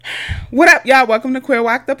What up, y'all? Welcome to Queer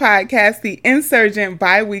Walk, the podcast, the insurgent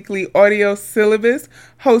bi-weekly audio syllabus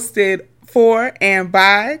hosted for and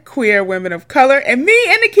by queer women of color. And me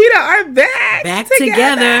and Nikita are back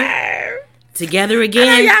together. Together again.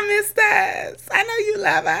 I know y'all missed us. I know you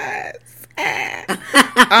love us.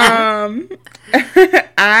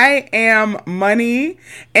 I am Money,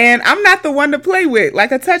 and I'm not the one to play with,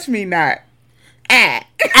 like a touch me not.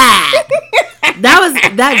 That was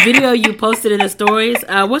that video you posted in the stories.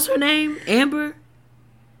 What's her name? Amber?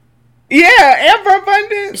 Yeah, Amber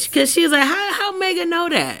Abundance. Because she was like, how Megan know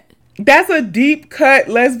that? That's a deep cut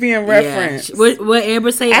lesbian reference. Yeah. What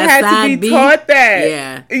Amber say? I had to be taught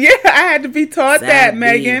that. Yeah, I had to be taught that,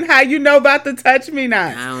 Megan. How you know about the touch me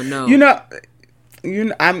nots? I don't know.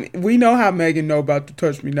 We know how Megan know about the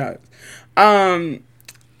touch me nots.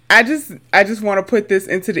 I just want to put this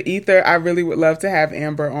into the ether. I really would love to have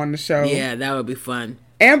Amber on the show. Yeah, that would be fun.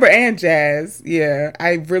 Amber and Jazz. Yeah,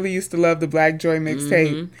 I really used to love the Black Joy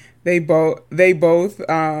mixtape. Mm-hmm. They both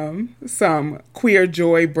some queer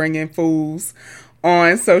joy bringing fools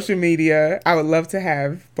on social media. I would love to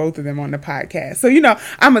have both of them on the podcast. So I'm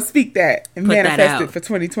gonna speak that and manifest it for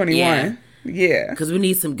 2021. Yeah, because we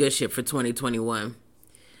need some good shit for 2021.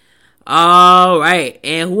 All right,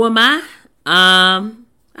 and who am I? I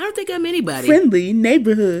don't think I'm anybody. Friendly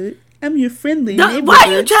neighborhood. I'm your friendly neighborhood. Why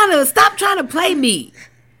are you stop trying to play me?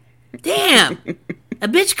 Damn. A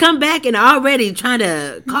bitch come back and already trying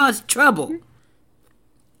to cause trouble.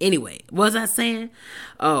 Anyway, what was I saying?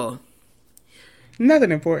 Oh.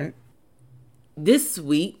 Nothing important. This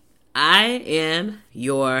week, I am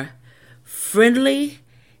your friendly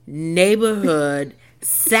neighborhood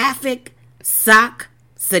sapphic sock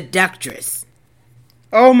seductress.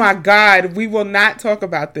 Oh my God, we will not talk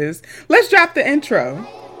about this. Let's drop the intro.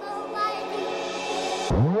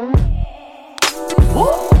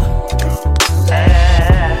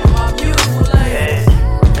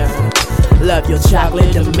 Love your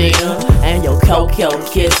chocolate demeanor and your cocoa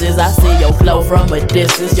kisses. I see your flow from a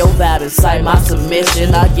distance. Your vibe incite my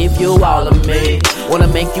submission. I give you all of me. Wanna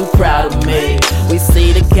make you proud of me. We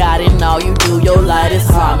see the God in all you do. Your light is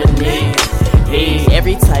harmony. Hey,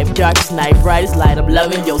 every type, darkest night, brightest light, I'm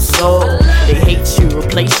loving your soul. They hate you,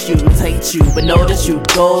 replace you, taint you, but know that you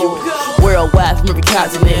gold. Worldwide from every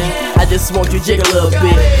continent, I just want you jiggle a little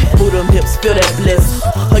bit. Move them hips, feel that bliss.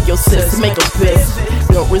 Hug your sis, make them piss.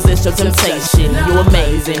 Don't resist your temptation, you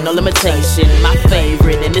amazing, no limitation. My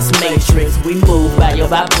favorite in this matrix, we move by your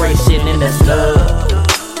vibration, and that's love.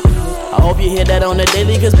 I hope you hear that on the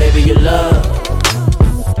daily, cause baby you love.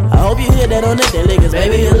 I hope you hear that on the daily, cause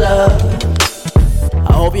baby you love.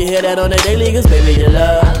 I hope you hear that on the daily, cause baby, you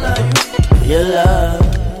love, you love.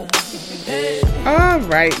 Hey. All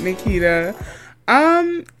right, Nikita.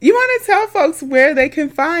 You want to tell folks where they can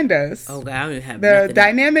find us? Oh God, I don't even have the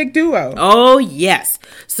dynamic duo. Oh yes,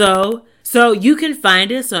 so you can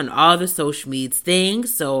find us on all the social media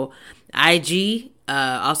things. So IG,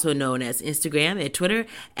 also known as Instagram and Twitter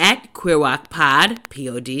at QueerWalkPod,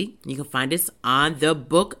 P-O-D. You can find us on the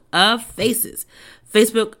Book of Faces.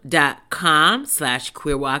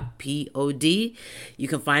 Facebook.com/QueerWalkPod. You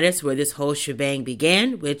can find us where this whole shebang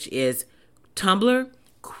began, which is Tumblr,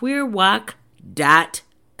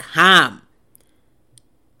 queerwalk.com.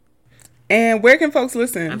 And where can folks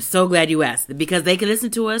listen? I'm so glad you asked, because they can listen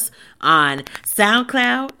to us on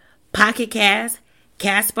SoundCloud, Pocket Cast,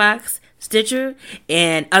 Castbox, Stitcher,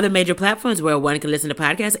 and other major platforms where one can listen to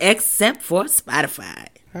podcasts, except for Spotify.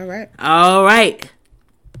 All right.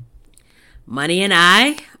 Money and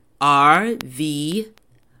I are the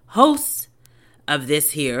hosts of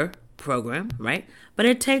this here program, right? But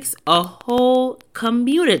it takes a whole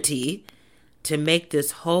community to make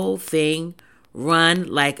this whole thing run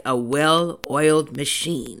like a well-oiled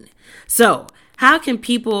machine. So, how can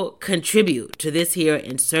people contribute to this here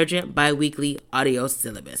insurgent bi-weekly audio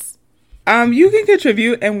syllabus? You can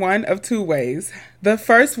contribute in one of two ways. The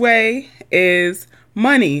first way is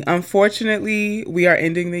money. Unfortunately, we are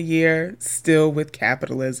ending the year still with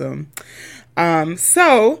capitalism.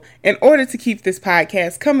 So, in order to keep this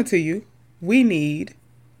podcast coming to you, we need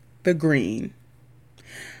the green.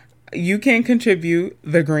 You can contribute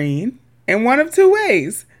the green in one of two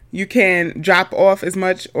ways. You can drop off as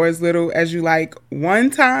much or as little as you like one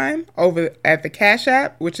time over at the Cash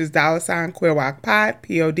App, which is $QueerWalkPod,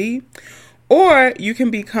 P-O-D. Or you can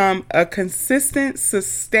become a consistent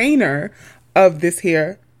sustainer of this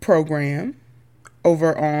here program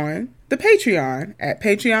over on the Patreon at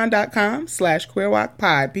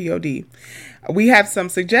patreon.com/QueerWalkPod, P-O-D. We have some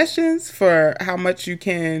suggestions for how much you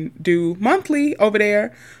can do monthly over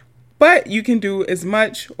there, but you can do as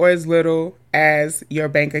much or as little as your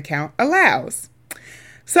bank account allows.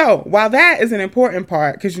 So while that is an important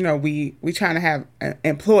part, because, you know, we trying to have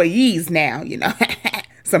employees now, you know,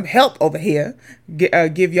 some help over here,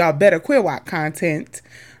 give y'all better Queer WOC content.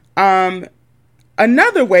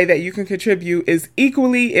 Another way that you can contribute is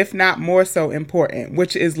equally, if not more so important,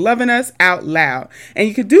 which is loving us out loud. And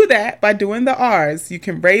you can do that by doing the R's. You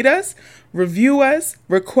can rate us, review us,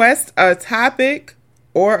 request a topic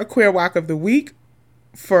or a Queer WOC of the week.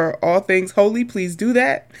 For all things holy, please do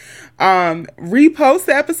that. Repost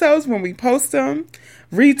the episodes when we post them.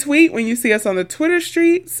 Retweet when you see us on the Twitter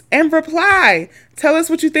streets. And reply. Tell us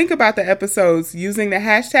what you think about the episodes using the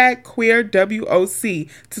hashtag QueerWOC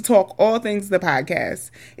to talk all things the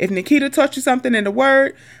podcast. If Nikita taught you something in the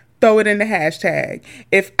word, throw it in the hashtag.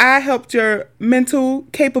 If I helped your mental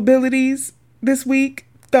capabilities this week,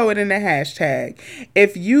 throw it in the hashtag.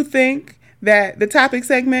 If you think that the topic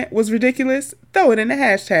segment was ridiculous, throw it in the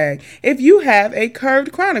hashtag. If you have a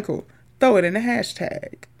curved chronicle, throw it in the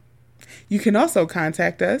hashtag. You can also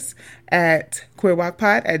contact us at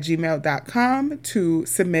queerwocpod@gmail.com to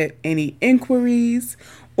submit any inquiries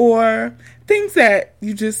or things that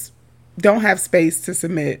you just don't have space to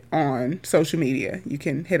submit on social media. You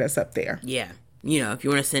can hit us up there. Yeah. You know, if you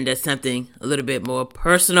want to send us something a little bit more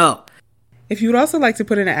personal. If you would also like to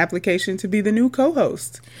put in an application to be the new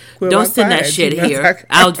co-host. Don't send that shit here.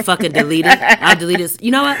 I'll fucking delete it. I'll delete it.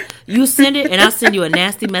 You know what? You send it and I'll send you a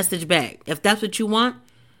nasty message back. If that's what you want,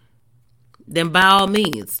 then by all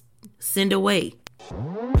means, send away.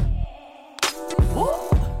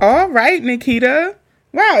 All right, Nikita.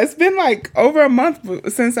 Wow, it's been like over a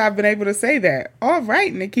month since I've been able to say that. All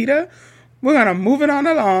right, Nikita. We're going to move it on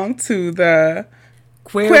along to the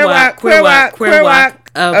Queer WOC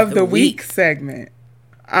of the Week segment.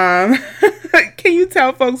 Can you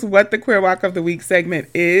tell folks what the Queer WOC of the Week segment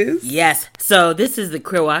is? Yes. So this is the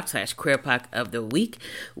Queer WOC / Queer POC of the Week,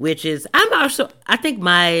 which is, I think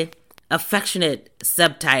my affectionate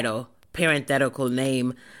subtitle, parenthetical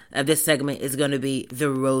name of this segment is going to be the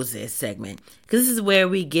Roses segment. Because this is where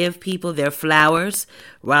we give people their flowers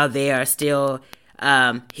while they are still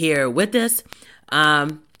here with us.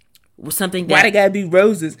 Something that, why they gotta be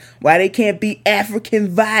roses? Why they can't be African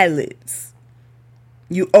violets?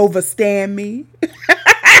 You overstand me?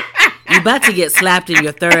 You about to get slapped in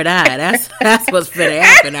your third eye. That's what's finna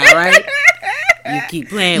happen, all right? You keep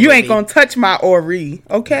playing. You ain't gonna touch my Ori,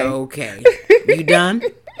 okay? Okay. You done?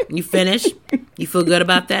 You finished? You feel good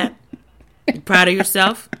about that? You proud of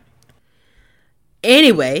yourself?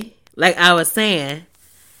 Anyway, like I was saying,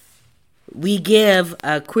 we give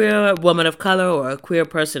a queer woman of color or a queer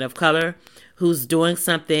person of color who's doing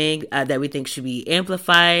something that we think should be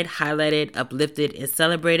amplified, highlighted, uplifted, and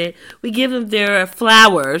celebrated. We give them their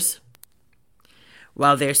flowers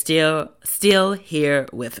while they're still here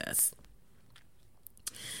with us.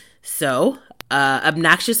 So,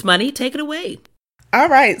 Obnoxious Money, take it away. All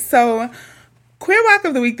right. So, Queer WOC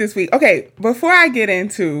of the Week this week. Okay, before I get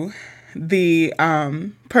into the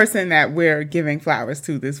person that we're giving flowers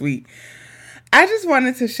to this week, I just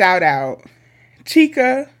wanted to shout out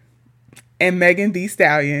Chika and Megan Thee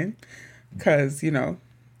Stallion, because, you know,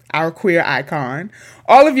 our queer icon.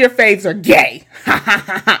 All of your faves are gay.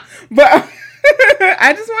 But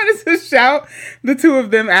I just wanted to shout the two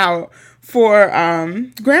of them out for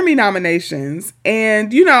Grammy nominations.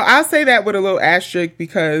 And, you know, I'll say that with a little asterisk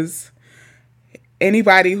because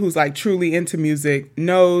anybody who's like truly into music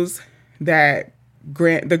knows that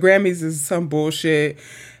the Grammys is some bullshit.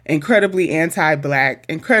 Incredibly anti-black,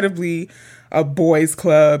 incredibly a boys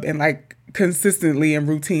club, and like consistently and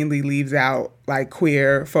routinely leaves out like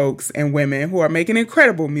queer folks and women who are making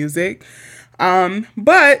incredible music.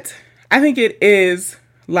 But I think it is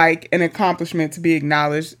like an accomplishment to be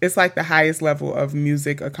acknowledged. It's like the highest level of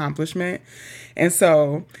music accomplishment. And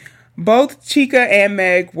so both Chika and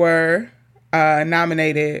Meg were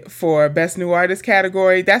nominated for Best New Artist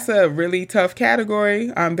category. That's a really tough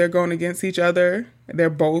category. They're going against each other. They're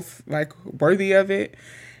both like worthy of it.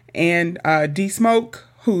 And D Smoke,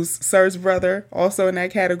 who's Sir's brother, also in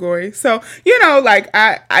that category. So, you know, like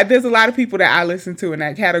I there's a lot of people that I listen to in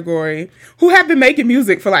that category who have been making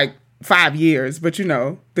music for like 5 years, but you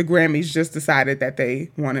know, the Grammys just decided that they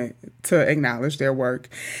wanted to acknowledge their work.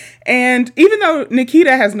 And even though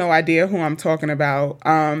Nikita has no idea who I'm talking about,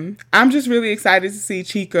 I'm just really excited to see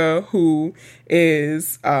Chika, who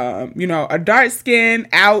is, you know, a dark-skinned,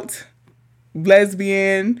 out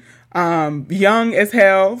lesbian, young as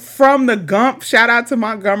hell, from the Gump. Shout out to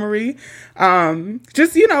Montgomery.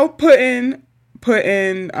 Just, you know, putting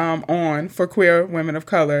on for queer women of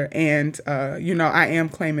color. And, you know, I am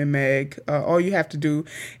claiming Meg. All you have to do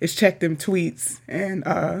is check them tweets and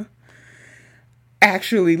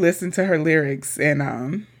actually listened to her lyrics, and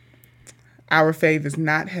our fave is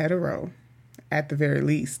not hetero, at the very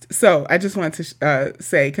least. So I just want to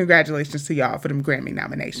say congratulations to y'all for them Grammy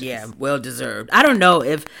nominations. Yeah, well deserved. I don't know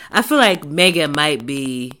if I feel like Megan might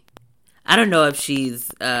be. I don't know if she's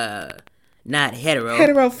not hetero.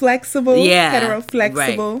 Hetero flexible. Yeah, hetero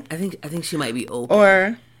flexible. Right. I think she might be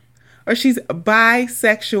open. Or she's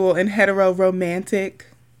bisexual and hetero romantic.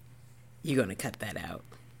 You're gonna cut that out.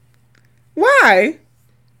 Why?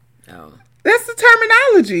 Oh, that's the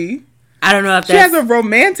terminology. I don't know if she has a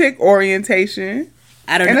romantic orientation.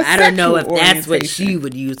 I don't know if that's what she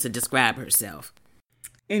would use to describe herself.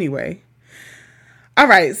 Anyway. All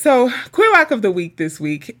right. So Queer Walk of the Week this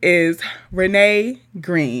week is Renee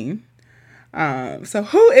Green. So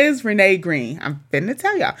who is Renee Green? I'm finna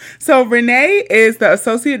tell y'all. So Renee is the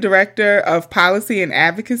Associate Director of Policy and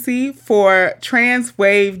Advocacy for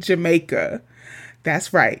Transwave Jamaica.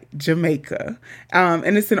 That's right, Jamaica.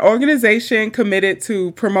 And it's an organization committed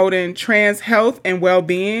to promoting trans health and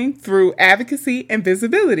well-being through advocacy and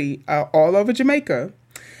visibility all over Jamaica.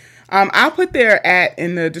 I'll put their @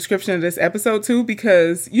 in the description of this episode too,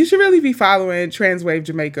 because you should really be following Transwave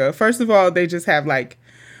Jamaica. First of all, they just have like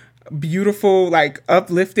beautiful, like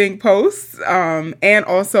uplifting posts. And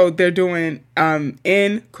also they're doing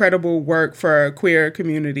incredible work for our queer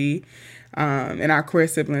community and our queer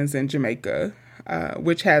siblings in Jamaica.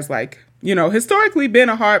 Which has historically been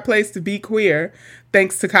a hard place to be queer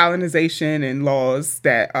thanks to colonization and laws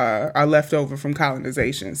that are left over from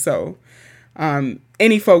colonization. So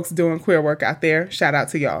any folks doing queer work out there, shout out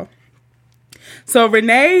to y'all. So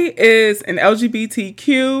Renee is an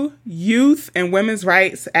LGBTQ youth and women's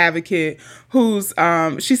rights advocate who's,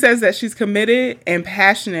 she says that she's committed and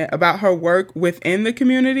passionate about her work within the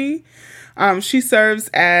community. She serves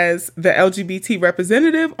as the LGBT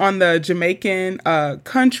representative on the Jamaican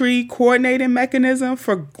country coordinating mechanism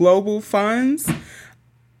for global funds.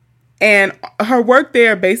 And her work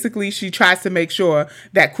there, basically, she tries to make sure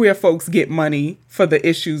that queer folks get money for the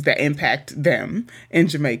issues that impact them in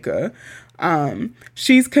Jamaica.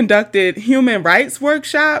 She's conducted human rights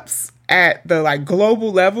workshops at the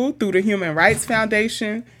global level through the Human Rights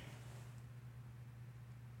Foundation.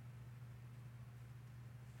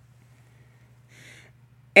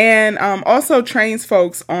 And also trains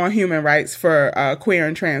folks on human rights for queer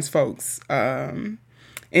and trans folks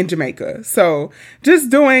in Jamaica. So just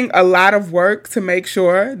doing a lot of work to make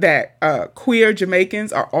sure that queer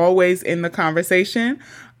Jamaicans are always in the conversation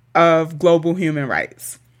of global human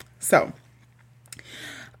rights. So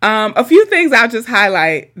a few things I'll just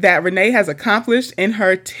highlight that Renee has accomplished in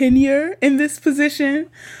her tenure in this position.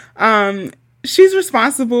 She's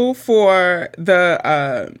responsible for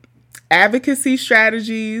the advocacy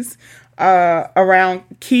strategies around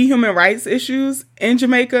key human rights issues in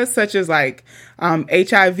Jamaica, such as HIV,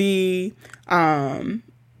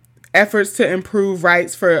 efforts to improve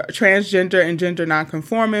rights for transgender and gender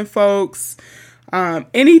nonconforming folks,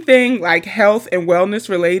 anything like health and wellness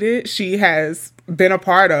related, she has been a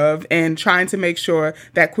part of, and trying to make sure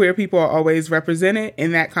that queer people are always represented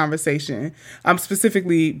in that conversation,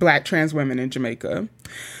 specifically Black trans women in Jamaica.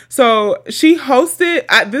 So she hosted,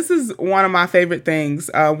 this is one of my favorite things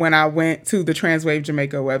when I went to the Transwave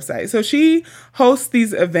Jamaica website. So she hosts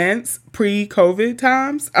these events pre-COVID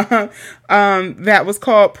times that was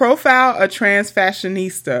called Profile a Trans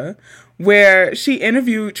Fashionista, where she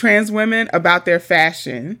interviewed trans women about their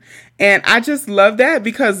fashion. And I just love that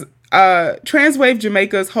because Transwave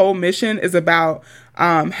Jamaica's whole mission is about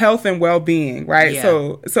health and well-being, right? Yeah.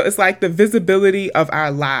 So it's like the visibility of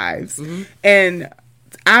our lives. Mm-hmm. And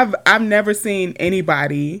I've never seen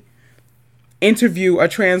anybody interview a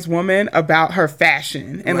trans woman about her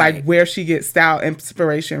fashion and right. Where she gets style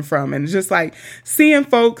inspiration from, and just seeing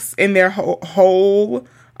folks in their whole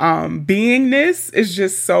beingness is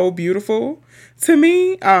just so beautiful to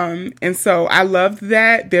me. And so I loved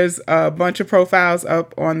that. There's a bunch of profiles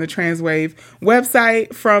up on the Transwave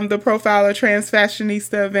website from the Profiler Trans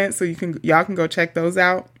Fashionista event, so y'all can go check those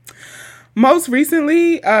out. Most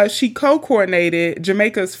recently, she co-coordinated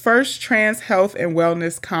Jamaica's first Trans Health and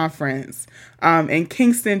Wellness Conference in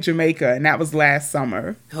Kingston, Jamaica, and that was last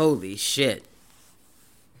summer. Holy shit.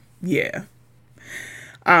 Yeah.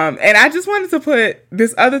 And I just wanted to put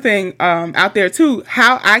this other thing out there too,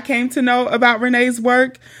 how I came to know about Renee's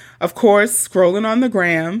work. Of course, scrolling on the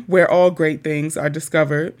gram, where all great things are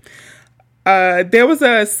discovered. There was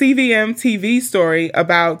a CVM TV story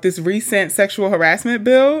about this recent sexual harassment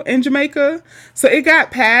bill in Jamaica. So it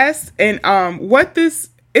got passed, and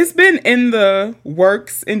it's been in the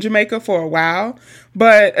works in Jamaica for a while,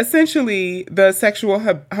 but essentially the sexual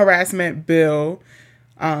harassment bill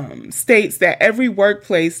states that every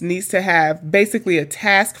workplace needs to have basically a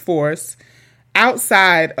task force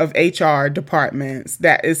outside of HR departments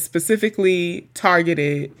that is specifically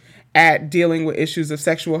targeted at dealing with issues of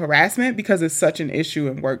sexual harassment because it's such an issue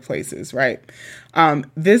in workplaces, right?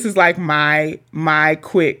 This is like my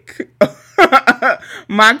quick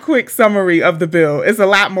my quick summary of the bill. It's a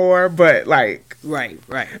lot more, but like Right.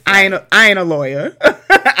 I ain't a lawyer.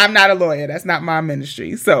 I'm not a lawyer. That's not my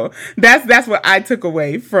ministry. So that's what I took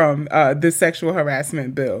away from this sexual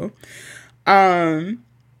harassment bill. And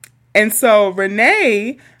so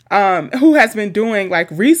Renee, who has been doing like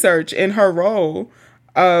research in her role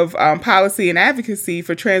of policy and advocacy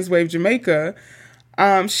for Transwave Jamaica,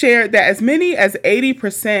 shared that as many as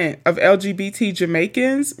 80% of LGBT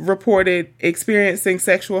Jamaicans reported experiencing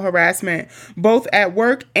sexual harassment both at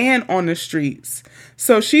work and on the streets.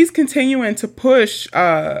 So she's continuing to push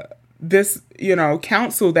this,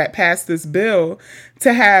 council that passed this bill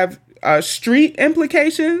to have street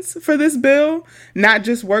implications for this bill, not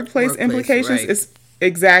just workplace implications. Right.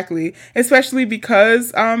 Exactly. Especially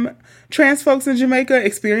because trans folks in Jamaica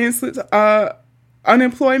experience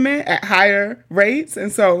unemployment at higher rates.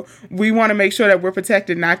 And so we want to make sure that we're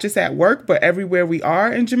protected not just at work, but everywhere we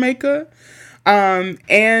are in Jamaica.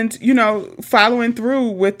 And, following through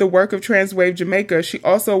with the work of Transwave Jamaica, she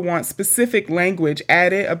also wants specific language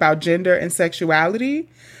added about gender and sexuality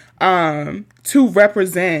to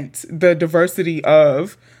represent the diversity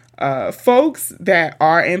of folks that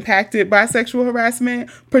are impacted by sexual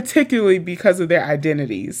harassment, particularly because of their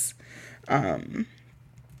identities. And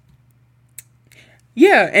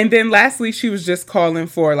then lastly, she was just calling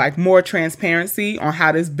for like more transparency on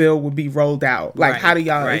how this bill will be rolled out. Like, how do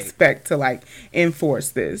y'all expect to like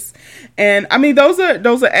enforce this? And I mean, those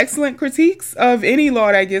are excellent critiques of any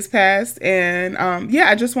law that gets passed. And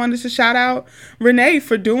I just wanted to shout out Renee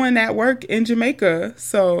for doing that work in Jamaica.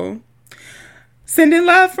 So sending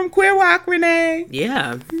love from Queer Walk, Renee.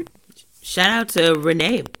 Yeah. Shout out to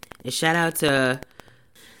Renee. And shout out to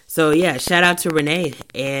Renee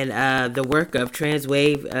and the work of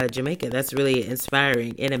Transwave Jamaica. That's really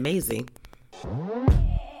inspiring and amazing.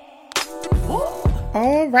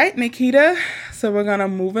 All right, Nikita. So we're going to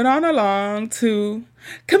move it on along to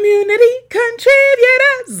community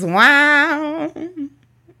contributors. Wow.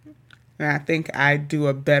 And I think I do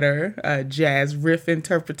a better jazz riff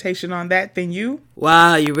interpretation on that than you.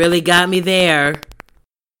 Wow, you really got me there.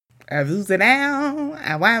 I lose it down.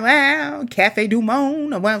 I wow. Cafe du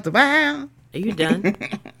Monde. I want to wow. Are you done?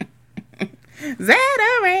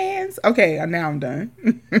 Zatarans. Okay, now I'm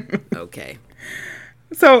done. Okay.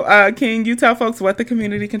 So, can you tell folks what the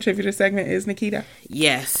community contributor segment is, Nikita?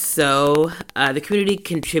 Yes. So, the community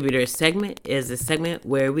contributor segment is a segment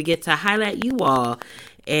where we get to highlight you all.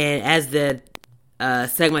 And as the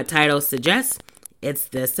segment title suggests, it's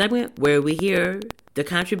the segment where we hear the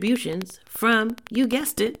contributions from, you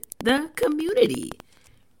guessed it, the community.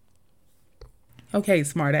 Okay,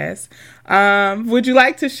 smartass. Would you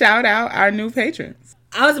like to shout out our new patrons?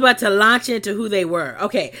 I was about to launch into who they were.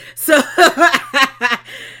 Okay, so I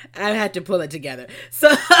had to pull it together. So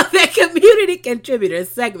the community contributor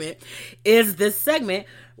segment is the segment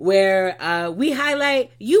where we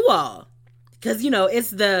highlight you all. Because,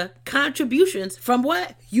 it's the contributions from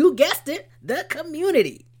what? You guessed it, the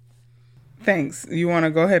community. Thanks. You want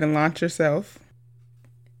to go ahead and launch yourself?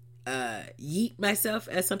 Yeet myself,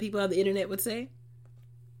 as some people on the internet would say.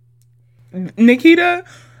 Nikita,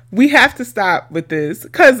 we have to stop with this.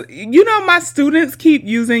 Because, my students keep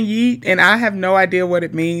using yeet, and I have no idea what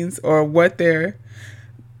it means or what they're...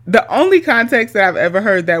 The only context that I've ever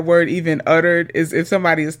heard that word even uttered is if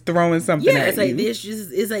somebody is throwing something at you.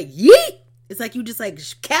 It's like yeet. It's like you just like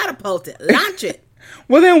catapult it, launch it.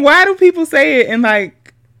 Well, then why do people say it in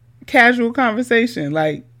like casual conversation?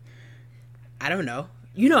 Like, I don't know.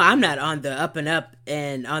 I'm not on the up and up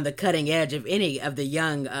and on the cutting edge of any of the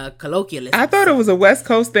young colloquialists. I thought it was a West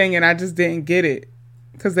Coast thing and I just didn't get it.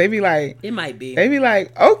 Because they be like... It might be. They be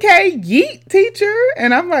like, okay, yeet, teacher.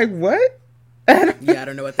 And I'm like, what? I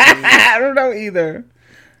don't know what that means. I don't know either.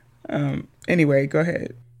 Anyway, go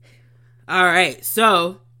ahead. All right,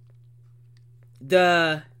 so...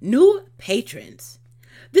 The new patrons.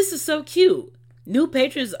 This is so cute. New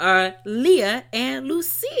patrons are Leah and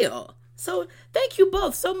Lucille. So thank you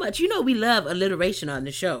both so much. We love alliteration on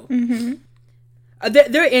the show. Mm-hmm.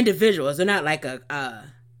 They're individuals. They're not like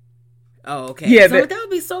a... Oh, okay. Yeah, so that would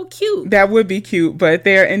be so cute. That would be cute, but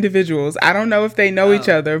they're individuals. I don't know if they know each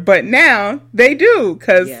other, but now they do.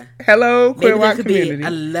 Because, hello, Queer Walk community. Be a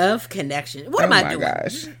love connection. What am I doing? Oh, my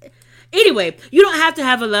gosh. Anyway, you don't have to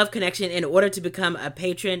have a love connection in order to become a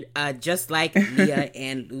patron, just like Leah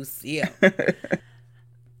and Lucille.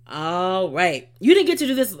 All right. You didn't get to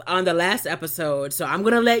do this on the last episode, so I'm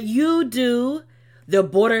going to let you do the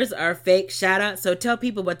Borders Are Fake shout-outs. So tell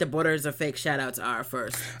people what the Borders Are Fake shout-outs are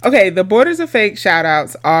first. Okay, the Borders Are Fake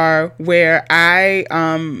shout-outs are where I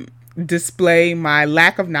display my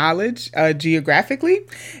lack of knowledge geographically,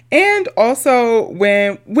 and also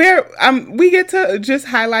where we get to just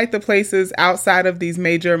highlight the places outside of these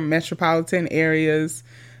major metropolitan areas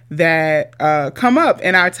that come up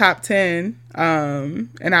in our top 10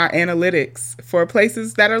 in our analytics for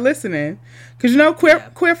places that are listening, because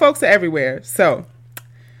queer folks are everywhere. So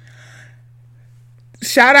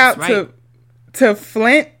shout out to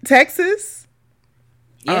Flint, Texas.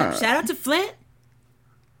 Shout out to Flint.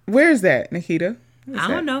 Where is that, Nikita? I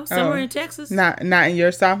don't know. Somewhere in Texas. Not in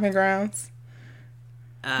your stomping grounds?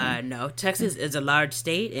 No. Texas is a large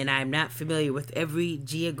state, and I'm not familiar with every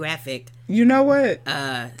geographic... You know what?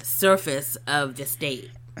 Surface of the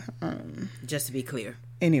state. Just to be clear.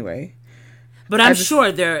 Anyway. But I'm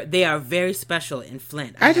sure they are very special in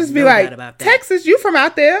Flint. I just be like, Texas, you from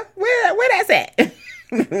out there? Where that's at?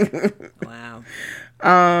 Wow.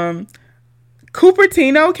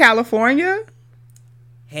 Cupertino, California.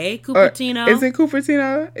 Hey, Cupertino. Is it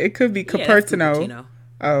Cupertino? It could be Cupertino. Cupertino.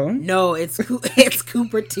 Oh. No, it's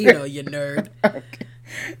Cupertino, you nerd. Okay.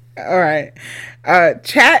 All right.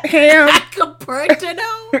 Chatham.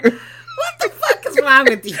 Cupertino? What the fuck is wrong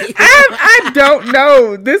with you? I don't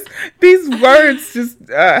know. These words just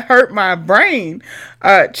hurt my brain.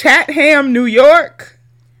 Chatham, New York.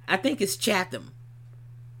 I think it's Chatham.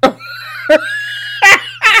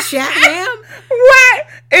 Chatham? What?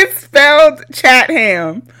 It's spelled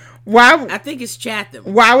Chatham. Why? I think it's Chatham.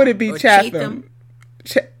 Why would it be Chatham?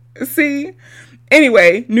 See?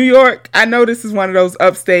 Anyway, New York. I know this is one of those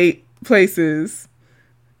upstate places.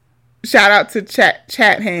 Shout out to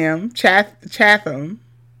Chatham. Chatham. Chatham.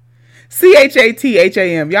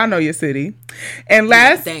 Y'all know your city. And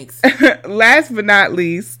last but not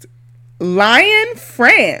least, Lyon,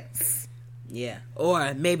 France. Yeah.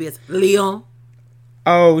 Or maybe it's Lyon.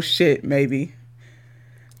 Oh, shit, maybe.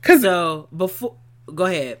 So, go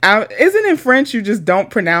ahead. Isn't in French you just don't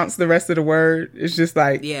pronounce the rest of the word? It's just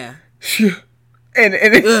like... Yeah. And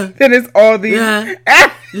then it's all these...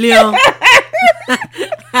 Lyon.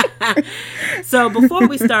 So, before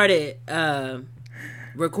we started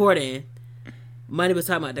recording, Money was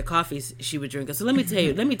talking about the coffee she was drinking. So, let me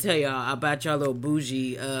tell y'all about y'all little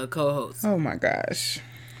bougie co-host. Oh, my gosh.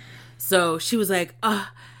 So, she was like,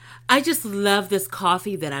 I just love this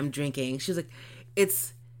coffee that I'm drinking. She was like,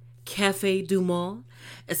 it's Café du Monde.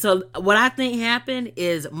 And so what I think happened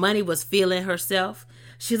is Money was feeling herself.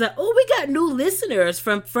 She's like, oh, we got new listeners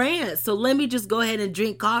from France. So let me just go ahead and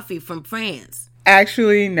drink coffee from France.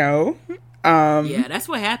 Actually, no. Yeah, that's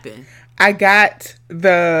what happened. I got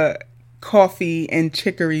the coffee and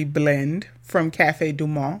chicory blend from Café du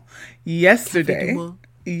Monde yesterday.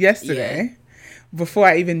 Yeah. Before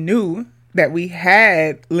I even knew that we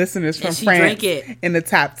had listeners from France in the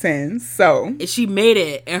top 10. So, and she made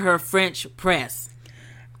it in her French press.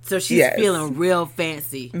 So she's feeling real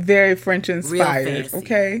fancy. Very French inspired.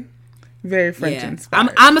 Okay. Very French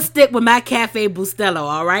inspired. I'm going to stick with my Cafe Bustelo,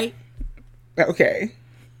 all right? Okay.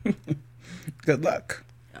 Good luck.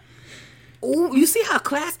 Oh, you see how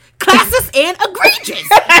classist and egregious.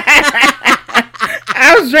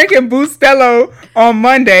 I was drinking Bustelo on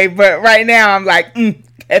Monday, but right now I'm like,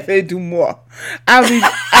 Café du Monde.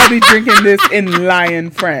 I'll be drinking this in Lyon,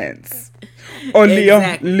 France. Or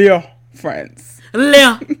Lyon, France.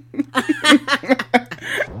 Lyon.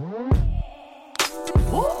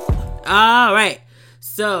 All right.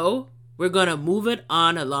 So we're going to move it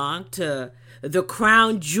on along to the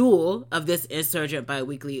crown jewel of this Insurgent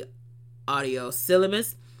Biweekly audio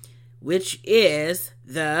syllabus, which is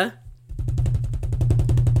the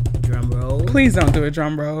drum roll. Please don't do a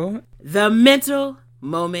drum roll. The mental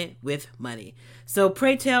moment with money. So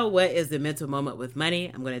pray tell, what is the mental moment with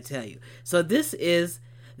money? I'm going to tell you. So this is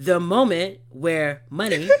the moment where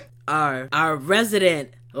Money, our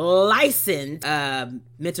resident licensed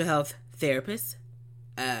mental health therapist,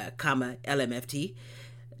 LMFT,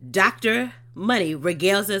 Dr. Money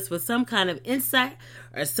regales us with some kind of insight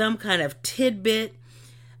or some kind of tidbit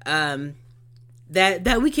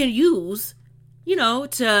that we can use,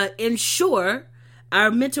 to ensure our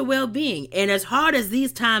mental well-being. And as hard as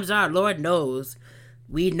these times are, Lord knows,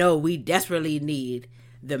 we desperately need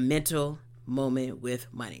the mental moment with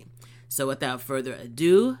Money. So without further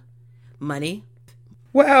ado, Money.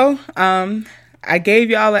 Well, I gave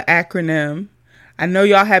y'all an acronym. I know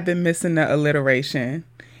y'all have been missing the alliteration,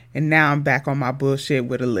 and now I'm back on my bullshit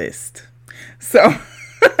with a list. So,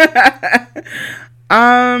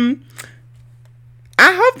 I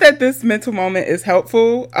I hope that this mental moment is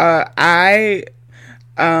helpful.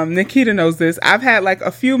 Nikita knows this. I've had like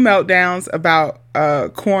a few meltdowns about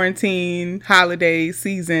quarantine, holiday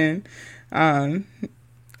season,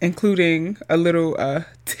 including a little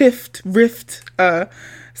rift,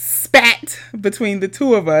 spat between the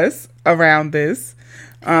two of us around this.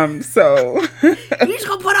 So you just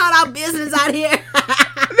gonna put all our business out here?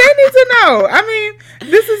 They need to know. I mean,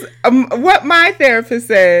 this is what my therapist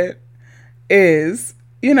said is,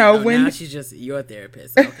 when now she's just your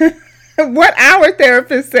therapist. Okay. What our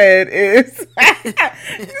therapist said is, see,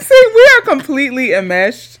 we are completely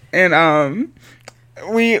enmeshed, and I'm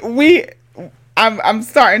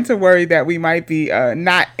starting to worry that we might be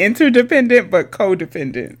not interdependent but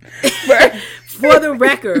codependent. But for the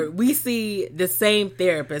record, we see the same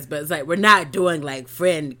therapist, but it's like we're not doing like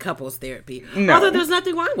friend couples therapy. No. Although there's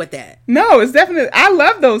nothing wrong with that. No, it's definitely, I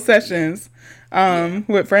love those sessions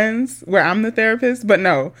with friends where I'm the therapist, but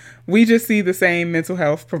no, we just see the same mental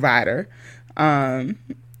health provider.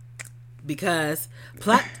 Because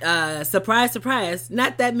surprise, surprise,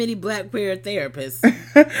 not that many Black queer therapists.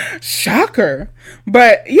 Shocker.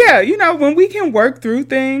 But yeah, when we can work through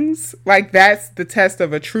things, like that's the test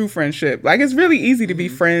of a true friendship. Like it's really easy to be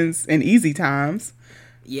friends in easy times.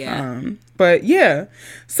 Yeah. But yeah.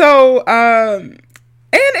 So, and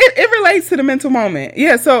it relates to the mental moment.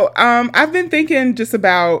 Yeah. So, I've been thinking just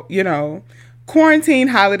about, quarantine,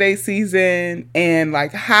 holiday season, and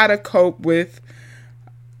like how to cope with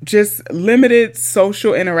just limited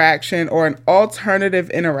social interaction or an alternative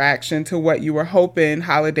interaction to what you were hoping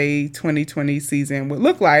holiday 2020 season would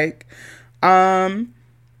look like.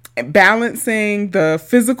 Balancing the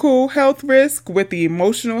physical health risk with the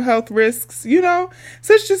emotional health risks, so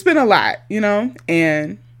it's just been a lot,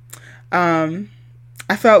 and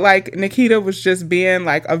I felt like Nikita was just being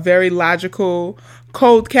like a very logical,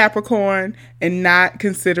 cold Capricorn and not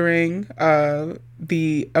considering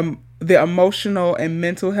the emotional and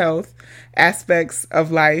mental health aspects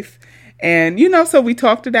of life. And, so we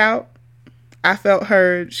talked it out. I felt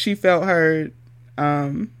heard. She felt heard.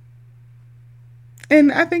 And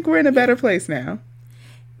I think we're in a better place now.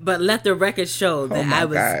 But let the record show that I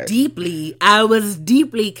was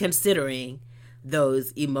deeply considering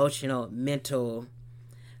those emotional, mental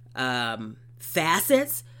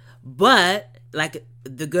facets. But like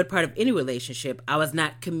the good part of any relationship, I was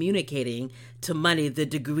not communicating to Money the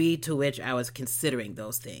degree to which I was considering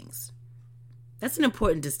those things. That's an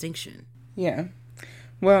important distinction. Yeah.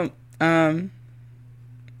 Well,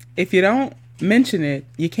 if you don't mention it,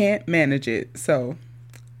 you can't manage it. So,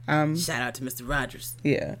 shout out to Mr. Rogers.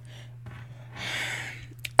 Yeah.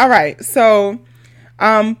 All right. So,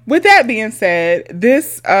 with that being said,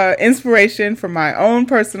 this inspiration from my own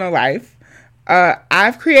personal life,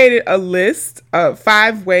 I've created a list of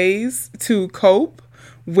 5 ways to cope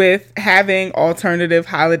with having alternative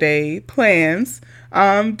holiday plans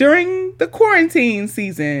during the quarantine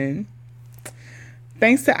season.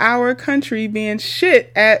 Thanks to our country being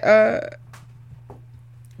shit at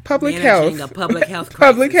public health. A public health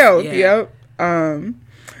crisis. Public health, yeah. Yep.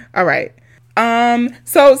 All right.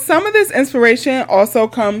 So some of this inspiration also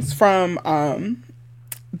comes from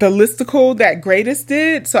the listicle that Greatest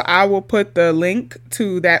did. So I will put the link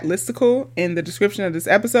to that listicle in the description of this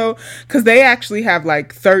episode because they actually have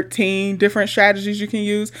like 13 different strategies you can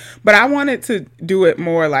use. But I wanted to do it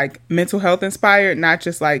more like mental health inspired, not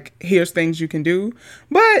just like here's things you can do.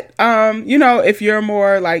 But, if you're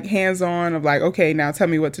more like hands-on of like, okay, now tell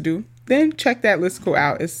me what to do, then check that listicle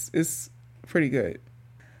out. It's pretty good.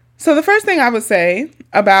 So the first thing I would say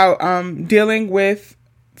about dealing with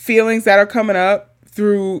feelings that are coming up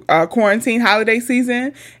through quarantine holiday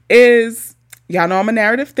season is, y'all know I'm a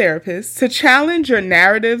narrative therapist, to challenge your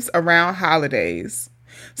narratives around holidays.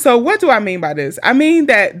 So what do I mean by this? I mean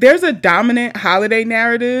that there's a dominant holiday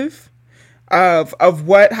narrative of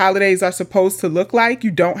what holidays are supposed to look like.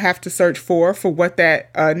 You don't have to search for what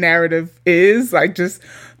that narrative is. Like just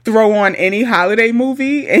throw on any holiday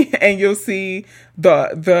movie and you'll see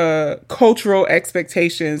the cultural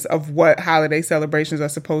expectations of what holiday celebrations are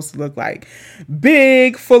supposed to look like.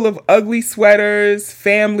 Big, full of ugly sweaters,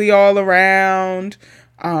 family all around,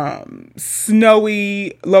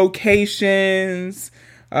 snowy locations,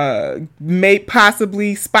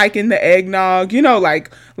 possibly spiking the eggnog,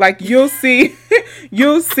 like you'll see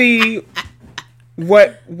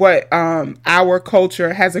what our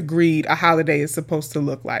culture has agreed a holiday is supposed to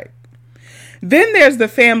look like. Then there's the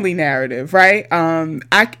family narrative, right?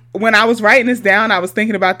 When I was writing this down, I was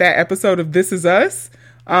thinking about that episode of This Is Us.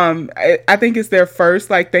 I think it's their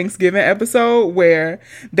first like Thanksgiving episode where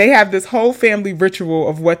they have this whole family ritual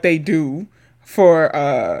of what they do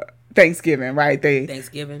for Thanksgiving, right?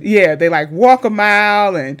 Thanksgiving. Yeah, they like walk a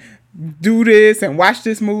mile and do this and watch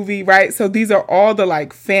this movie, right? So these are all the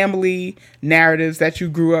like family narratives that you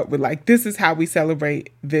grew up with. Like, this is how we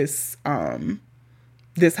celebrate this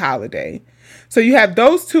this holiday. So you have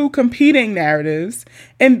those two competing narratives,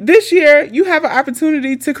 and this year you have an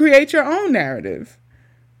opportunity to create your own narrative.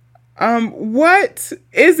 What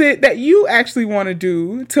is it that you actually want to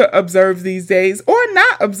do to observe these days or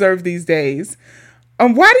not observe these days? Why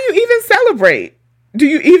do you even celebrate? Do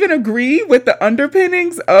you even agree with the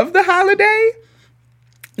underpinnings of the holiday?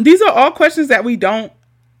 These are all questions that we don't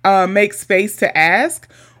make space to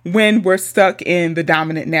ask when we're stuck in the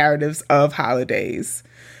dominant narratives of holidays.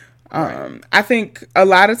 I think a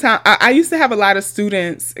lot of time, I used to have a lot of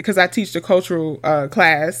students, because I teach the cultural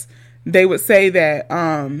class, they would say that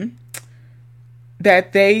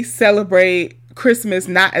that they celebrate Christmas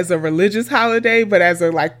not as a religious holiday, but as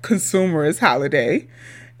a like consumerist holiday.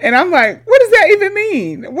 And I'm like, what does that even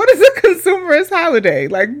mean? What is a consumerist holiday?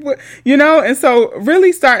 Like, what, you know? And so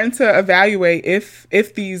really starting to evaluate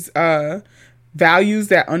if these values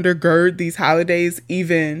that undergird these holidays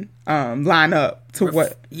even line up to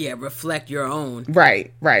reflect your own.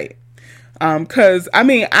 Right. Because, I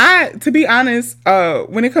mean, to be honest,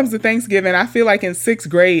 when it comes to Thanksgiving, I feel like in 6th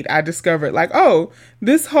grade, I discovered, like, oh,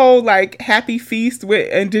 this whole, like, happy feast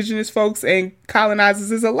with indigenous folks and colonizers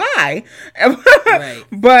is a lie. Right.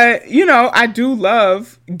 But, you know, I do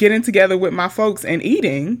love getting together with my folks and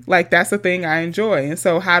eating. Like, that's a thing I enjoy. And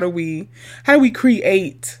so how do we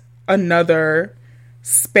create another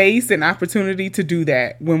space and opportunity to do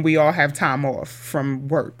that when we all have time off from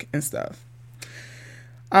work and stuff?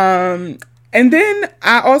 And then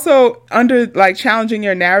I also, under like challenging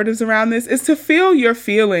your narratives around this, is to feel your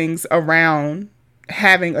feelings around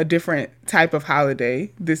having a different type of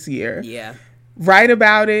holiday this year. Yeah. Write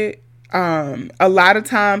about it. A lot of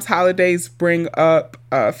times holidays bring up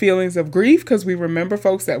feelings of grief because we remember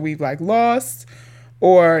folks that we've like lost,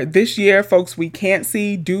 or this year folks we can't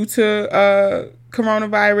see due to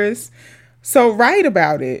coronavirus. So write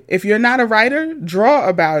about it. If you're not a writer, draw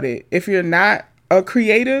about it. If you're not a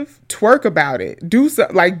creative, twerk about it. Do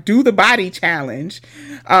the body challenge.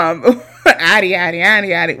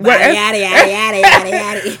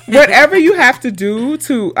 Whatever you have to do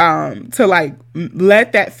to like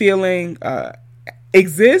let that feeling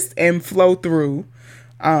exist and flow through,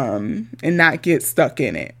 and not get stuck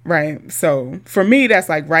in it, right? So for me, that's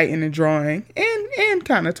like writing and drawing and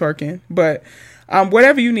kind of twerking, but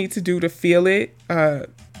whatever you need to do to feel it.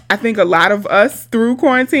 I think a lot of us through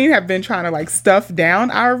quarantine have been trying to like stuff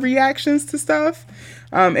down our reactions to stuff.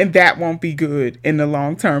 And that won't be good in the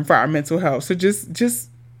long term for our mental health. So just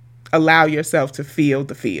allow yourself to feel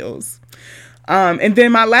the feels. And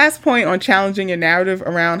then my last point on challenging your narrative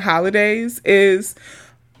around holidays is,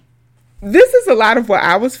 this is a lot of what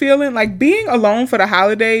I was feeling. Like, being alone for the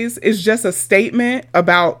holidays is just a statement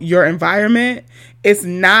about your environment. It's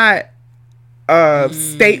not a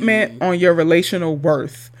statement on your relational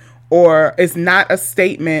worth. Or it's not a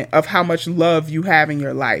statement of how much love you have in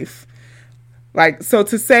your life. Like, so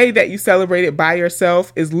to say that you celebrate it by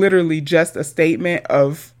yourself is literally just a statement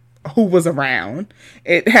of who was around.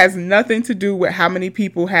 It has nothing to do with how many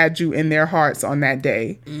people had you in their hearts on that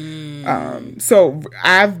day. So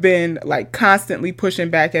I've been like constantly pushing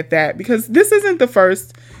back at that, because this isn't the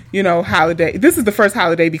first, holiday. This is the first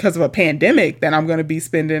holiday because of a pandemic that I'm going to be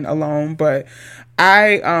spending alone. But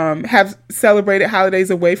I have celebrated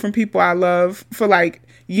holidays away from people I love for like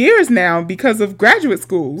years now because of graduate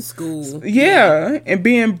school. Yeah. And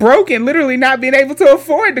being broke and literally not being able to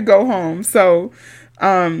afford to go home. So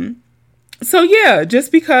yeah,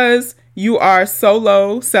 just because you are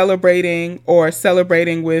solo celebrating or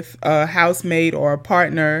celebrating with a housemate or a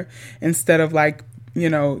partner instead of like,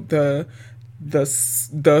 the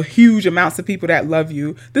huge amounts of people that love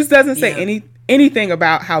you, this doesn't say anything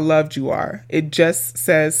about how loved you are. It just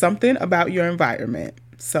says something about your environment.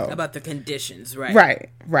 So about the conditions, right?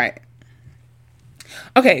 Right.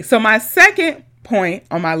 Okay, so my second point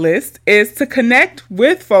on my list is to connect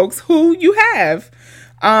with folks who you have.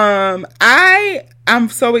 I'm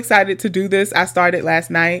so excited to do this. I started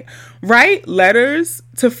last night. Write letters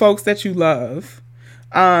to folks that you love.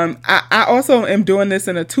 I also am doing this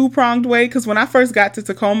in a 2-pronged way, because when I first got to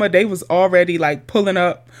Tacoma, they was already like pulling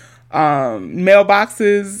up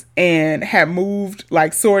mailboxes and had moved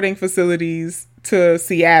like sorting facilities to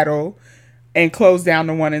Seattle and closed down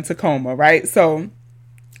the one in Tacoma, right? So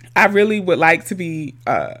I really would like to be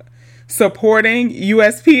supporting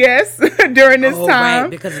USPS during this time. Right,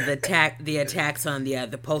 because of the attacks on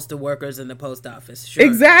the postal workers in the post office. Sure.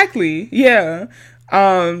 Exactly, yeah.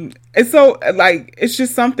 And so, like, it's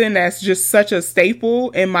just something that's just such a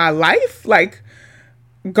staple in my life. Like,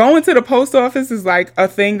 going to the post office is like a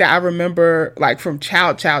thing that I remember like from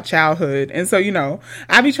childhood. And so, you know,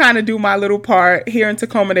 I be trying to do my little part. Here in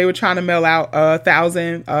Tacoma, they were trying to mail out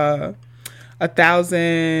 1,000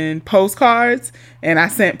 postcards, and I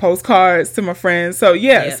sent postcards to my friends. So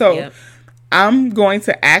yeah, I'm going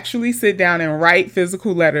to actually sit down and write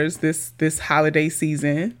physical letters this holiday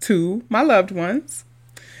season to my loved ones.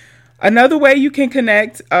 Another way you can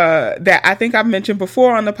connect that I think I've mentioned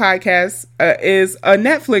before on the podcast is a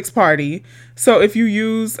Netflix party. So if you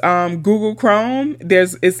use Google Chrome,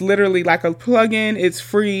 it's literally like a plugin. It's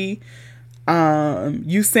free.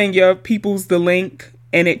 You send your peoples the link,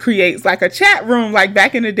 and it creates like a chat room like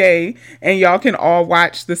back in the day, and y'all can all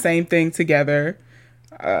watch the same thing together.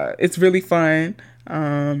 It's really fun.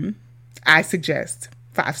 I suggest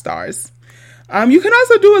 5 stars. You can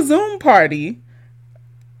also do a Zoom party.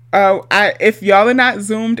 If y'all are not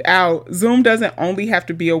zoomed out, Zoom doesn't only have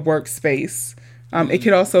to be a workspace. It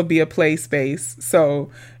could also be a play space.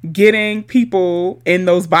 So getting people in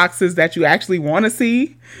those boxes that you actually want to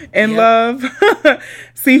see and love,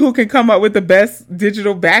 see who can come up with the best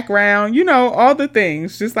digital background, you know, all the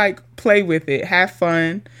things. Just like play with it, have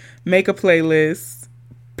fun, make a playlist,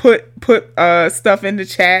 put stuff in the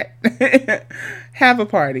chat, have a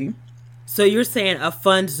party. So you're saying a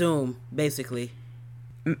fun Zoom, basically.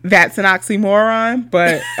 That's an oxymoron,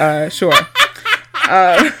 but sure.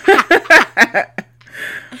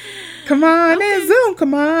 Come on and Zoom.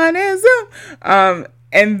 Come on and Zoom.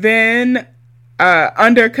 And then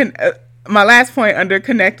my last point, under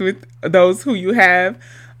connect with those who you have.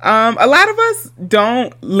 A lot of us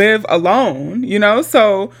don't live alone, you know?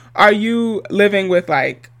 So are you living with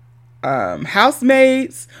like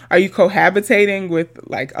housemates? Are you cohabitating with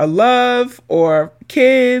like a love or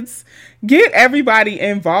kids? Get everybody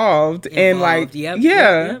involved and like,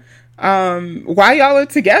 while y'all are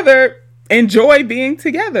together, enjoy being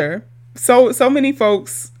together. So many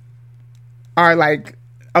folks are like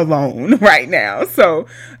alone right now. So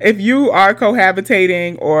if you are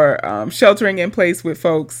cohabitating or sheltering in place with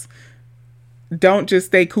folks, don't just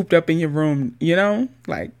stay cooped up in your room, you know,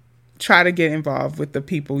 like try to get involved with the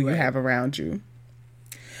people you have around you.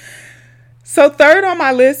 So third on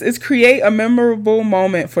my list is create a memorable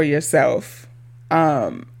moment for yourself.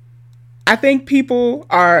 I think people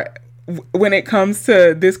are, when it comes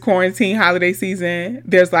to this quarantine holiday season,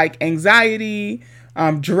 there's like anxiety,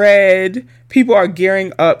 dread. People are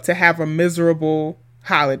gearing up to have a miserable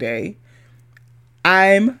holiday.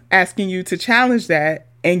 I'm asking you to challenge that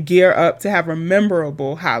and gear up to have a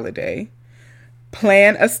memorable holiday.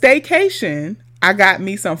 Plan a staycation. I got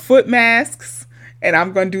me some foot masks, and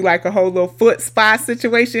I'm going to do like a whole little foot spa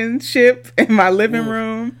situationship in my living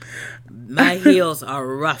room. My heels are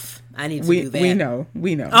rough. I need to do that.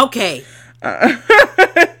 We know. Okay.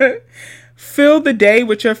 Fill the day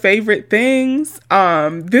with your favorite things.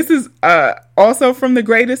 This is also from the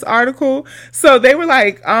Greatest article. So they were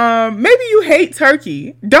like, maybe you hate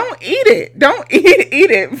turkey. Don't eat it. Don't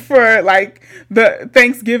eat it for like the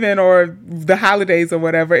Thanksgiving or the holidays or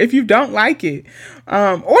whatever. If you don't like it,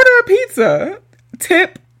 order a pizza.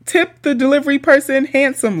 Tip the delivery person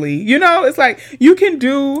handsomely. You know, it's like you can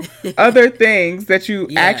do other things that you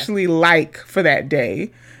actually like for that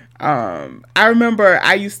day. I remember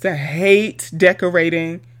I used to hate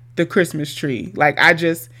decorating the Christmas tree. Like, I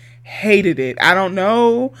just hated it. I don't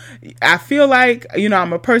know. I feel like, you know,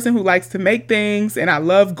 I'm a person who likes to make things and I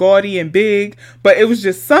love gaudy and big, but it was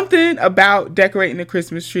just something about decorating the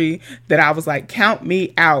Christmas tree that I was like, count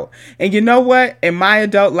me out. And you know what? In my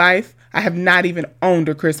adult life, I have not even owned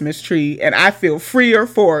a Christmas tree and I feel freer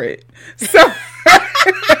for it. So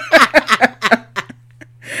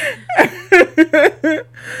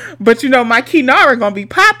but you know, my Kinara gonna be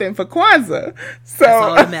popping for Kwanzaa. So that's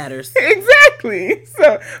all that matters. Exactly.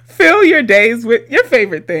 So fill your days with your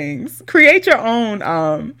favorite things. Create your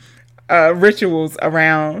own rituals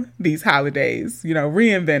around these holidays. You know,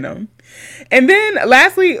 reinvent them. And then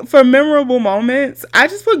lastly, for memorable moments, I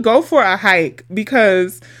just would go for a hike,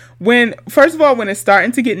 because first of all, when it's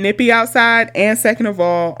starting to get nippy outside, and second of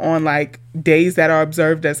all, on like days that are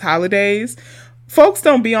observed as holidays, folks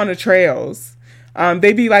don't be on the trails.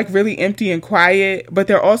 They be like really empty and quiet, but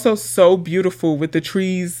they're also so beautiful with the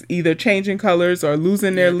trees either changing colors or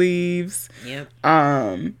losing their leaves. Yep.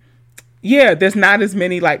 There's not as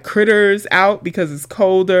many like critters out because it's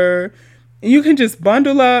colder. You can just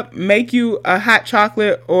bundle up, make you a hot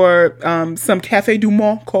chocolate or some Café du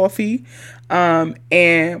Monde coffee,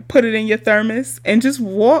 and put it in your thermos and just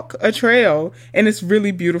walk a trail. And it's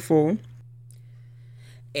really beautiful.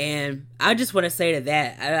 And I just want to say to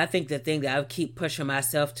that, I think the thing that I keep pushing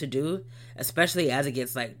myself to do, especially as it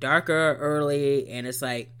gets like darker early, and it's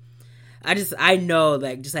like, I know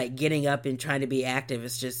like just like getting up and trying to be active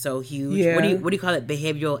is just so huge. Yeah. What do you call it?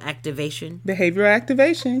 Behavioral activation. Behavioral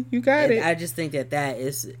activation. You got it. I just think that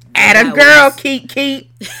is At a girl, keep.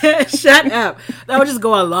 Shut up. That would just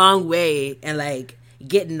go a long way, and like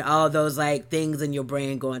getting all those like things in your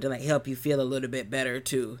brain going to like help you feel a little bit better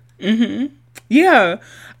too. Mm-hmm. Yeah,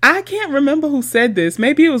 I can't remember who said this.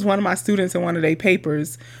 Maybe it was one of my students in one of their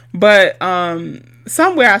papers, but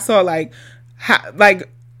somewhere I saw like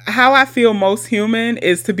how I feel most human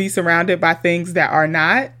is to be surrounded by things that are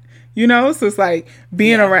not, you know? So it's like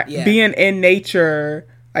being being in nature,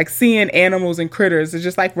 like seeing animals and critters, it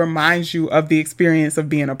just like reminds you of the experience of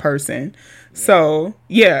being a person. Yeah. So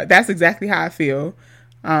yeah, that's exactly how I feel.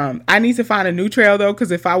 I need to find a new trail though,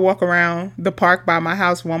 because if I walk around the park by my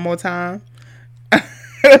house one more time,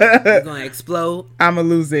 you're gonna explode. I'm gonna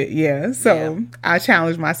lose it. Yeah. So yeah. I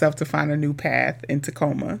challenge myself to find a new path in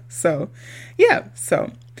Tacoma. So yeah.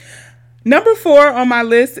 So number 4 on my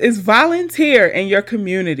list is volunteer in your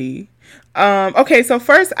community. Okay. So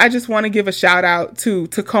first I just want to give a shout out to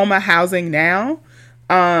Tacoma Housing Now.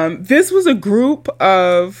 This was a group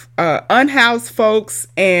of unhoused folks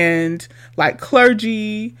and like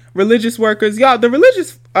clergy, religious workers. Y'all, the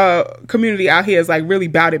religious community out here is like really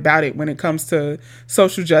about it when it comes to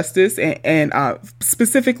social justice and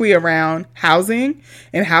specifically around housing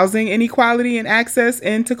and housing inequality and access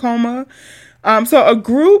in Tacoma. So a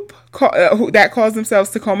group that calls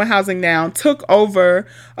themselves Tacoma Housing Now took over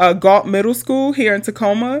Galt Middle School here in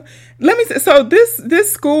Tacoma. Let me say, so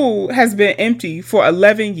this school has been empty for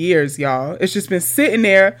 11 years, y'all. It's just been sitting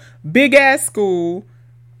there, big ass school,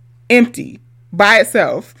 empty by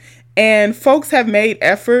itself. And folks have made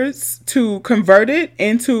efforts to convert it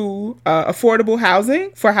into affordable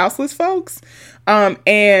housing for houseless folks.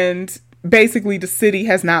 And basically the city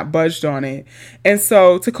has not budged on it. And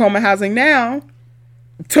so Tacoma Housing Now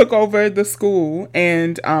took over the school,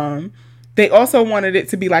 and they also wanted it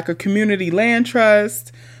to be like a community land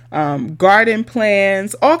trust, garden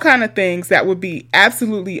plans, all kind of things that would be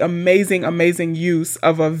absolutely amazing use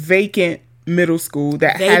of a vacant middle school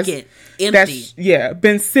that empty.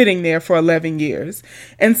 Been sitting there for 11 years.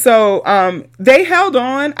 And so they held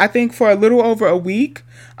on, I think, for a little over a week.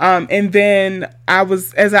 And then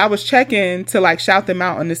as I was checking to like shout them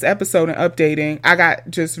out on this episode and updating, I got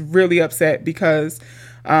just really upset because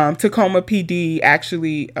Tacoma PD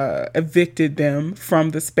actually evicted them from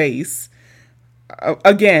the space.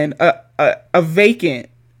 Again, a vacant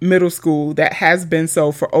middle school that has been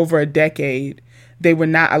so for over a decade. They were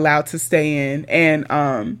not allowed to stay in. And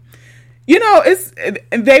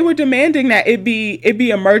they were demanding that it be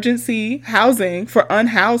emergency housing for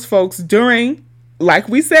unhoused folks during, like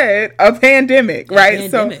we said, a pandemic,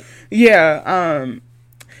 right? So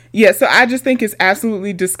so I just think it's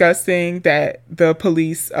absolutely disgusting that the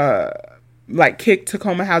police kicked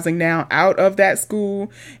Tacoma Housing Now out of that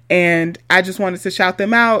school, and I just wanted to shout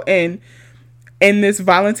them out. And in this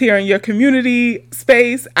volunteer in your community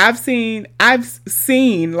space, I've seen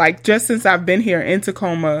like just since I've been here in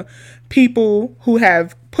Tacoma, people who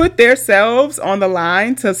have put themselves on the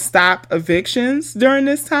line to stop evictions during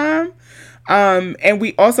this time. And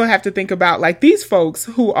we also have to think about like these folks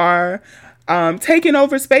who are taking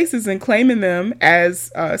over spaces and claiming them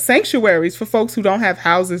as sanctuaries for folks who don't have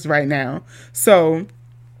houses right now. So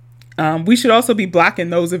we should also be blocking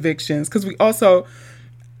those evictions, because we also,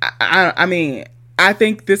 I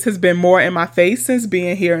think this has been more in my face since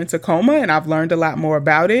being here in Tacoma, and I've learned a lot more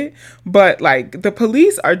about it. But like the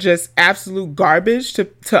police are just absolute garbage to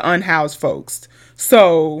unhoused folks.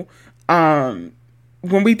 So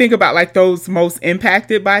when we think about like those most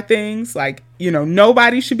impacted by things, like,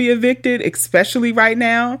 nobody should be evicted, especially right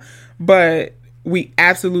now. But we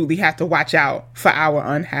absolutely have to watch out for our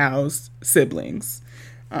unhoused siblings,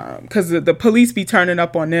 because the police be turning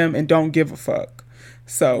up on them and don't give a fuck.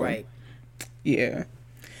 So, right. Yeah.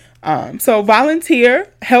 So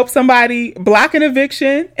volunteer, help somebody block an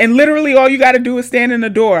eviction, and literally all you got to do is stand in the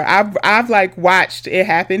door. I've like watched it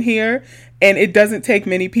happen here, and it doesn't take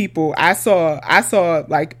many people. I saw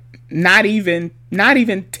like not even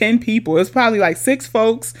 10 people. It's probably like 6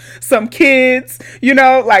 folks, some kids,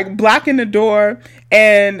 like blocking the door.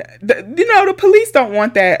 And the police don't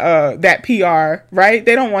want that PR, right?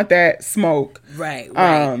 They don't want that smoke. Right.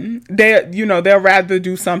 They'll rather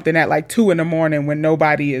do something at like 2 a.m. when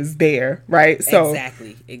nobody is there, right? So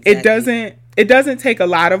exactly. It doesn't take a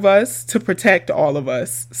lot of us to protect all of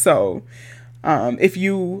us. So if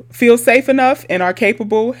you feel safe enough and are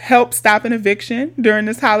capable, help stop an eviction during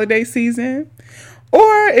this holiday season.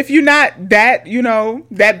 Or if you're not that,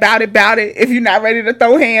 that bout it, if you're not ready to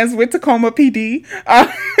throw hands with Tacoma PD,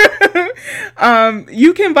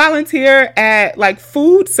 you can volunteer at like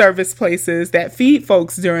food service places that feed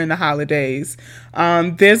folks during the holidays.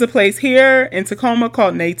 There's a place here in Tacoma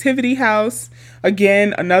called Nativity House.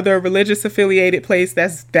 Again, another religious affiliated place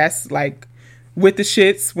that's like with the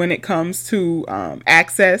shits when it comes to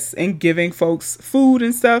access and giving folks food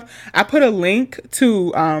and stuff. I put a link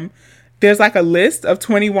to there's like a list of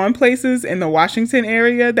 21 places in the Washington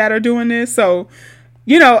area that are doing this. So,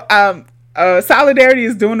 Solidarity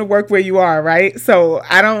is doing the work where you are, right? So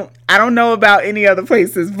I don't know about any other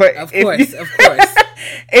places, but of course.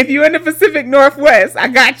 If you're in the Pacific Northwest, I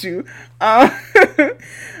got you.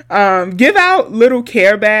 Give out little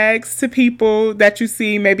care bags to people that you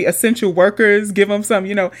see, maybe essential workers. Give them some,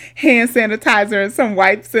 hand sanitizer and some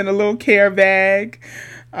wipes in a little care bag.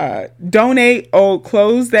 Donate old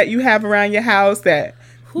clothes that you have around your house that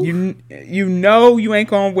you ain't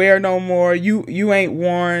gonna wear no more. You ain't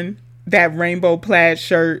worn that rainbow plaid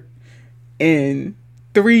shirt in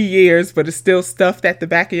 3 years, but it's still stuffed at the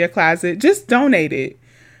back of your closet. Just donate it.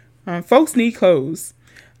 Folks need clothes.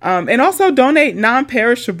 And also donate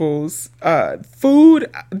non-perishables. Food,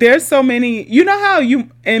 there's so many. You know how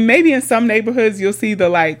and maybe in some neighborhoods you'll see the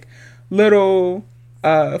like little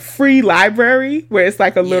free library where it's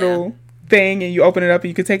like a little thing and you open it up and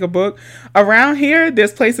you can take a book. Around here,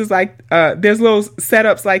 there's places like, there's little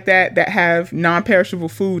setups like that have non-perishable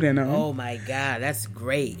food in them. Oh my God, that's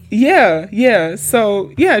great. Yeah.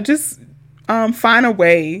 So, just find a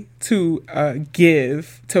way to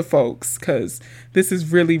give to folks because this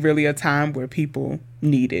is really, really a time where people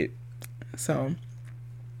need it. So,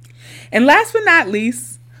 and last but not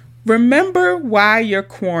least, remember why you're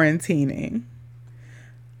quarantining.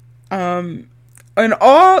 In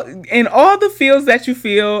all the feels that you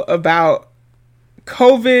feel about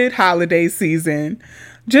COVID holiday season,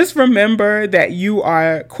 just remember that you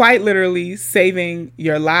are quite literally saving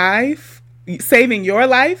your life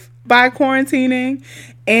by quarantining.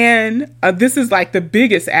 And this is like the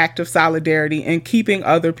biggest act of solidarity in keeping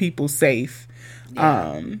other people safe.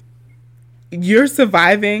 Yeah. You're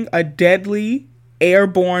surviving a deadly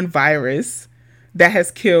airborne virus that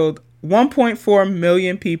has killed 1.4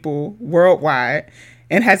 million people worldwide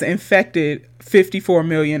and has infected 54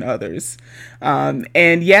 million others.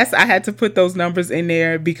 And yes, I had to put those numbers in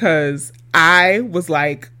there because I was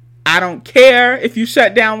like, I don't care if you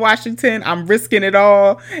shut down Washington. I'm risking it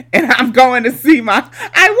all. And I'm going to see I want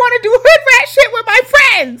to do hood rat shit with my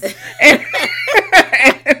friends.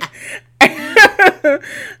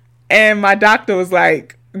 And my doctor was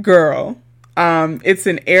like, girl, it's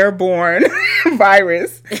an airborne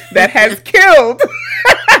virus that has killed.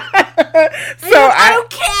 So I don't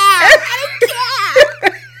care.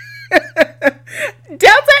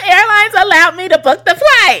 Delta Airlines allowed me to book the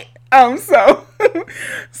flight.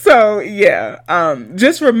 So yeah.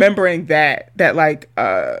 Just remembering that like,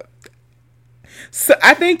 so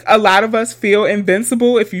I think a lot of us feel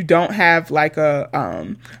invincible if you don't have like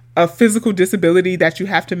a physical disability that you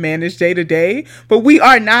have to manage day to day, but we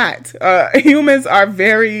are not. Humans are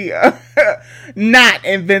very not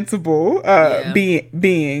invincible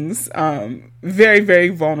beings, very, very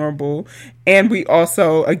vulnerable. And we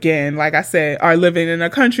also, again, like I said, are living in a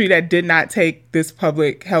country that did not take this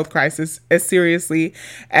public health crisis as seriously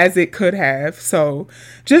as it could have. So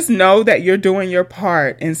just know that you're doing your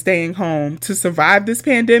part in staying home to survive this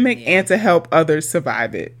pandemic and to help others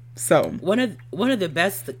survive it. So one of the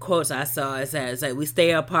best quotes I saw is that it's like, we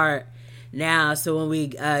stay apart now, so when we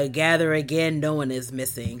gather again, no one is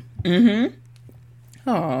missing. Mm-hmm.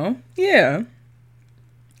 Oh, yeah.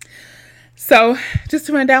 So just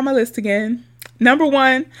to run down my list again. Number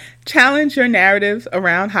 1, challenge your narrative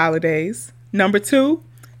around holidays. Number 2,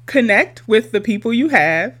 connect with the people you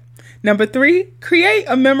have. Number 3, create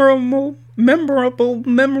a memorable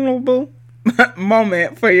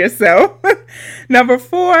moment for yourself. Number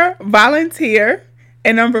 4, volunteer.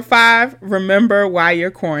 And number 5, remember why you're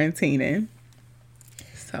quarantining.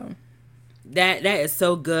 So that is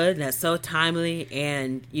so good. That's so timely.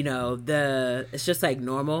 And it's just like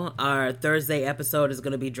normal. Our Thursday episode is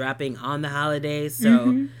going to be dropping on the holidays.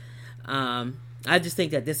 So I just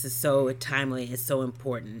think that this is so timely and so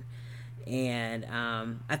important. And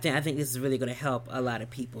I think this is really going to help a lot of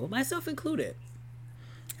people, myself included.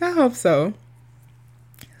 I hope so.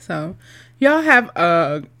 So, y'all have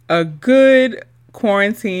a good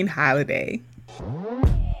quarantine holiday.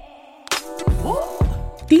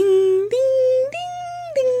 Ding, ding,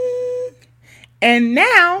 ding, ding. And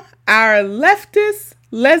now, our leftist,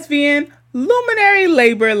 lesbian, luminary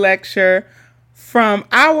labor lecture from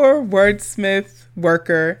our wordsmith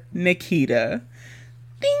worker, Nikita.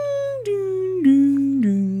 Ding, ding, ding,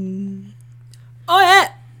 ding. Oh,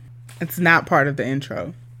 yeah. It's not part of the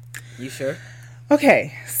intro. You sure?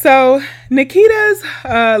 Okay, so Nikita's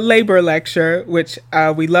labor lecture, which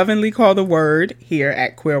we lovingly call The Word here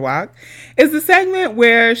at Queer Walk, is the segment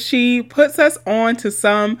where she puts us on to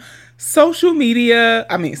some when she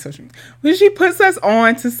puts us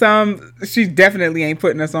on to some, she definitely ain't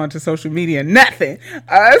putting us on to social media, nothing.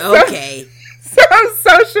 Okay. Some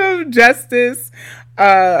social justice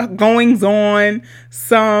goings on,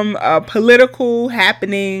 some political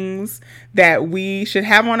happenings that we should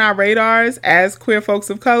have on our radars as queer folks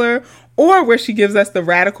of color, or where she gives us the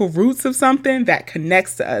radical roots of something that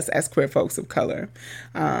connects to us as queer folks of color.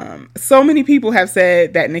 So many people have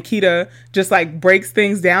said that Nikita just like breaks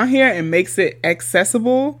things down here and makes it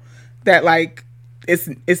accessible, that like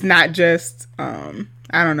it's not just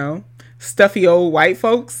stuffy old white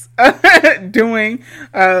folks doing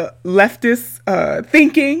leftist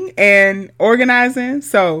thinking and organizing.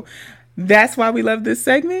 So that's why we love this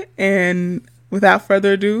segment. And without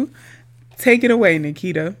further ado, take it away,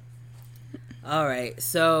 Nikita. All right.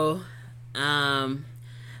 So, on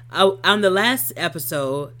the last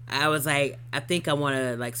episode, I was like, I think I want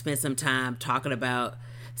to like spend some time talking about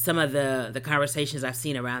some of the conversations I've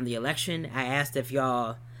seen around the election. I asked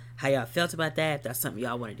how y'all felt about that, if that's something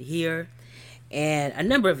y'all wanted to hear. And a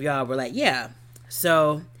number of y'all were like, yeah.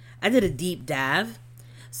 So I did a deep dive.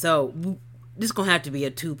 So this is going to have to be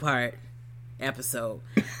a 2-part episode.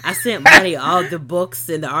 I sent Monty all the books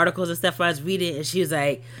and the articles and stuff I was reading, and she was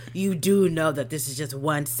like, you do know that this is just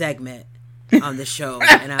one segment on the show.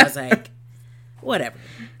 And I was like, whatever.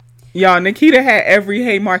 Y'all, Nikita had every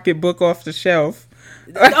Haymarket book off the shelf.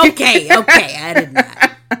 Okay,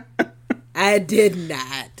 I did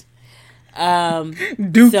not.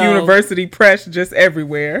 Duke University Press just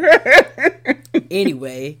everywhere.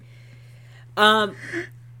 Anyway,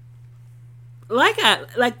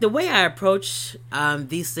 like the way I approach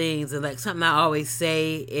these things, and like something I always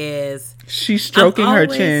say is, she's stroking her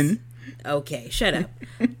chin. Okay, shut up.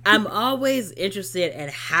 I'm always interested in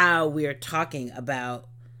how we're talking about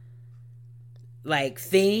like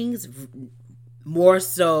things more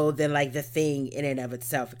so than like the thing in and of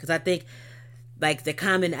itself, because I think like the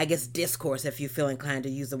common, I guess, discourse, if you feel inclined to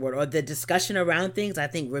use the word, or the discussion around things, I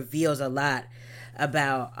think reveals a lot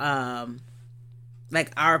about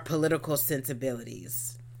like our political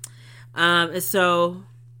sensibilities. And so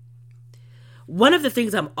one of the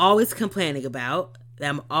things I'm always complaining about, that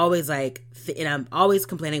I'm always like, and I'm always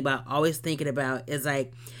complaining about, always thinking about, is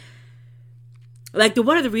like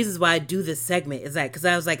one of the reasons why I do this segment is like, because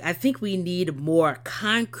I was like, I think we need more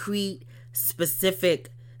concrete, specific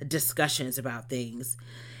discussions about things.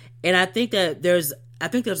 And I think that there's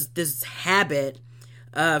this habit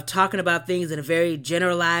of talking about things in a very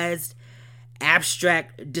generalized,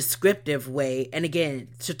 abstract, descriptive way, and again,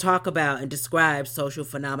 to talk about and describe social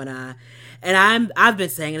phenomena. And I've been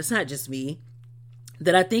saying, and it's not just me,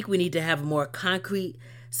 that I think we need to have a more concrete,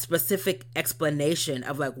 specific explanation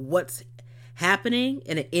of like what's happening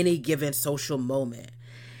in any given social moment.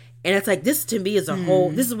 And it's like, this to me is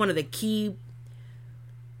this is one of the key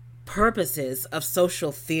purposes of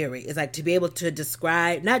social theory, is like to be able to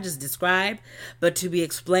describe, not just describe, but to be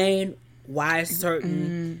explained why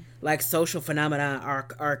certain like social phenomena are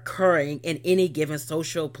occurring in any given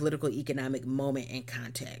social, political, economic moment and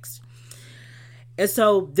context. And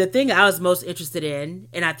so the thing I was most interested in,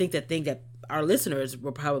 and I think the thing that our listeners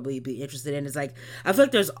will probably be interested in, is like, I feel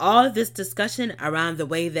like there's all this discussion around the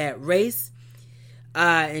way that race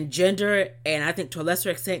and gender, and I think to a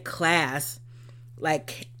lesser extent class,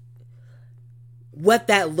 like what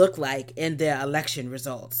that looked like in the election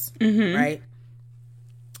results, right?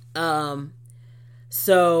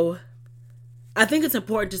 So I think it's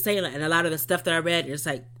important to say, and a lot of the stuff that I read, it's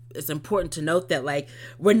like, it's important to note that like,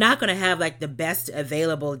 we're not going to have like the best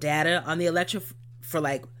available data on the election for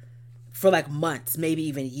months, maybe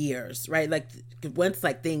even years, right? Like once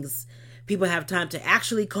like things, people have time to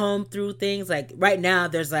actually comb through things. Like right now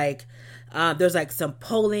there's like some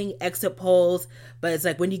polling, exit polls, but it's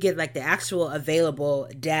like when you get like the actual available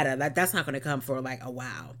data, like that's not going to come for like a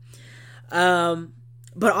while.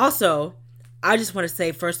 But also, I just want to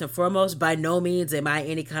say first and foremost, by no means am I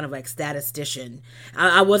any kind of like statistician.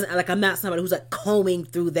 I wasn't like, I'm not somebody who's like combing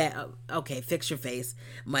through that. Okay, fix your face,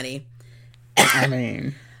 Money. I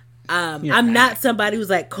mean, I'm not somebody who's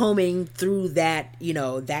like combing through that, you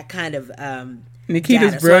know, that kind of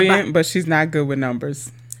Nikita's data. brilliant, but she's not good with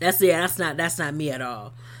numbers. That's not me at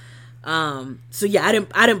all. So yeah,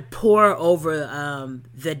 I didn't pour over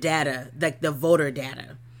the data, like the voter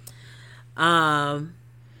data. And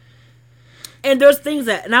there's things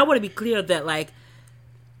that, and I want to be clear that, like,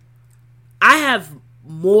 I have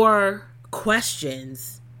more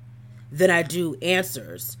questions than I do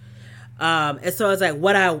answers. And so it's like,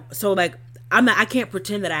 I can't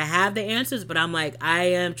pretend that I have the answers, but I'm like, I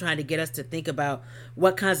am trying to get us to think about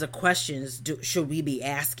what kinds of questions should we be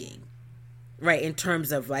asking, right? In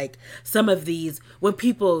terms of, like, some of these, when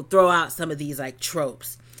people throw out some of these, like,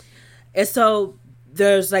 tropes. And so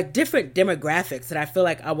there's, like, different demographics that I feel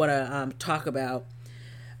like I want to talk about.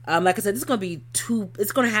 Like I said, it's going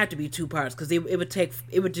to have to be 2 parts, because it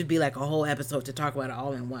would just be like a whole episode to talk about it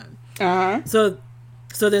all in one. Uh-huh.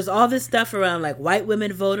 So there's all this stuff around, like, white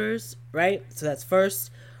women voters, right? So that's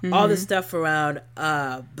first. Mm-hmm. All this stuff around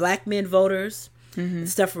black men voters, mm-hmm.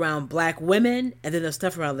 stuff around black women, and then there's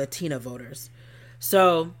stuff around Latina voters.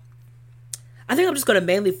 So I think I'm just going to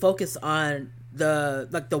mainly focus on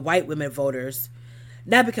the white women voters,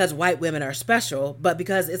 not because white women are special, but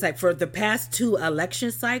because it's like for the past 2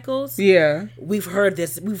 election cycles, yeah, we've heard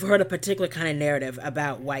a particular kind of narrative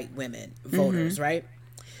about white women voters, mm-hmm. right?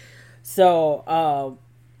 So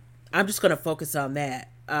I'm just going to focus on that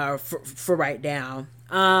for right now.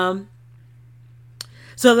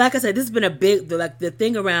 So like I said, this has been a big, the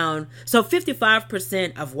thing around, so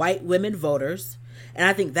 55% of white women voters, and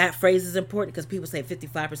I think that phrase is important because people say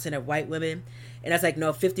 55% of white women, and that's like,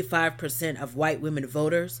 no, 55% of white women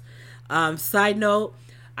voters. Side note,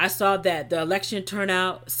 I saw that the election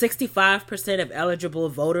turnout, 65% of eligible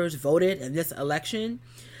voters voted in this election.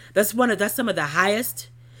 That's some of the highest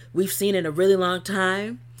we've seen in a really long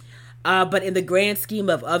time. But in the grand scheme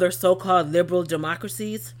of other so-called liberal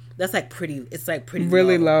democracies, that's like pretty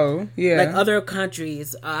really low. Yeah. Like other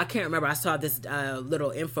countries, I can't remember. I saw this little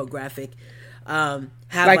infographic. Have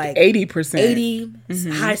like 80%. 80,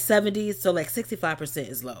 mm-hmm. high 70s. So like 65%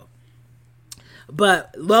 is low.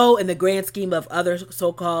 But low in the grand scheme of other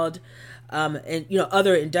so-called, and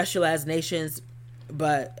other industrialized nations,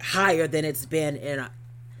 but higher than it's been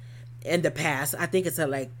in the past. I think it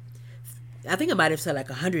might have said like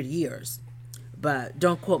 100 years, but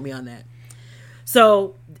don't quote me on that.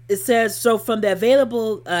 So it says, from the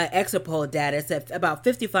available exit poll data, it's that about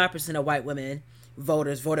 55% of white women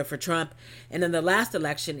voters voted for Trump. And in the last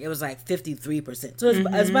election, it was like 53%. So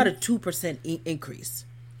it's about a 2% increase.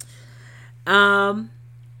 And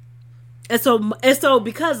so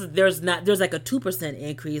because there's like a 2%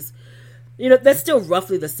 increase, that's still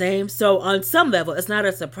roughly the same. So on some level, it's not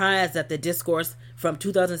a surprise that the discourse from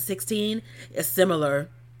 2016 is similar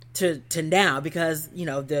to now, because,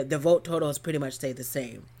 the vote total has pretty much stayed the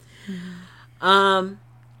same. Mm-hmm.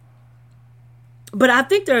 But I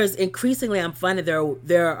think I'm finding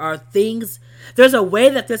there are things, there's a way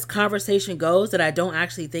that this conversation goes that I don't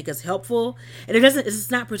actually think is helpful. And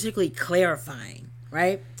it's not particularly clarifying,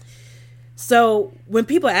 right? So when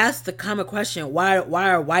people ask the common question, why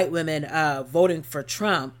are white women voting for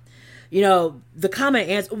Trump? The common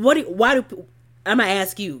answer, I'm going to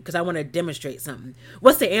ask you, because I want to demonstrate something.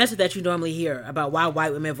 What's the answer that you normally hear about why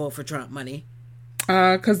white women vote for Trump, Money?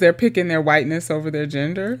 Because they're picking their whiteness over their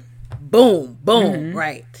gender. Boom, mm-hmm.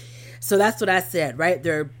 Right. So that's what I said, right?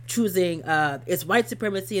 They're choosing, it's white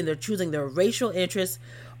supremacy, and they're choosing their racial interests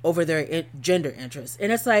over their gender interests.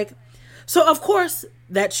 And it's like, so of course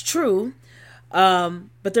that's true.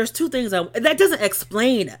 But there's 2 things that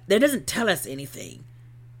doesn't tell us anything,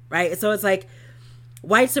 right? So it's like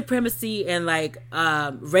white supremacy and like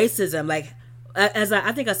racism, like as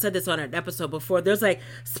I think I said this on an episode before, there's like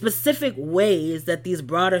specific ways that these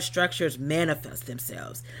broader structures manifest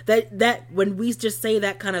themselves. That when we just say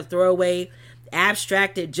that kind of throwaway,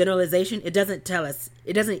 abstracted generalization, it doesn't tell us.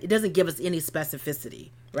 It doesn't give us any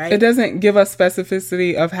specificity, right? It doesn't give us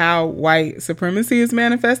specificity of how white supremacy is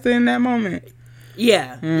manifested in that moment.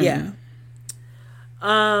 Yeah, yeah.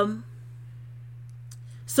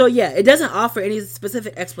 So yeah, it doesn't offer any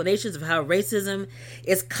specific explanations of how racism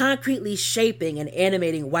is concretely shaping and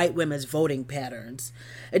animating white women's voting patterns.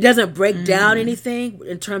 It doesn't break down anything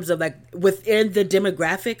in terms of like within the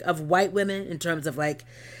demographic of white women in terms of like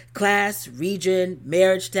class, region,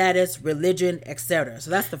 marriage status, religion, etc. So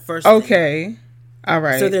that's the first thing. Okay. All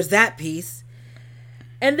right. So there's that piece.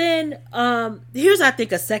 And then here's, I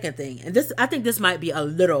think, a second thing. And I think this might be a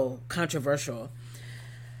little controversial.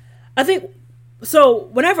 So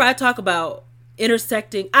whenever I talk about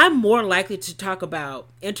intersecting, I'm more likely to talk about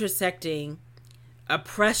intersecting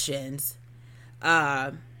oppressions.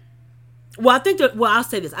 I'll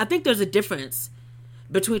say this. I think there's a difference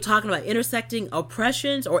between talking about intersecting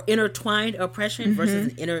oppressions or intertwined oppression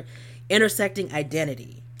versus an intersecting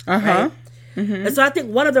identity. Uh-huh. Right? And so I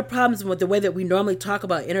think one of the problems with the way that we normally talk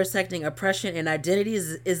about intersecting oppression and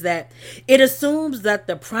identities is that it assumes that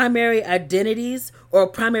the primary identities or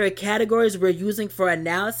primary categories we're using for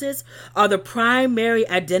analysis are the primary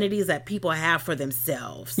identities that people have for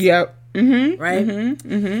themselves. Yep. Right?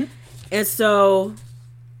 And so...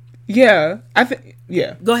 Yeah. I think...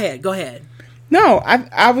 Yeah. Go ahead. No,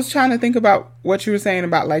 I was trying to think about what you were saying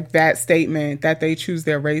about like that statement that they choose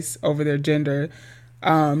their race over their gender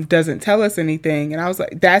doesn't tell us anything. And I was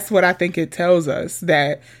like, that's what I think it tells us,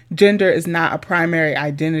 that gender is not a primary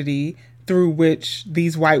identity through which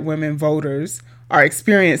these white women voters are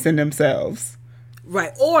experiencing themselves.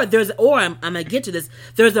 Right. Or I'm going to get to this.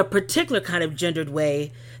 There's a particular kind of gendered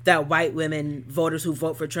way that white women voters who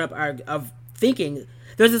vote for Trump are thinking.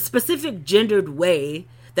 There's a specific gendered way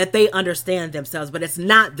that they understand themselves, but it's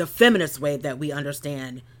not the feminist way that we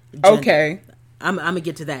understand gender. Okay. I'm going to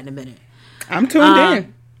get to that in a minute. I'm tuned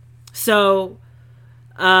in. So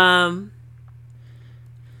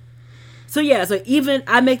even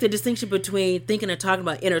I make the distinction between thinking and talking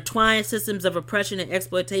about intertwined systems of oppression and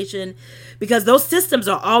exploitation, because those systems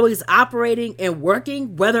are always operating and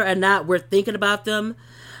working, whether or not we're thinking about them,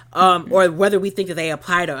 or whether we think that they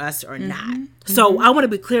apply to us or not. So I want to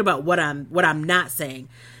be clear about what I'm not saying,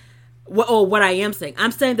 what I am saying.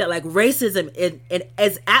 I'm saying that like racism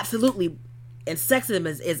is absolutely, and sexism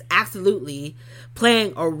is absolutely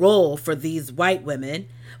playing a role for these white women,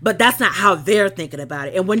 but that's not how they're thinking about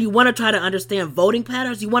it. And when you want to try to understand voting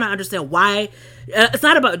patterns, you want to understand why. It's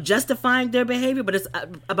not about justifying their behavior, but it's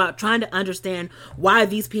about trying to understand why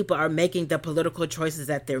these people are making the political choices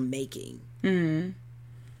that they're making. And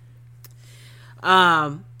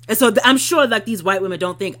so I'm sure like these white women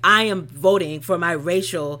don't think I am voting for my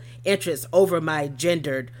racial interests over my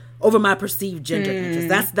perceived gender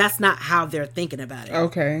interests. That's not how they're thinking about it.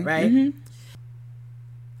 Okay. Right?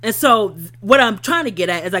 And so what I'm trying to get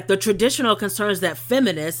at is like the traditional concerns that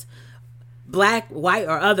feminists, black, white,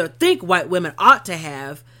 or other, think white women ought to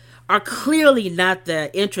have are clearly not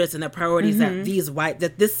the interests and the priorities that this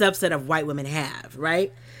subset of white women have,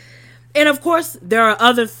 right? And of course, there are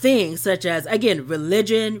other things such as, again,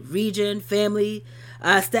 religion, region, family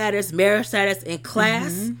status, marriage status, and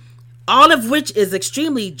class, all of which is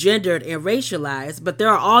extremely gendered and racialized. But there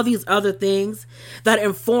are all these other things that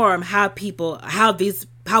inform how people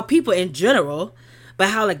in general, but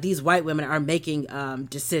how like these white women are making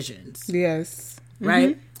decisions. Yes.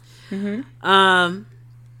 Right?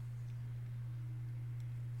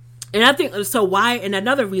 And I think so. Why? And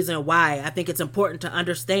another reason why I think it's important to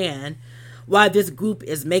understand why this group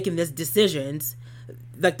is making these decisions,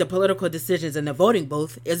 like the political decisions in the voting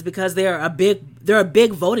booth, is because they're a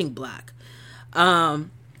big voting bloc.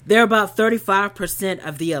 They're about 35%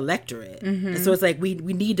 of the electorate, and so it's like we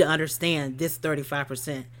need to understand this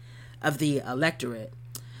 35% of the electorate,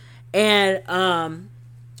 and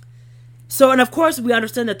so and of course we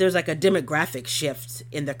understand that there's like a demographic shift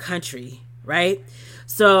in the country, right?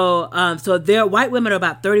 So their white women are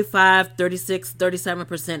about 35, 36,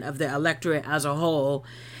 37% of the electorate as a whole.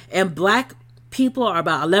 And black people are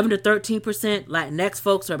about 11 to 13%. Latinx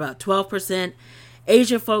folks are about 12%.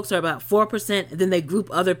 Asian folks are about 4%. And then they group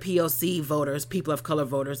other POC voters, people of color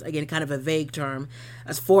voters, again, kind of a vague term,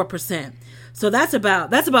 as 4%. So that's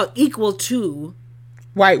about equal to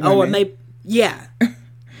white women.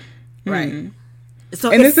 Right.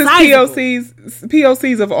 So and this is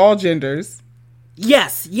POCs of all genders.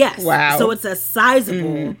 Yes. Wow. So it's a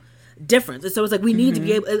sizable difference. And so it's like we need to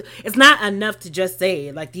be able, it's not enough to just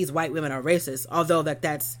say like these white women are racist, although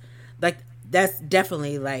that's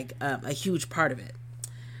definitely like a huge part of it.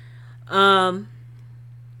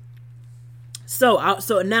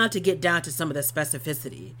 So now to get down to some of the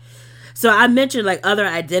specificity. So I mentioned like other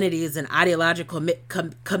identities and ideological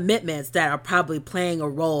commitments that are probably playing a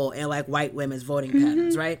role in like white women's voting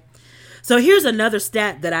patterns, right? So here's another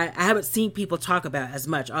stat that I haven't seen people talk about as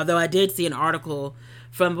much, although I did see an article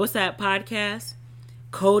from, what's that podcast?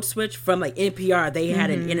 Code Switch from like NPR. They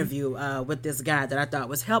had an interview with this guy that I thought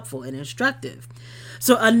was helpful and instructive.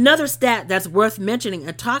 So another stat that's worth mentioning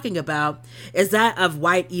and talking about is that of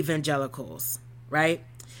white evangelicals, right?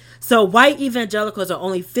 So white evangelicals are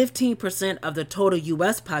only 15% of the total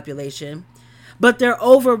U.S. population, but they're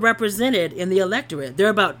overrepresented in the electorate. They're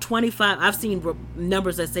about 25. I've seen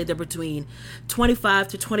numbers that say they're between 25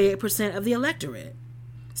 to 28% of the electorate.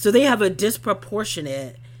 So they have a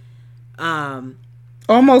disproportionate,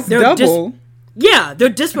 almost double. They're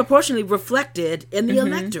disproportionately reflected in the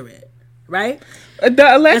electorate, right?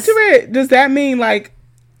 The electorate, does that mean like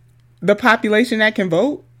the population that can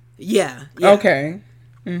vote? Yeah. Okay.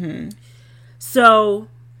 So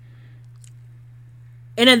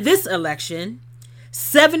And in this election,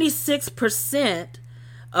 76%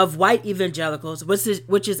 of white evangelicals,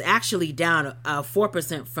 which is actually down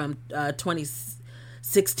 4% from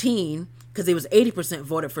 2016, because it was 80%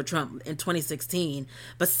 voted for Trump in 2016,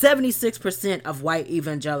 but 76% of white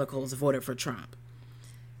evangelicals voted for Trump,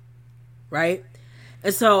 right?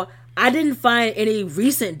 And so I didn't find any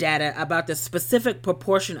recent data about the specific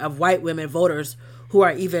proportion of white women voters who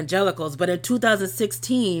are evangelicals, but in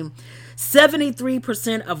 2016,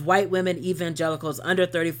 73% of white women evangelicals under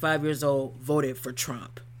 35 years old voted for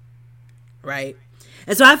Trump, right?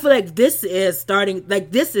 And so I feel like this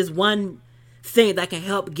is one thing that can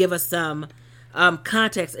help give us some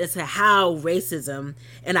context as to how racism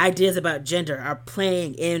and ideas about gender are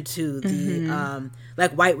playing into the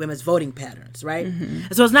white women's voting patterns, right?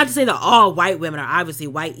 And so it's not to say that all white women are obviously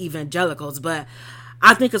white evangelicals, but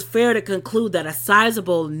I think it's fair to conclude that a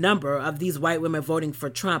sizable number of these white women voting for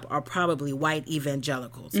Trump are probably white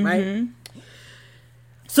evangelicals, right?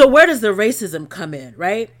 So where does the racism come in,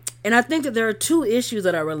 right? And I think that there are two issues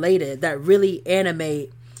that are related that really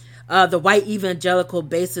animate the white evangelical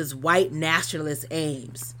base's white nationalist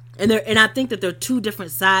aims. And I think that they're two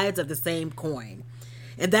different sides of the same coin.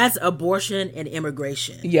 And that's abortion and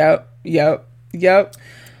immigration. Yep.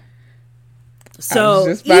 So I was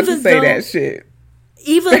just about to say that shit.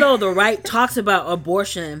 Even though the right talks about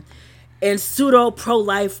abortion in pseudo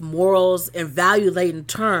pro-life morals and value-laden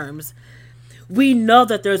terms, we know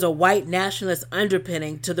that there's a white nationalist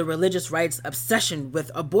underpinning to the religious right's obsession with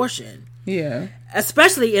abortion. Yeah.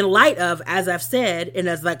 Especially in light of, as I've said, and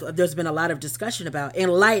as there's been a lot of discussion about, in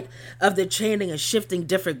light of the changing and shifting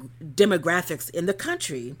different demographics in the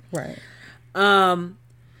country. Right. And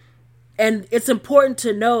it's important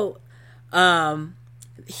to note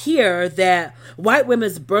here that white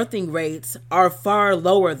women's birthing rates are far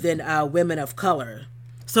lower than women of color.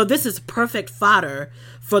 So this is perfect fodder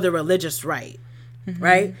for the religious right,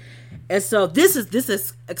 right? And so this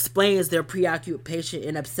explains their preoccupation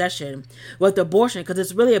and obsession with abortion, because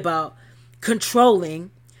it's really about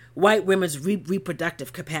controlling white women's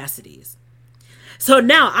reproductive capacities. So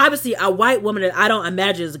now, obviously, a white woman that I don't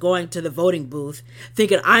imagine is going to the voting booth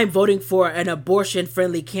thinking I'm voting for an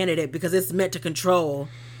abortion-friendly candidate because it's meant to control,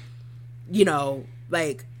 they're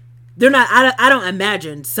not, I don't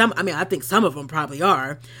imagine I think some of them probably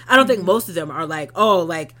are. I don't think most of them are like,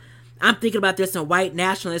 I'm thinking about this in white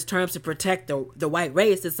nationalist terms to protect the white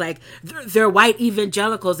race. It's like they're white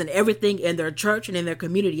evagelicals, and everything in their church and in their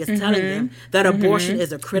community is telling them that abortion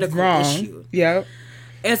is a critical issue. Yep.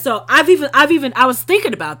 And so I was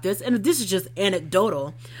thinking about this, and this is just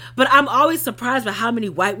anecdotal, but I'm always surprised by how many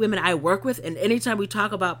white women I work with, and anytime we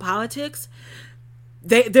talk about politics,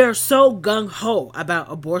 they're so gung-ho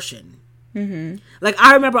about abortion. Like,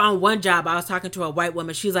 I remember on one job, I was talking to a white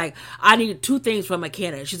woman. She's like, I need two things from a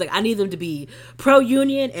candidate. She's like, I need them to be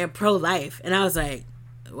pro-union and pro-life. And I was like,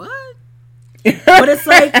 what? But it's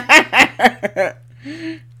like,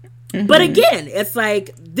 but again, it's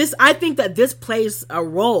like this. I think that this plays a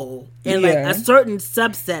role in like a certain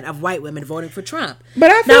subset of white women voting for Trump. But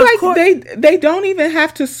I feel they don't even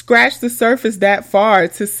have to scratch the surface that far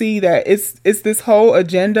to see that it's this whole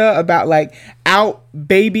agenda about like out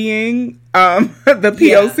babying the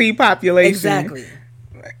POC population. Exactly.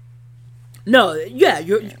 No, yeah,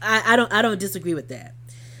 I don't disagree with that.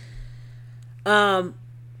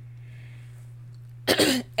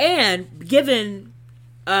 And given.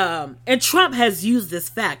 And Trump has used this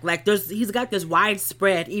fact, like he's got this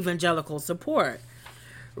widespread evangelical support,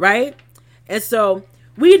 right? And so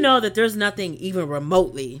we know that there's nothing even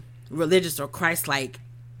remotely religious or Christ-like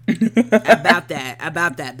about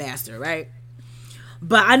that bastard, right?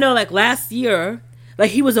 But I know, like last year,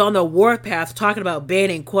 like he was on the warpath talking about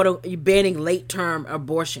banning late-term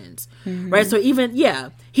abortions, right? So even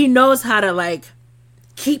he knows how to like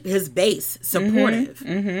keep his base supportive,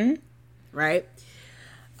 right?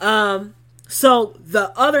 So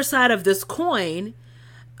the other side of this coin,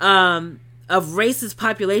 of racist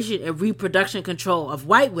population and reproduction control of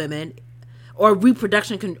white women, or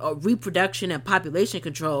reproduction and population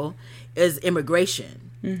control, is immigration.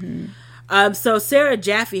 So Sarah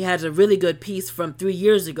Jaffe has a really good piece from 3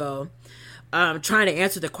 years ago, trying to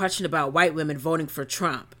answer the question about white women voting for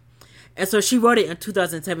Trump. And so she wrote it in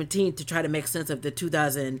 2017 to try to make sense of the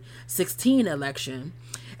 2016 election.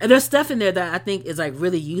 And there's stuff in there that I think is like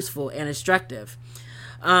really useful and instructive.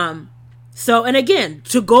 So, and again,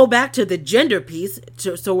 to go back to the gender piece,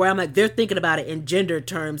 so where I'm like, they're thinking about it in gender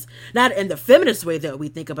terms, not in the feminist way that we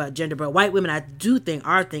think about gender, but white women, I do think,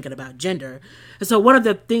 are thinking about gender. And so one of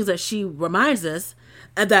the things that she reminds us,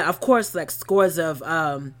 and that of course, like scores of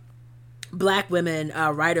Black women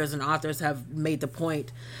writers and authors have made the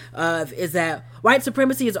point of is that white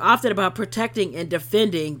supremacy is often about protecting and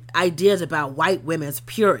defending ideas about white women's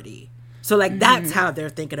purity. So like that's how they're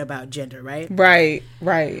thinking about gender, right? Right.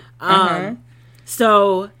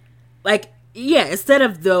 So like instead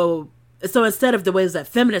of the ways that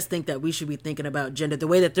feminists think that we should be thinking about gender, the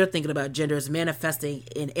way that they're thinking about gender is manifesting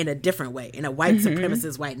in a different way, in a white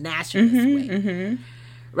supremacist, white nationalist way.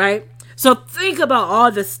 Right? So think about all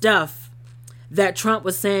the stuff that Trump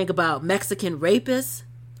was saying about Mexican rapists,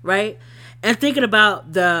 right? And thinking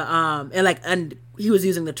about and he was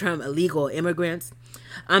using the term illegal immigrants.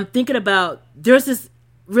 I'm thinking about, there's this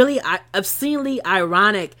really obscenely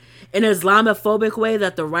ironic and Islamophobic way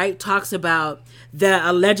that the right talks about the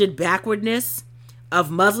alleged backwardness of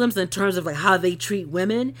Muslims in terms of like how they treat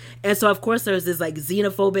women. And so of course there's this like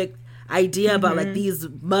xenophobic idea about like these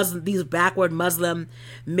backward Muslim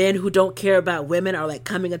men who don't care about women are like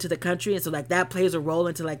coming into the country, and so like that plays a role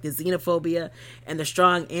into like the xenophobia and the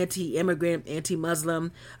strong anti-immigrant,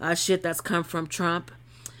 anti-Muslim shit that's come from Trump.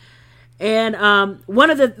 And one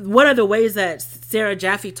of the ways that Sarah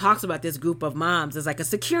Jaffe talks about this group of moms is like a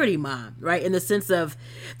security mom, right? In the sense of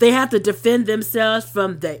they have to defend themselves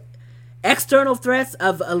from the external threats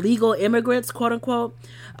of illegal immigrants, quote unquote,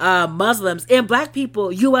 Muslims and Black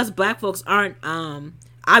people. U.S. Black folks aren't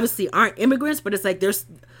immigrants, but it's like there's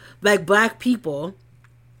like Black people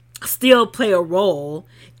still play a role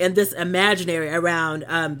in this imaginary around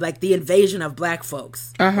like the invasion of Black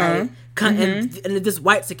folks. Right? And this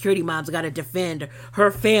white security mom's got to defend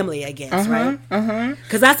her family against, right?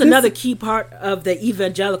 Because that's another key part of the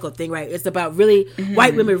evangelical thing, right? It's about really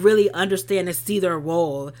white women really understand and see their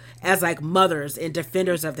role as like mothers and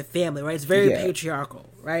defenders of the family, right? It's very patriarchal,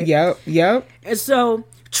 right? Yep. And so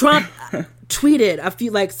Trump tweeted a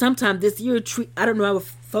few, like sometime this year, I don't know if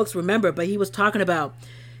folks remember, but he was talking about,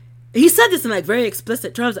 he said this in like very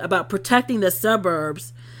explicit terms about protecting the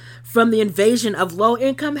suburbs from the invasion of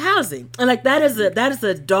low-income housing. And like that is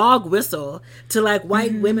a dog whistle to like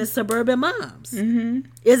white women suburban moms.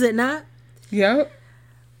 Is it not? Yep.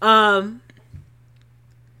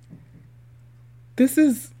 This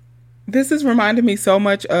is reminding me so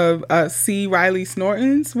much of C. Riley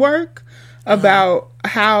Snorton's work about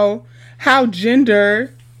how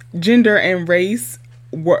gender and race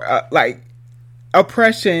were like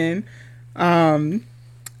oppression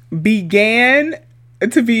began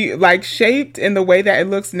to be like shaped in the way that it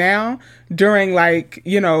looks now during like,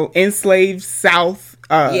 you know, enslaved South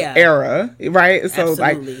era, right? So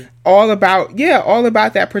absolutely. Like all about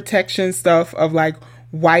that protection stuff of like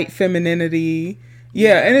white femininity.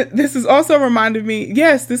 And this is also reminded me,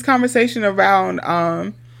 this conversation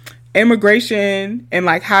around immigration and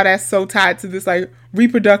like how that's so tied to this like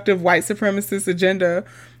reproductive white supremacist agenda.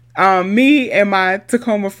 Me and my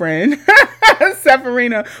Tacoma friend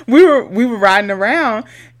Severina, we were riding around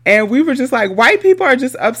and we were just like, white people are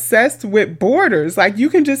just obsessed with borders. Like you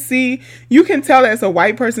can tell that it's a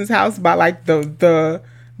white person's house by like the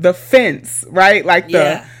fence, right? Like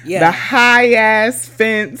the high ass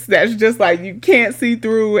fence that's just like you can't see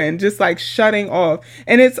through and just like shutting off.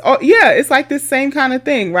 And it's like this same kind of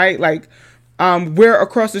thing, right? Like we're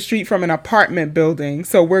across the street from an apartment building,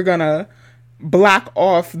 so we're gonna block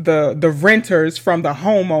off the renters from the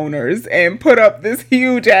homeowners and put up this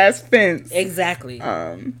huge ass fence. Exactly.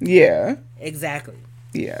 Exactly.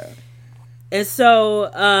 Yeah. And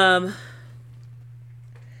so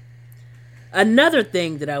another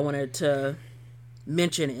thing that I wanted to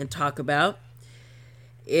mention and talk about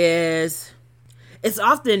is it's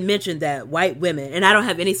often mentioned that white women, and I don't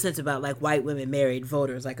have any sense about like white women married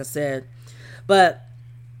voters, like I said, but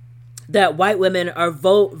that white women are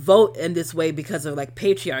vote in this way because of like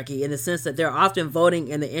patriarchy, in the sense that they're often voting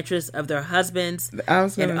in the interests of their husbands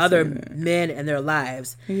and other men in their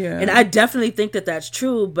lives. Yeah. And I definitely think that that's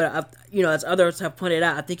true, but as others have pointed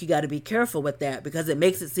out, I think you got to be careful with that because it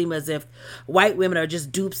makes it seem as if white women are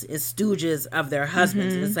just dupes and stooges of their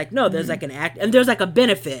husbands. And it's like, no, there's like an act and there's like a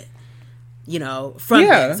benefit, from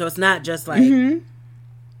that. So it's not just like,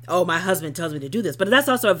 oh, my husband tells me to do this, but that's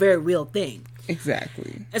also a very real thing.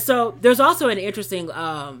 Exactly. And so there's also an interesting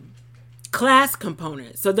class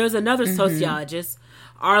component. So there's another sociologist,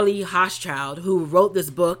 Arlie Hochschild, who wrote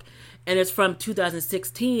this book, and it's from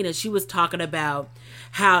 2016, and she was talking about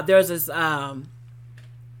how there's this, it's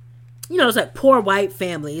like poor white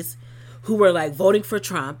families who were like voting for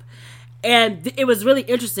Trump. And it was really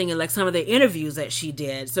interesting in like some of the interviews that she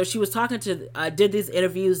did. So she was talking to, did these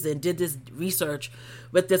interviews and did this research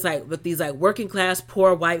with these working class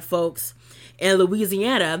poor white folks in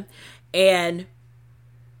Louisiana, and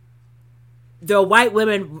the white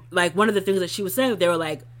women, like one of the things that she was saying,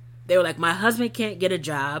 they They were like, my husband can't get a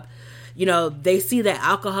job. You know, they see that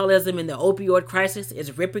alcoholism and the opioid crisis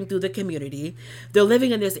is ripping through the community. They're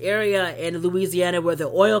living in this area in Louisiana where the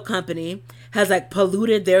oil company has like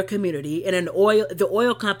polluted their community, and the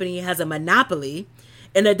oil company has a monopoly,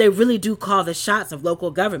 and that they really do call the shots of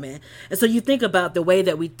local government. And so you think about the way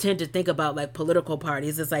that we tend to think about like political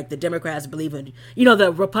parties. It's like the Democrats believe in, you know,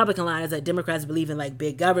 the Republican line is that Democrats believe in like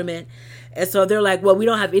big government. And so they're like, well, we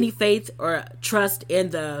don't have any faith or trust in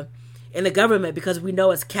the government because we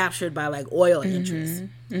know it's captured by like oil interests.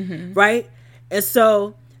 Right. And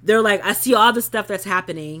so they're like, I see all the stuff that's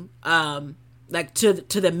happening, like to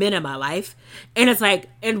the men in my life. And it's like,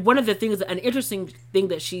 and one of the things, an interesting thing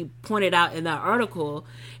that she pointed out in that article,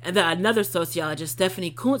 and that another sociologist,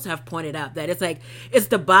 Stephanie Kuntz, have pointed out, that it's like, it's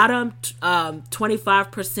the bottom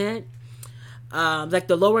 25%, like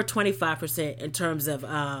the lower 25% in terms of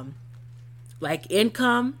like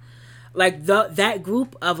income. Like that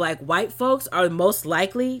group of like white folks are most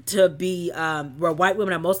likely to be, where white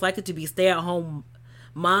women are most likely to be stay-at-home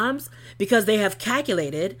moms, because they have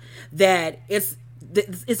calculated that it's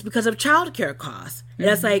because of childcare costs. And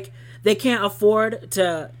that's like, they can't afford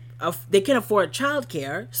childcare,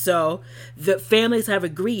 so the families have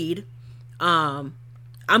agreed, I'm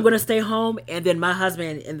going to stay home, and then my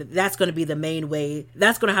husband, and that's going to be the main way.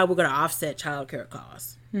 That's going to how we're going to offset childcare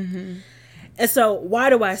costs. And so, why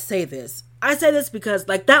do I say this? I say this because,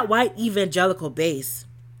 like, that white evangelical base,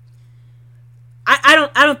 I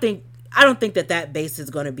don't think that base is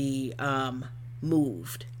going to be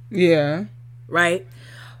moved. Yeah. Right?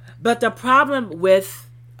 But the problem with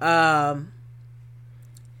the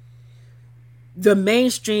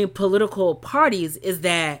mainstream political parties is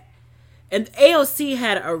that, and AOC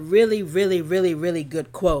had a really, really, really, really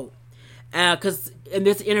good quote. Because in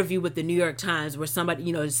this interview with the New York Times, where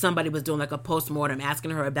somebody was doing like a postmortem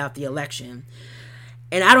asking her about the election.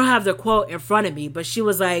 And I don't have the quote in front of me, but she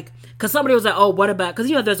was like, because somebody was like, oh, what about, because,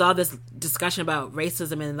 you know, there's all this discussion about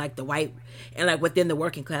racism and like the white, and like within the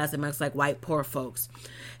working class amongst like white poor folks.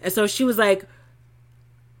 And so she was like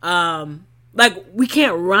we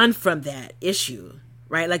can't run from that issue,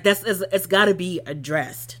 right? Like it's got to be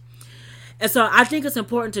addressed. And so I think it's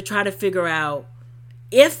important to try to figure out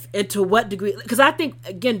if and to what degree, because I think,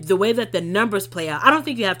 again, the way that the numbers play out, I don't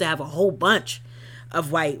think you have to have a whole bunch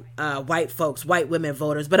of white folks, white women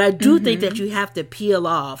voters, but I do think that you have to peel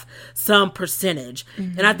off some percentage.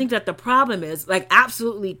 And I think that the problem is like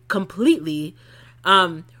absolutely, completely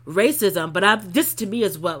racism. But this to me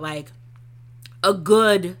is what like a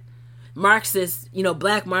good Marxist, you know,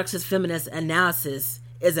 black Marxist feminist analysis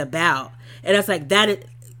is about. And it's like that,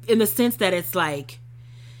 in the sense that it's like,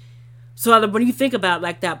 so when you think about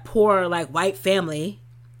like that poor like white family,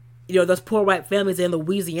 you know, those poor white families in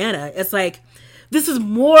Louisiana, it's like, this is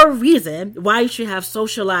more reason why you should have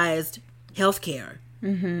socialized healthcare,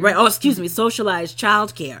 right? Oh, excuse me, socialized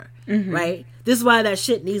childcare, right? This is why that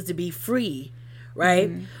shit needs to be free,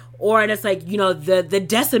 right? Or, and it's like, you know, the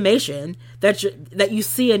decimation that you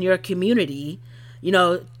see in your community, you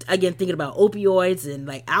know, again, thinking about opioids and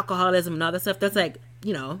like alcoholism and all that stuff, that's like,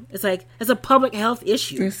 you know, it's like, it's a public health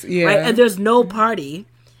issue, right? And there's no party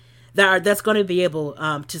that's going to be able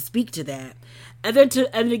to speak to that. And then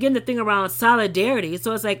and again, the thing around solidarity.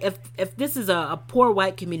 So it's like, if this is a poor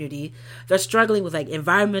white community that's struggling with like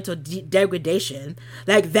environmental degradation,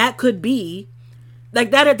 like that could be like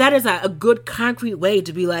that is a good concrete way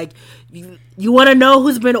to be like, you want to know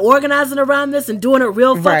who's been organizing around this and doing it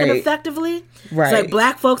real fucking effectively? Right. It's like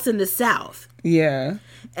black folks in the South. Yeah.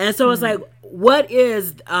 And so it's like, what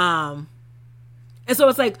is and so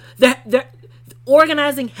it's like the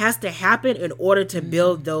organizing has to happen in order to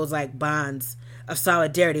build those like bonds of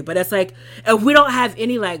solidarity. But it's like, if we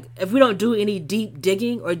don't do any deep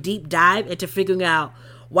digging or deep dive into figuring out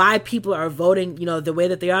why people are voting, you know, the way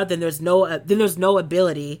that they are, then there's no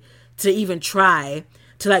ability to even try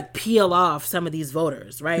to like peel off some of these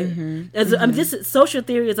voters, right? This social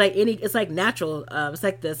theory is like it's like natural, it's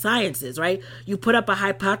like the sciences, right? You put up a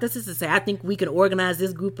hypothesis and say, I think we can organize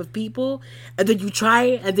this group of people, and then you try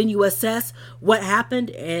it, and then you assess what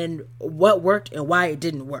happened and what worked and why it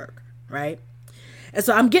didn't work, right? And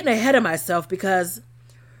so I'm getting ahead of myself, because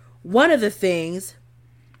one of the things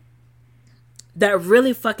that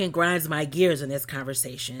really fucking grinds my gears in this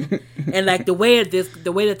conversation, and like the way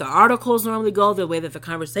that the articles normally go, the way that the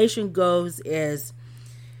conversation goes, is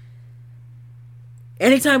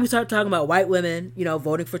anytime we start talking about white women,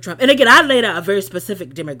 voting for Trump, and again, I laid out a very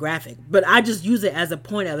specific demographic, but I just use it as a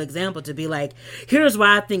point of example to be like, here's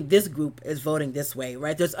why I think this group is voting this way,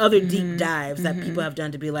 right? There's other deep dives that people have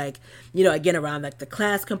done to be like, again, around like the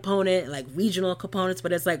class component, like regional components,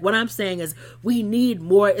 but it's like, what I'm saying is we need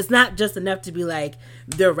more. It's not just enough to be like,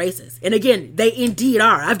 they're racist. And again, they indeed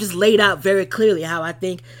are. I've just laid out very clearly how I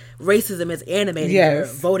think racism is animating their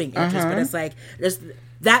voting interest, but it's like,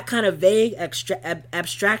 that kind of vague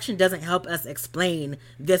abstraction doesn't help us explain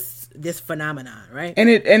this phenomenon, right? And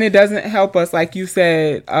it doesn't help us, like you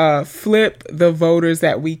said, flip the voters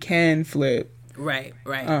that we can flip. Right.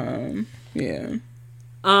 Yeah.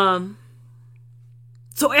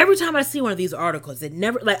 So every time I see one of these articles, it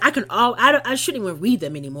never, like, I shouldn't even read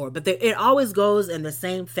them anymore, but it always goes in the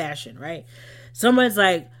same fashion, right? Someone's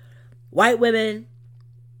like, white women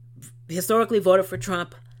historically voted for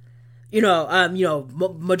Trump.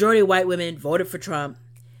 Majority of white women voted for Trump.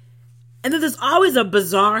 And then there's always a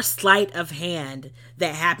bizarre sleight of hand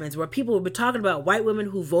that happens where people will be talking about white women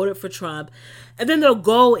who voted for Trump. And then they'll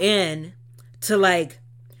go in to like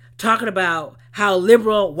talking about how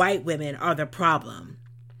liberal white women are the problem.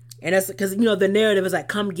 And that's because, the narrative is like,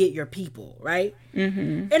 come get your people, right?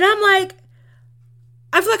 Mm-hmm. And I'm like,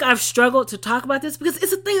 I feel like I've struggled to talk about this because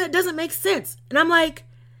it's a thing that doesn't make sense. And I'm like,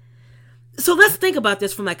 so let's think about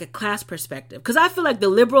this from like a class perspective. Because I feel like the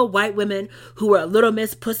liberal white women who were Little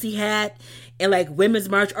Miss Pussy Hat and like Women's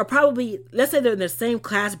March are probably, let's say they're in the same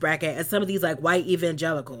class bracket as some of these like white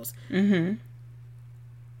evangelicals. Mm-hmm.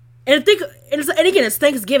 And again, it's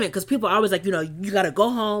Thanksgiving because people are always like, you got to go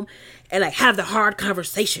home and like have the hard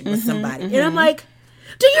conversation with somebody. And I'm like,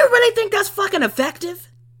 do you really think that's fucking effective?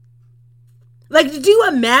 Like, do you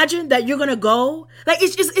imagine that you're going to go? Like,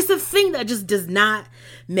 it's a thing that just does not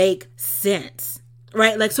make sense,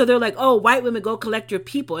 right? Like, so they're like, oh, white women, go collect your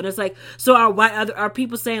people. And it's like, so are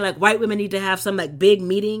people saying like white women need to have some like big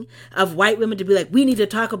meeting of white women to be like, we need to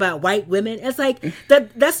talk about white women? It's like,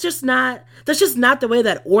 that's just not the way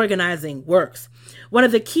that organizing works. One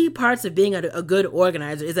of the key parts of being a good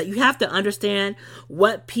organizer is that you have to understand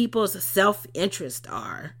what people's self-interests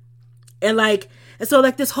are. And so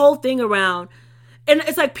like this whole thing around, and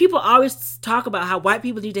it's like people always talk about how white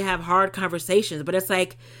people need to have hard conversations, but it's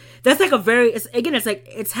like, that's like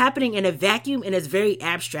it's happening in a vacuum and it's very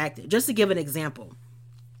abstract. Just to give an example.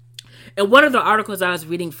 In one of the articles I was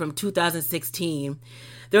reading from 2016,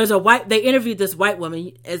 they interviewed this white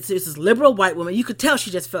woman. It's this liberal white woman. You could tell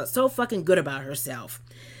she just felt so fucking good about herself.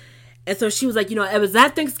 And so she was like, it was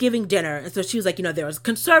at Thanksgiving dinner. And so she was like, there was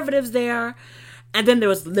conservatives there and then there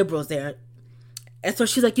was liberals there. And so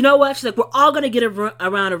she's like, you know what? She's like, we're all going to get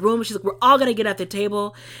around a room. She's like, we're all going to get at the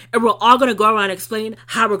table and we're all going to go around and explain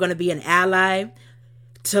how we're going to be an ally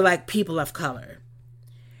to like people of color.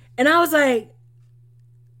 And I was like,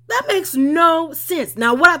 that makes no sense.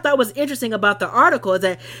 Now, what I thought was interesting about the article is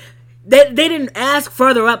that they didn't ask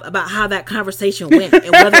further up about how that conversation went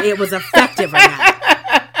and whether it was effective or not.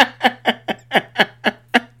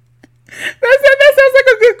 That sounds like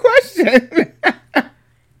a good question.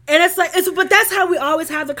 And but that's how we always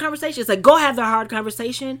have the conversation. It's like, go have the hard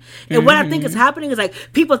conversation. And what I think is happening is like,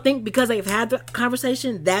 people think because they've had the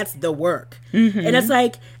conversation, that's the work. Mm-hmm. And it's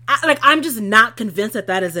like, I'm just not convinced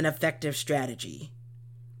that is an effective strategy.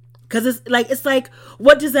 Cause it's like,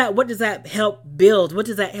 what does that help build? What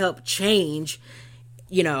does that help change,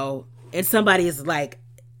 in somebody's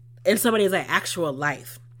actual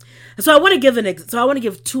life? And so I want to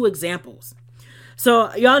give two examples.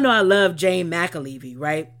 So y'all know I love Jane McAlevey,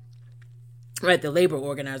 right? Right, the labor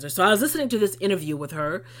organizer. So I was listening to this interview with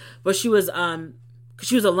her, where she was a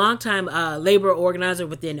longtime labor organizer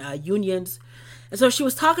within unions, and so she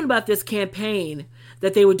was talking about this campaign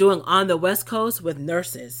that they were doing on the West Coast with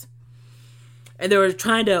nurses, and they were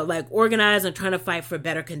trying to like organize and trying to fight for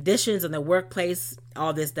better conditions in the workplace,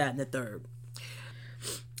 all this, that, and the third.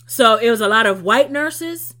 So it was a lot of white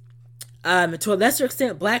nurses. To a lesser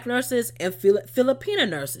extent, black nurses and Filipina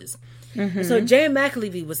nurses. Mm-hmm. So Jane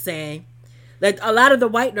McAlevey was saying, like, a lot of the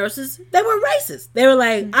white nurses, they were racist. They were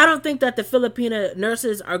like, I don't think that the Filipina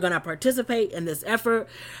nurses are going to participate in this effort.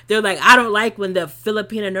 They're like, I don't like when the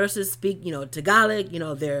Filipina nurses speak, Tagalog,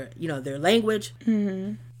 their language.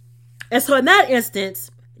 Mm-hmm. And so in that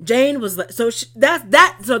instance, Jane was like, so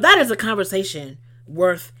that is a conversation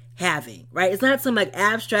worth having, right? It's not some like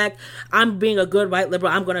abstract, I'm being a good white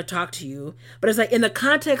liberal, I'm going to talk to you. But it's like in the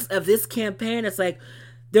context of this campaign, it's like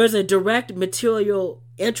there's a direct material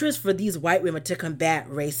interest for these white women to combat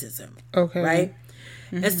racism. Okay. Right?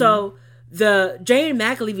 Mm-hmm. And so the Jane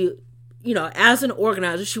McAlevey, as an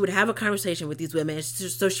organizer, she would have a conversation with these women.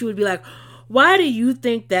 So she would be like, why do you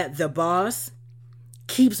think that the boss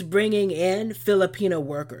keeps bringing in Filipino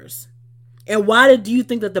workers? And why do you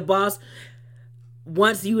think that the boss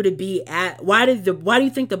wants you to be at, why do you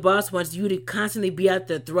think the boss wants you to constantly be at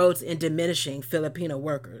their throats and diminishing Filipino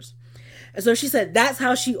workers? And so she said that's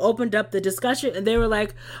how she opened up the discussion, and they were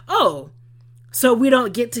like, oh, so we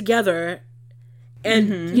don't get together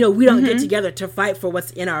and, we don't get together to fight for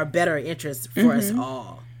what's in our better interest for us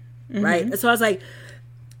all. Right? And so I was like,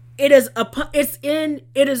 and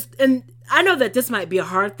I know that this might be a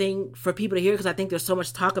hard thing for people to hear because I think there's so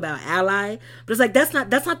much talk about ally, but it's like, that's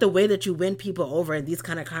not the way that you win people over in these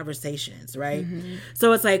kind of conversations. Right?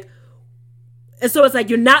 So it's like,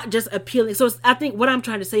 you're not just appealing. So I think what I'm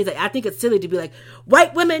trying to say is that I think it's silly to be like,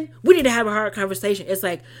 white women, we need to have a hard conversation. It's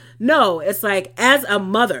like, no, it's like, as a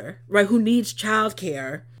mother, right, who needs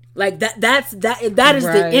childcare, like that is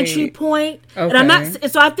the entry point. Okay. And I'm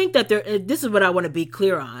not, so I think that this is what I want to be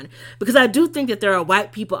clear on, because I do think that there are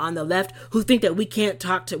white people on the left who think that we can't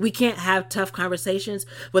have tough conversations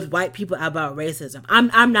with white people about racism.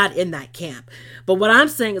 I'm not in that camp. But what I'm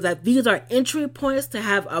saying is that these are entry points to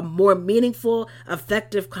have a more meaningful,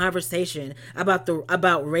 effective conversation about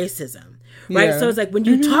racism. Right? Yeah. So it's like when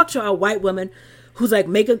you talk to a white woman who's like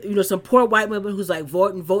making, some poor white woman who's like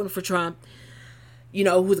voting for Trump,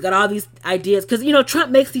 who's got all these ideas. Because,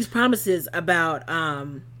 Trump makes these promises about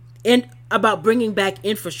bringing back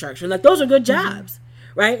infrastructure. Like, those are good jobs,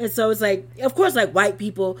 right? And so it's like, of course, like, white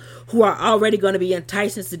people who are already going to be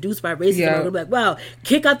enticed and seduced by racism are going to be like, well,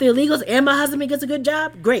 kick out the illegals and my husband gets a good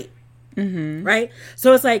job? Great. Right?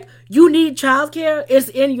 So it's like, you need childcare. It's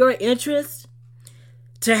in your interest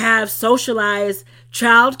to have socialized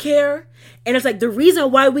childcare. And it's like, the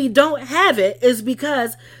reason why we don't have it is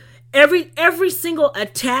because every single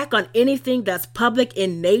attack on anything that's public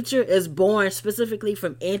in nature is born specifically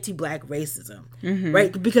from anti-black racism,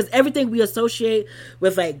 right? Because everything we associate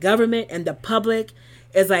with like government and the public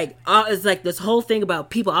is like this whole thing about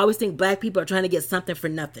people always think black people are trying to get something for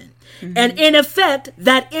nothing, and in effect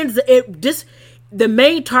that ends it. The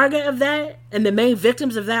main target of that and the main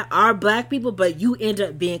victims of that are black people, but you end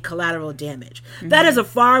up being collateral damage. That is a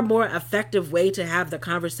far more effective way to have the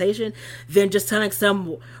conversation than just telling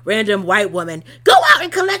some random white woman, go out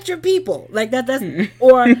and collect your people. Like that's,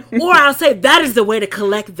 or I'll say that is the way to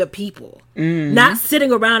collect the people. Not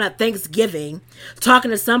sitting around at Thanksgiving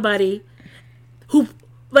talking to somebody who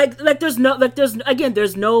there's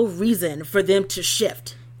no reason for them to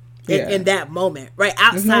shift. In that moment, right?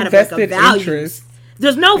 Outside of like a value.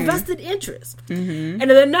 There's no vested interest. And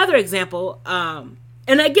then another example, and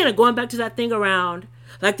again, going back to that thing around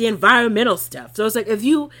like the environmental stuff. So it's like,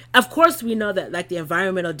 of course we know that like the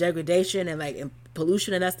environmental degradation and like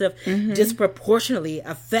pollution and that stuff disproportionately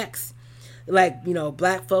affects like,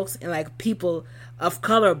 black folks and like people of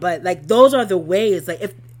color. But like, those are the ways, like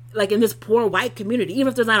if, like in this poor white community, even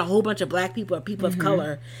if there's not a whole bunch of black people or people of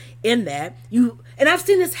color in that, and I've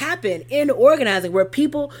seen this happen in organizing where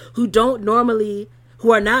people who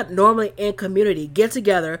are not normally in community get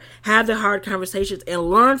together, have the hard conversations and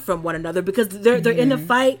learn from one another because they're in the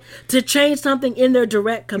fight to change something in their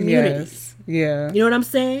direct communities. Yes. Yeah. You know what I'm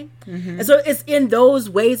saying? And so it's in those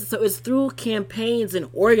ways. So it's through campaigns and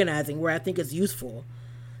organizing where I think it's useful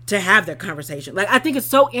to have that conversation. Like, I think it's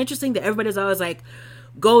so interesting that everybody's always like,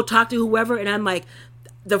 go talk to whoever. And I'm like,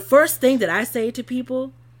 the first thing that I say to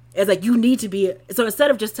people is like, you need to be, so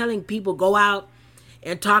instead of just telling people go out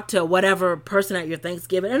and talk to whatever person at your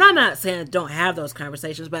Thanksgiving, and I'm not saying don't have those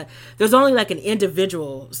conversations, but there's only like an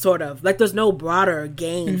individual sort of, like there's no broader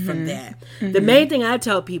gain from that. The main thing I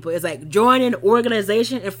tell people is like, join an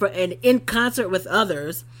organization and in concert with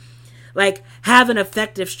others, like have an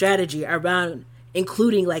effective strategy around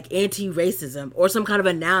including like anti-racism or some kind of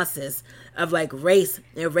analysis of like race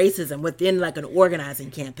and racism within like an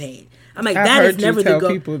organizing campaign. I'm like, that is never the go.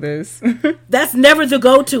 People this. That's never the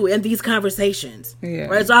go-to in these conversations. Yeah.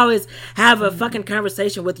 Right? It's always have a fucking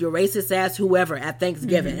conversation with your racist ass whoever at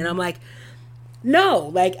Thanksgiving, and I'm like,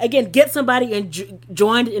 no. Like again, get somebody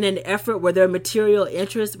joined in an effort where their material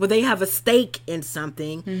interest, where they have a stake in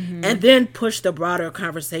something, and then push the broader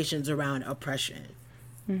conversations around oppression.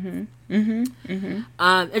 And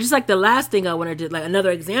just like the last thing I wanted to, like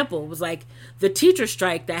another example was like the teacher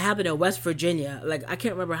strike that happened in West Virginia, like I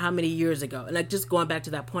can't remember how many years ago, and like just going back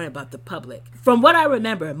to that point about the public, from what I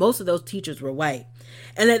remember, most of those teachers were white,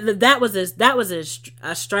 and that was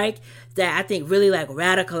a strike that I think really like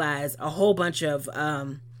radicalized a whole bunch of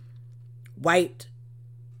white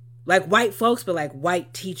folks, but like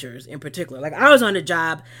white teachers in particular. Like I was on a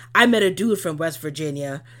job, I met a dude from West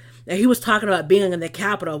Virginia. And he was talking about being in the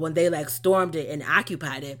Capitol when they like stormed it and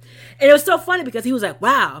occupied it. And it was so funny because he was like,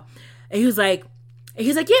 wow. And he was like, And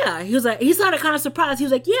he's like, yeah. He was like, he sounded kind of surprised. He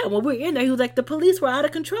was like, yeah, when we were in there, he was like, the police were out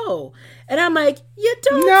of control. And I'm like, you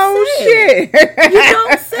don't say. Shit. You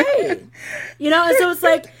don't say. You know, and so it's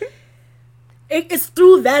like, it's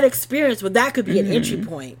through that experience where that could be an entry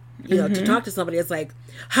point, you know, to talk to somebody. It's like,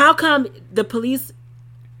 how come the police,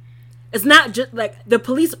 it's not just like, the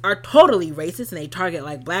police are totally racist and they target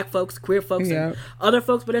like black folks, queer folks, and other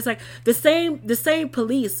folks, but it's like the same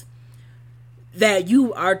police that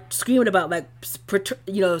you are screaming about, like,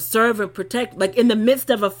 you know, serve and protect, like in the midst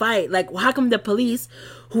of a fight. Like, how come the police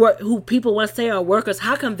who people want to say are workers,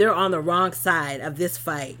 how come they're on the wrong side of this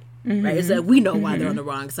fight? Right? It's like, we know why they're on the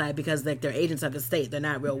wrong side, because like they're agents of the state. They're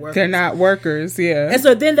not real workers. They're not workers. Yeah. And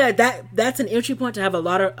so then that's an entry point to have a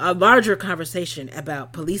larger conversation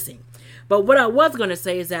about policing. But what I was going to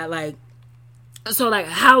say is that, like, so like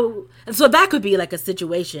how, and so that could be like a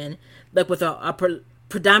situation like with a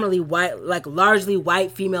predominantly white, like largely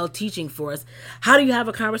white female teaching force. How do you have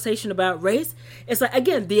a conversation about race? It's like,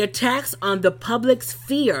 again, the attacks on the public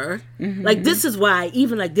sphere. Like, this is why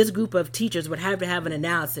even like this group of teachers would have to have an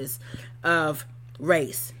analysis of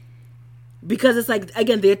race, because it's like,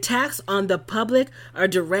 again, the attacks on the public are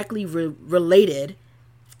directly related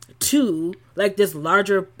to like this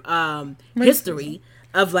larger history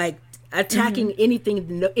of like attacking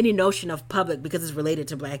any notion of public because it's related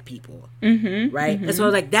to black people, right? And so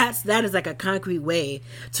like that is like a concrete way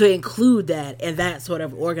to include that in that sort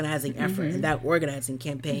of organizing effort and that organizing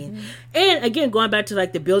campaign. And again, going back to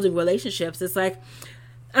like the building relationships, it's like,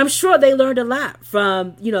 I'm sure they learned a lot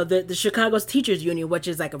from, you know, the Chicago's Teachers Union, which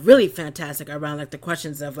is like a really fantastic around like the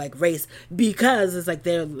questions of like race, because it's like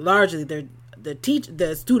they're largely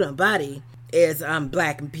the student body is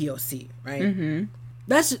black and POC, right?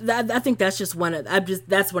 I think that's just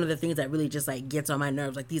that's one of the things that really just like gets on my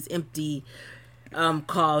nerves, like these empty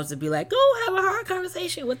calls to be like, go have a hard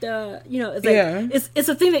conversation with the, you know, it's like it's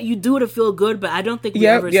a thing that you do to feel good, but I don't think we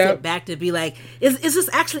ever sit back to be like, is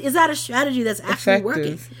that a strategy that's actually effective?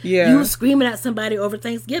 Working? You screaming at somebody over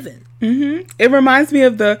Thanksgiving. It reminds me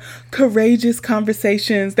of the courageous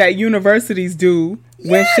conversations that universities do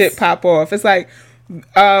when shit pop off. It's like,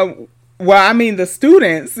 well, I mean, the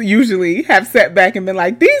students usually have sat back and been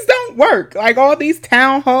like, these don't work. Like, all these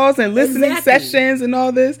town halls and listening sessions and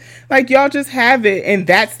all this. Like, y'all just have it, and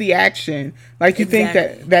that's the action. Like, you think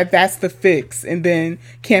that's the fix. And then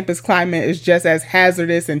campus climate is just as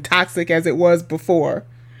hazardous and toxic as it was before.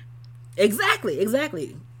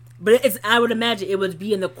 Exactly. But I would imagine it would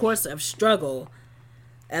be in the course of struggle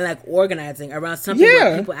and like organizing around something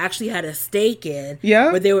where people actually had a stake in,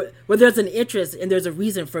 where there's an interest and there's a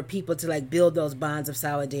reason for people to like build those bonds of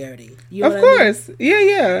solidarity. You know of course, I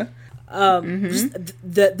mean?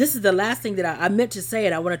 This is the last thing that I meant to say,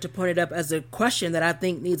 and I wanted to point it up as a question that I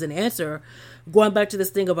think needs an answer. Going back to this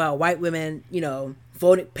thing about white women, you know,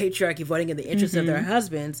 patriarchy voting in the interest of their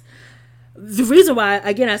husbands. The reason why,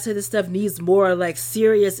 again, I say this stuff needs more like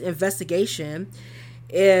serious investigation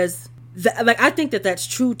is. Like, I think that that's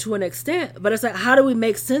true to an extent, but it's like, how do we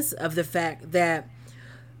make sense of the fact that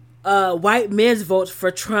white men's votes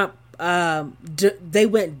for Trump, they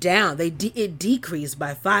went down, it decreased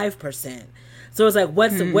by 5%. So it's like,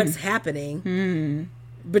 what's happening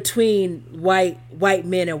between white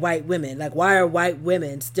men and white women? Like, why are white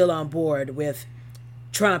women still on board with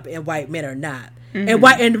Trump and white men are not?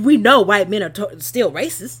 And we know white men are still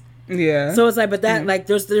racist. Yeah. So it's like, but that like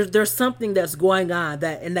there's something that's going on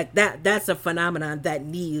that's a phenomenon that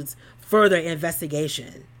needs further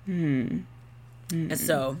investigation. And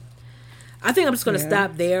so, I think I'm just going to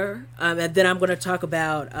stop there, and then I'm going to talk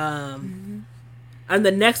about on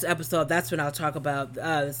the next episode. That's when I'll talk about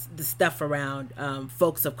the stuff around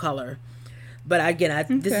folks of color. But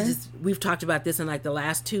again, this is just, we've talked about this in like the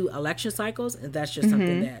last 2 election cycles, and that's just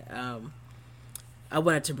something that I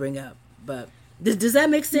wanted to bring up. But does that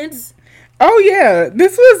make sense? Oh yeah,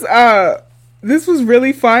 this was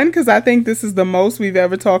really fun because I think this is the most we've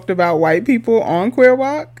ever talked about white people on Queer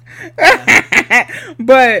Walk.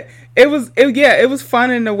 But it was fun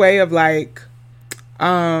in the way of like,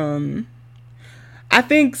 I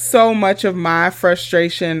think so much of my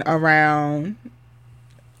frustration around,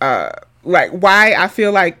 like why I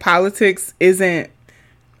feel like politics isn't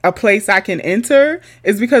a place I can enter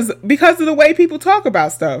is because of the way people talk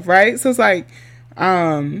about stuff, right? So it's like,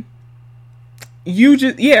 you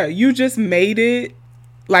just made it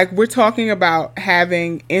like we're talking about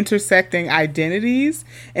having intersecting identities,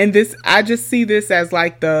 and this, I just see this as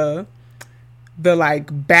like the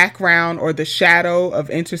like background or the shadow of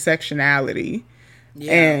intersectionality.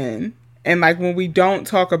 And like when we don't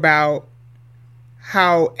talk about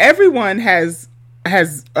how everyone has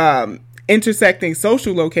intersecting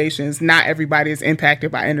social locations, not everybody is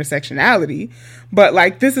impacted by intersectionality, but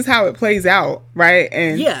like this is how it plays out, right?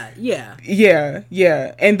 And yeah.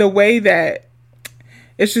 And the way that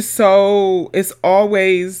it's just it's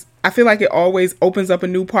always, I feel like it always opens up a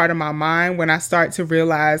new part of my mind when I start to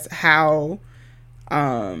realize how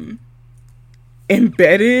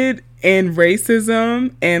embedded in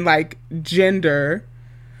racism and like gender,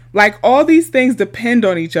 like all these things depend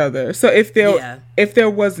on each other. So if there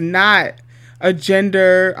was not a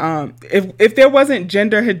gender, if there wasn't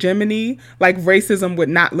gender hegemony, like racism would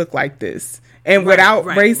not look like this. And without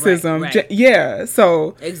racism,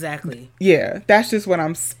 so exactly, that's just what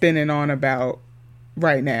I'm spinning on about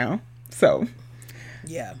right now. So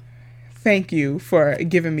thank you for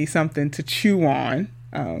giving me something to chew on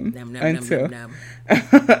until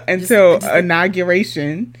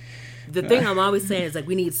inauguration. The thing I'm always saying is like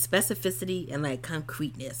we need specificity and like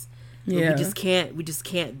concreteness. Yeah. We just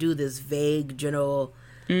can't do this vague general.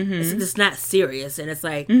 It's not serious, and it's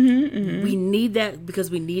like we need that because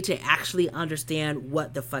we need to actually understand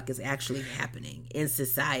what the fuck is actually happening in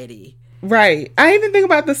society. Right. I even think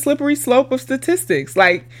about the slippery slope of statistics.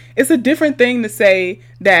 Like, it's a different thing to say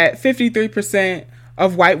that 53%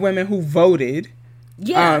 of white women who voted.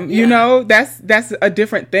 You know, that's a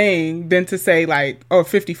different thing than to say like,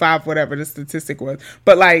 55, whatever the statistic was.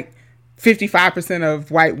 But like 55% of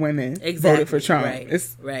white women voted for Trump.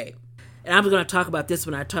 Right. And I'm going to talk about this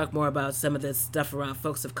when I talk more about some of this stuff around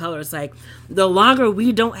folks of color. It's like the longer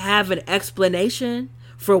we don't have an explanation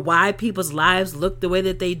for why people's lives look the way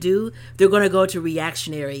that they do, they're going to go to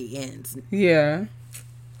reactionary ends. Yeah.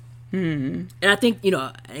 And I think, you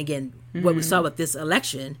know, again, what we saw with this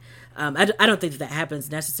election, I don't think that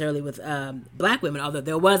happens necessarily with black women, although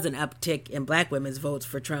there was an uptick in black women's votes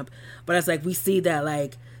for Trump. But it's like we see that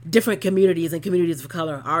like different communities and communities of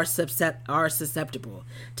color are susceptible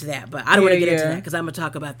to that. But I don't want to get into that because I'm going to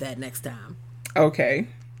talk about that next time. Okay.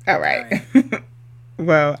 All right.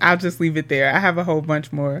 Well, I'll just leave it there. I have a whole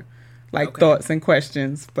bunch more thoughts and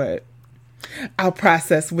questions, but I'll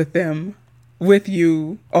process with them with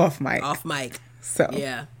you off mic. So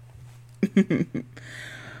yeah.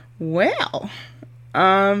 Well,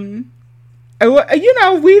 you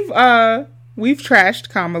know, we've trashed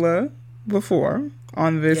Kamala before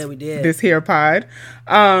on this here pod.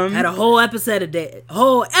 Had a whole episode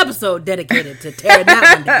dedicated to tearing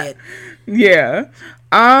that one to bit. Yeah.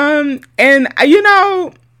 And you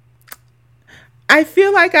know, I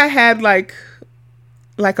feel like I had like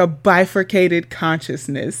a bifurcated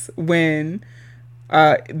consciousness when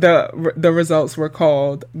the results were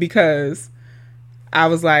called, because I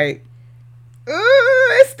was like,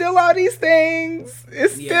 it's still all these things.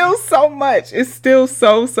 It's still so much. It's still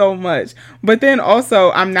so much. But then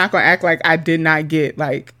also, I'm not going to act like I did not get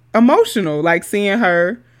like emotional, like seeing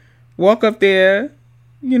her walk up there,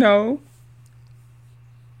 you know,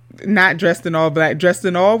 not dressed in all black, dressed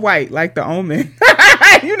in all white, like the Omen.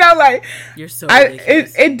 You know, like, you're so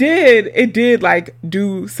ridiculous. It did like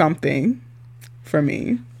do something for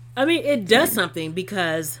me. I mean, it does something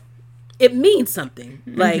because it means something.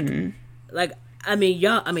 Like, I mean,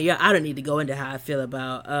 y'all, I don't need to go into how I feel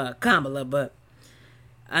about Kamala, but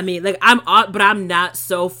I mean, like, I'm not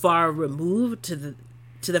so far removed to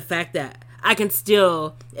the fact that I can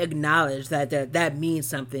still acknowledge that means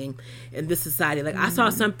something in this society. Like, I saw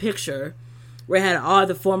some picture where it had all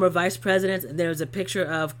the former vice presidents, and there was a picture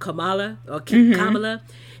of Kamala,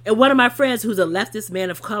 and one of my friends who's a leftist man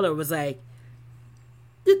of color was like,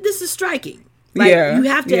 this is striking. Like, you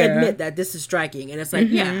have to admit that this is striking. And it's like,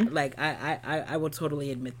 like, I will totally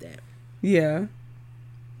admit that. Yeah.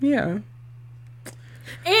 Yeah.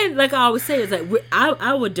 And like I always say, it's like,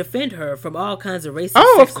 I would defend her from all kinds of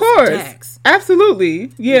racist of course. attacks.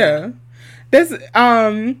 Absolutely. Yeah. There's,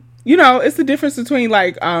 you know, it's the difference between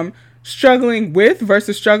like, struggling with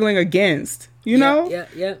versus struggling against, you know?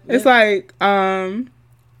 Yeah. It's like,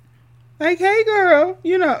 hey girl,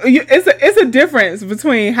 you know, it's a difference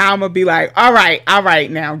between how I'm gonna be like, all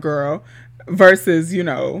right now, girl, versus, you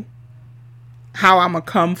know, how I'm gonna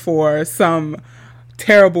come for some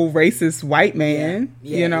terrible racist white man.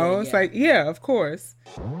 You know, it's like, of course.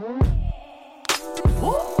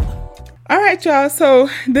 All right, y'all. So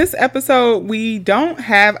this episode, we don't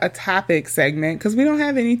have a topic segment because we don't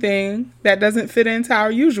have anything that doesn't fit into our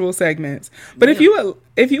usual segments. But if you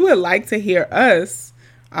would like to hear us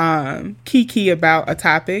kiki about a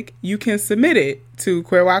topic, you can submit it to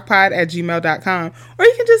queerwalkpod@gmail.com, or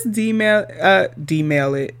you can just DM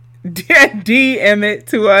it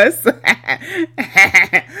to us.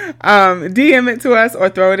 DM it to us, or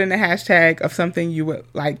throw it in the hashtag of something you would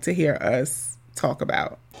like to hear us talk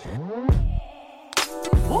about.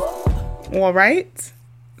 All right.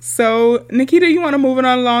 So, Nikita, you want to move it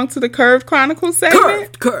on along to the Curved Chronicles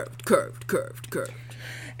segment? Curved.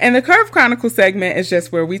 And the Curved Chronicles segment is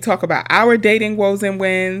just where we talk about our dating woes and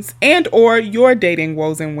wins and or your dating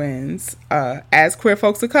woes and wins as queer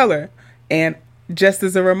folks of color. And just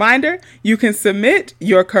as a reminder, you can submit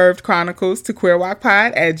your Curved Chronicles to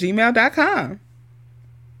queerwalkpod@gmail.com.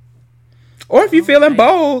 Or if you're feeling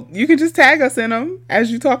bold, you can just tag us in them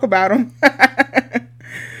as you talk about them.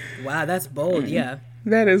 Wow, that's bold, yeah.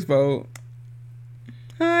 That is bold.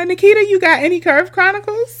 Nikita, you got any Curved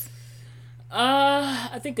Chronicles?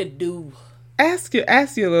 I think I do. Ask your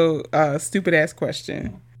little stupid ass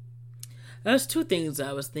question. There's two things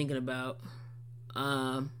I was thinking about.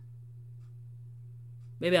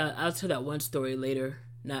 Maybe I'll tell that one story later.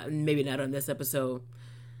 Maybe not on this episode.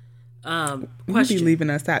 You be leaving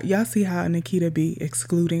us out. Y'all see how Nikita be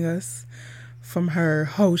excluding us from her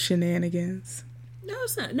whole shenanigans? No,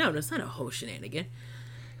 it's not. No, it's not a whole shenanigan.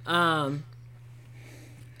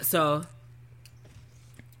 So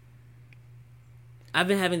I've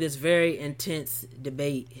been having this very intense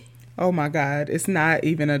debate. Oh my God, it's not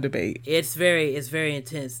even a debate. It's very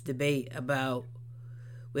intense debate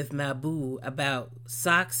with my boo about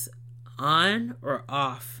socks on or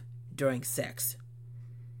off during sex.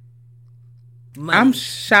 Money. I'm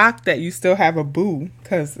shocked that you still have a boo,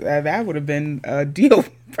 because that would have been a deal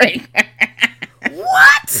breaker.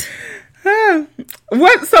 What?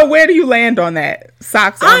 What? So where do you land on that?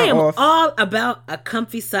 Socks on I am or off? all about a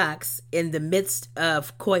comfy socks in the midst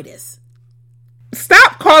of coitus.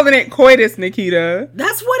 Stop calling it coitus, Nikita.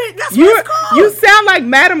 That's what it's called. You sound like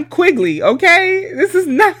Madam Quigley, okay? This is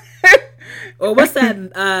not... Or what's that?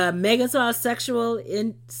 Megatron sexual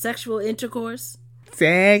intercourse?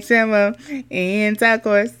 Sexual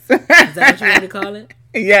intercourse. Is that what you want to call it?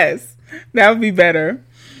 Yes, that would be better.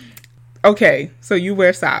 Okay, so you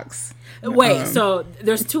wear socks. Wait, so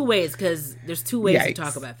there's two ways, because there's two ways to Yikes.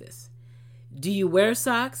 talk about this. Do you wear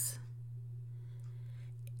socks?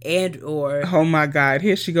 And or... Oh my God,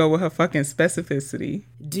 here she go with her fucking specificity.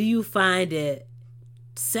 Do you find it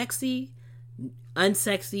sexy,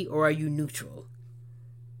 unsexy, or are you neutral?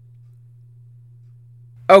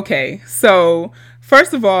 Okay, so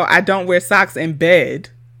first of all, I don't wear socks in bed.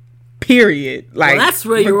 Period. Like, well, that's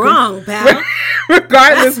where you're wrong, pal.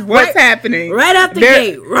 Regardless what's happening. Right out the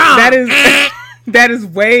gate, wrong. That is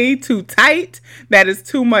way too tight. That is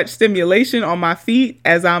too much stimulation on my feet,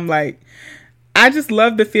 as I'm like, I just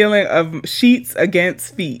love the feeling of sheets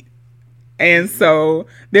against feet. And so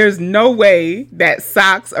there's no way that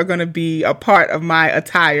socks are going to be a part of my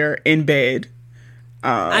attire in bed.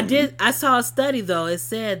 I saw a study though. It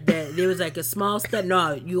said that there was like a small study.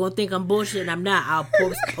 No, you gonna think I'm bullshitting. I'm not. I'll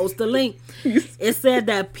post a link. It said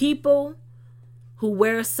that people who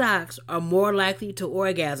wear socks are more likely to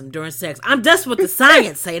orgasm during sex. That's what the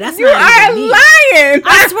science say. That's you not are even me. lying.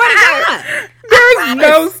 I swear to God.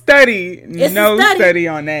 There's no study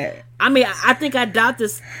on that. I mean, I think I doubt the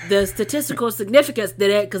statistical significance to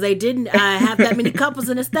that, because they didn't have that many couples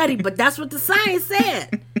in the study. But that's what the science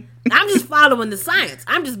said. I'm just following the science.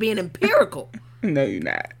 I'm just being empirical. No, you're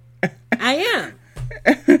not. I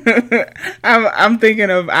am. I'm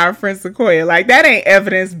thinking of our friend Sequoia. Like, that ain't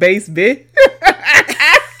evidence-based, bitch.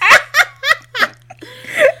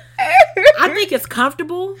 I think it's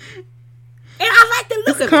comfortable. And I like the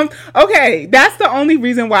look of it. Okay, that's the only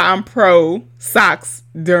reason why I'm pro socks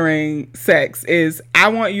during sex, is I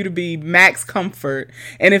want you to be max comfort.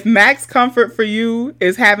 And if max comfort for you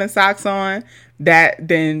is having socks on,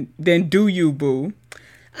 then do you, boo.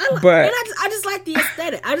 I just like the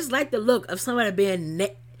aesthetic. I just like the look of somebody being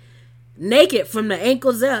naked from the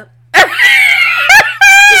ankles up.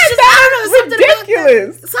 It's just, I don't know,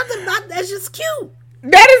 ridiculous. Something about that's just cute.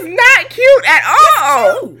 That is not cute at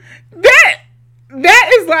all. Cute.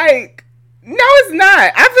 That is like, no, it's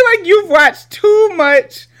not. I feel like you've watched too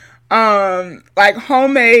much like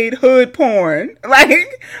homemade hood porn,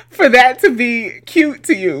 like, for that to be cute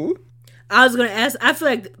to you. I was gonna ask. I feel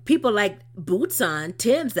like people like boots on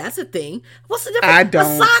Tim's. That's a thing. What's the difference? I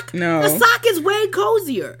don't. The sock. No. The sock is way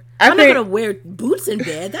cozier. I'm not gonna wear boots in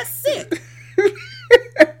bed. That's sick.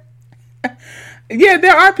 Yeah,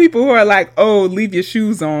 there are people who are like, "Oh, leave your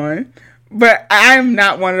shoes on," but I'm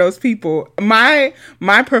not one of those people. My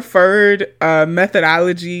preferred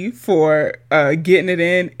methodology for getting it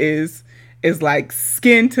in is like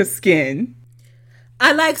skin to skin.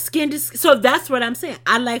 I like skin to skin. So that's what I'm saying.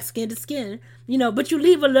 I like skin to skin. But you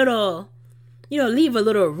leave a little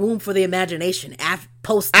room for the imagination after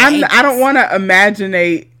post. I don't want to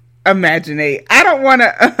imaginate. I don't want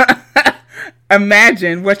to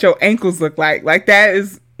imagine what your ankles look like. Like, that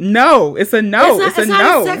is no. It's a no. It's a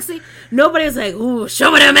no. Sexy. Nobody's like, ooh,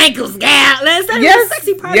 show me them ankles, gal. That's not a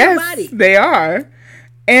sexy part of your body. They are.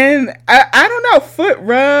 And I don't know, foot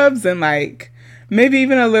rubs and like maybe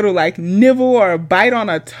even a little like nibble or a bite on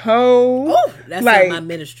a toe. Oh, that's like my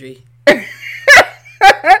ministry.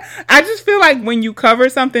 I just feel like when you cover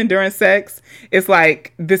something during sex, it's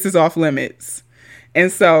like this is off limits.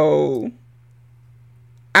 And so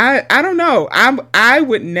I don't know. I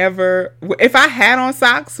would never, if I had on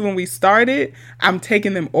socks when we started, I'm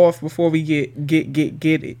taking them off before we get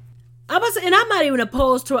it. I'm about to say, and I'm not even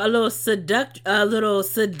opposed to a little seductive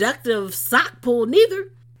sock pull neither.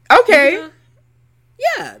 Okay. You know?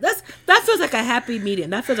 Yeah, that feels like a happy medium.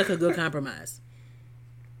 That feels like a good compromise.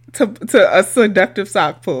 To a seductive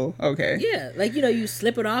sock pull. Okay. Yeah, like you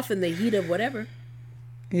slip it off in the heat of whatever.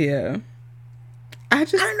 Yeah. I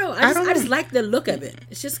don't know. I just like the look of it.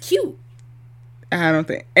 It's just cute. I don't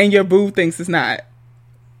think. And your boo thinks it's not.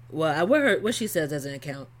 Well, what she says doesn't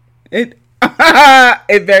count. It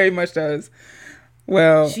very much does.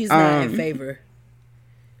 Well, she's not in favor.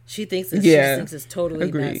 She thinks it's totally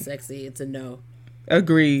not sexy. It's a no.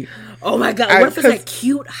 Agreed. Oh my God! What if it's like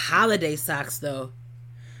cute holiday socks though?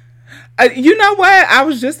 You know what? I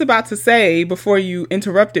was just about to say before you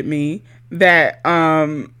interrupted me that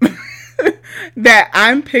that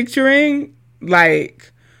I'm picturing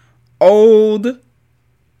like old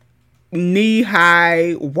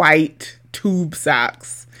knee-high white tube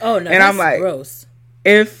socks. Oh no, and that's I'm like, gross.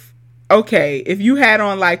 If you had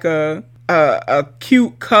on like a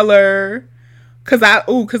cute color, cause I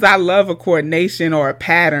love a coordination or a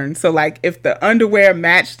pattern. So like if the underwear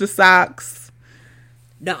matched the socks,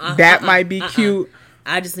 that might be cute.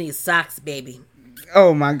 I just need socks, baby.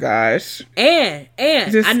 Oh my gosh. And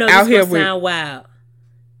just I know this will sound wild.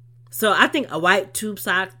 So I think a white tube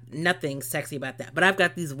sock, nothing sexy about that. But I've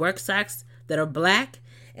got these work socks that are black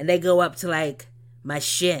and they go up to like my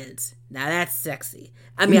shins. Now that's sexy.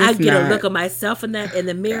 I mean, I get a look of myself in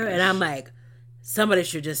the mirror and I'm like, somebody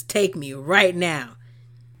should just take me right now.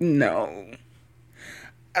 No.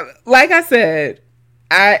 Like I said,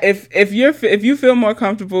 if you feel more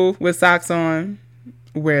comfortable with socks on,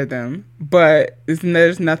 wear them, but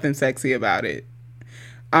there's nothing sexy about it.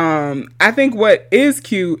 I think what is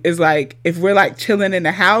cute is like if we're like chilling in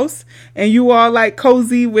the house and you all like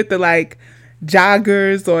cozy with the like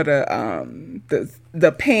joggers or the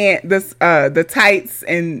tights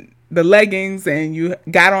and the leggings, and you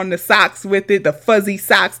got on the socks with it, the fuzzy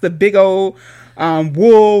socks, the big old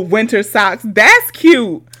wool winter socks. That's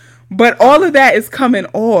cute, but all of that is coming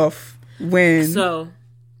off when the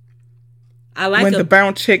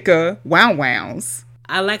brown chica wows.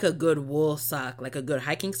 I like a good wool sock, like a good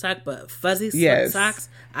hiking sock, but fuzzy socks,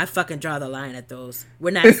 I fucking draw the line at those.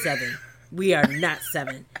 We're not 7. We are not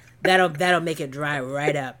 7. That'll make it dry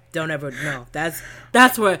right up. Don't ever no. That's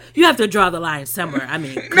where you have to draw the line somewhere. I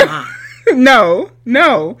mean, come on.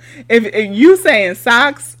 No. If you saying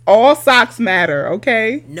socks, all socks matter,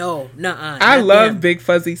 okay? No, nuh-uh. I love big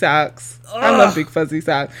fuzzy socks. Ugh. I love big fuzzy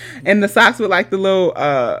socks. And the socks with like the little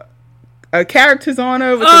characters on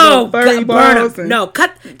it with the little furry balls. No,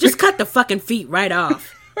 just cut the fucking feet right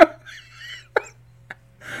off.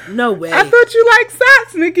 No way. I thought you liked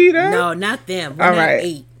socks, Nikita. No, not them. We're all not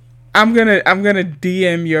 8. I'm gonna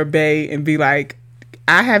DM your bae and be like,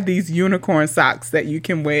 I have these unicorn socks that you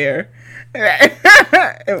can wear.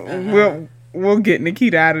 We'll get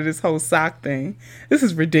Nikita out of this whole sock thing. This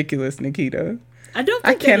is ridiculous, Nikita. I don't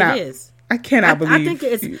think that it is. I cannot believe. I think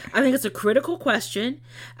it's a critical question.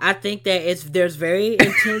 I think that there's very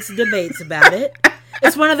intense debates about it.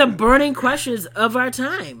 It's one of the burning questions of our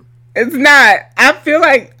time. It's not. I feel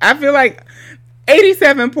like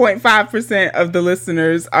 87.5% of the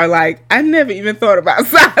listeners are like, I never even thought about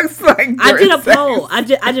socks. Like, I did a poll. I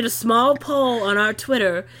did a small poll on our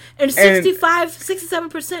Twitter, and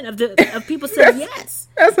 67% of people said yes.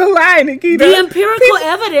 That's a lie, Nikita. The empirical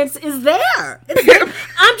evidence is there.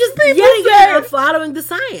 I'm just yet following the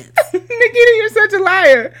science. Nikita, you're such a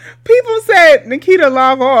liar. People said, Nikita,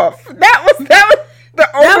 log off. That was the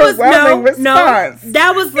overwhelming response. No,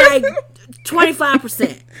 that was like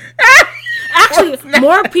 25%. Actually,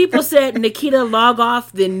 more people said Nikita log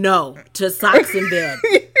off than no to socks in bed.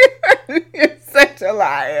 You're such a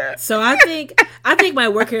liar. So I think my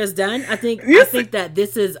work here is done. I think that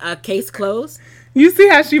this is a case closed. You see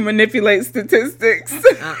how she manipulates statistics?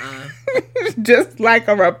 Just like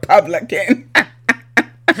a Republican.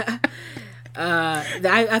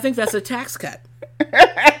 I think that's a tax cut.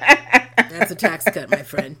 That's a tax cut, my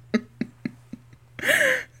friend.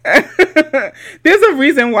 There's a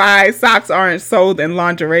reason why socks aren't sold in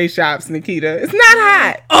lingerie shops, Nikita. It's not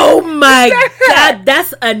hot. Oh my God,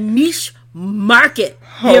 that's a niche market.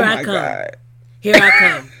 Here I come. God. Here I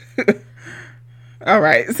come. All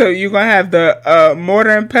right, so you're gonna have the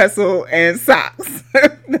mortar and pestle and socks.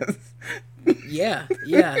 Yeah.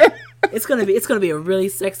 It's gonna be a really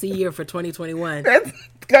sexy year for 2021. That's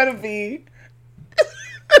gonna be.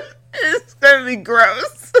 It's gonna be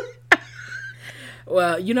gross.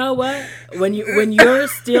 Well, you know what? When you're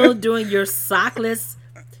still doing your sockless,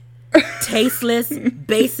 tasteless,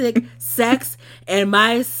 basic sex, and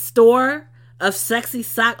my store of sexy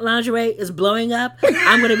sock lingerie is blowing up,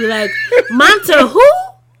 I'm gonna be like, Monta who?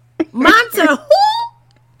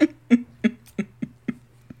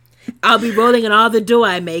 I'll be rolling in all the dough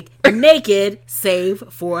I make naked, save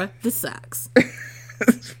for the socks.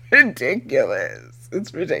 It's ridiculous.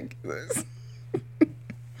 It's ridiculous.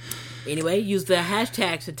 Anyway, use the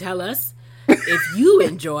hashtag to tell us if you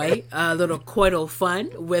enjoy a little coital fun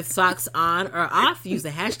with socks on or off. Use the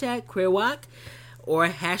hashtag QueerWalk or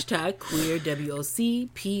hashtag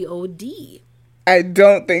QueerWOCPOD. I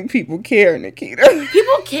don't think people care, Nikita.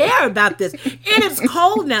 People care about this. And it's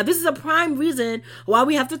cold now. This is a prime reason why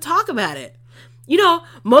we have to talk about it. You know,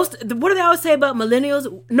 what do they always say about millennials?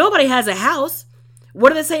 Nobody has a house. What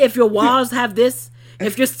do they say? If your walls have this,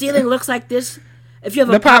 if your ceiling looks like this, if you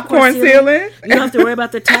have a popcorn ceiling, you don't have to worry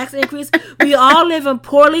about the tax increase. We all live in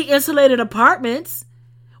poorly insulated apartments.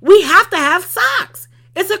 We have to have socks.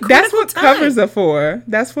 It's a critical That's what time. covers are for.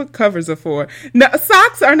 That's what covers are for. No,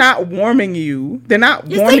 socks are not warming you. They're not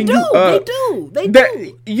warming you up. They do. They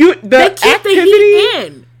keep the heat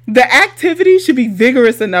in. The activity should be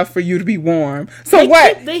vigorous enough for you to be warm. So They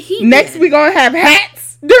what? keep the heat Next in. we gonna have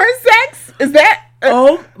hats during sex? Is that?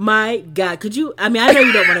 Oh my God. Could you, I mean, I know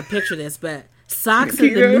you don't want to picture this, but socks and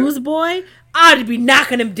the Nikita? newsboy, I'd be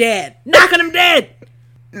knocking him dead.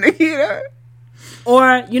 Nikita.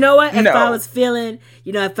 Or, you know what? If No. I was feeling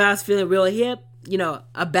real hip,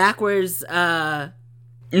 a backwards,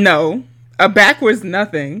 No. A backwards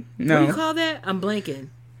nothing. what do No. you call that? I'm blanking.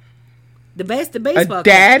 The baseball A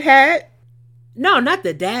dad hat? No, not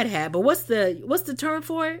the dad hat, but what's the term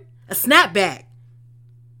for it? A snapback.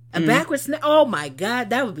 A backwards snap. Oh my God,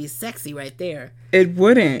 that would be sexy right there. It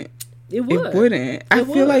wouldn't. It would. It wouldn't. I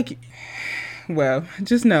feel would. like, well,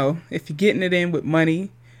 just know if you're getting it in with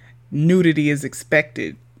money, nudity is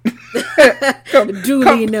expected.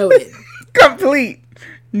 Do you know it? Complete.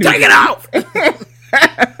 Nudity. Take it off.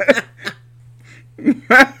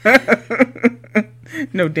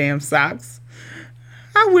 No damn socks.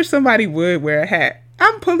 I wish somebody would wear a hat.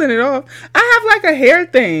 I'm pulling it off. I have like a hair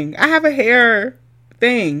thing. I have a hair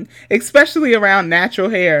thing, especially around natural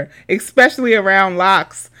hair, especially around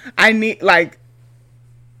locks. I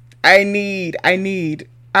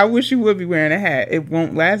wish you would be wearing a hat. It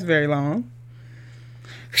won't last very long.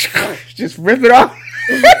 Just rip it off.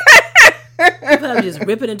 Probably just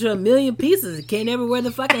rip it into a million pieces and can't ever wear the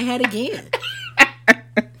fucking hat again.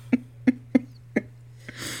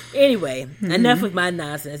 Anyway, enough with my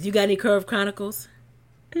nonsense. You got any Curve Chronicles?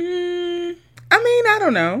 I mean, I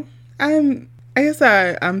don't know. I guess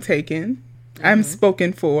I'm taken. I'm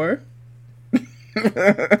spoken for.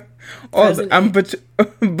 I'm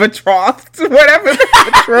betrothed, whatever.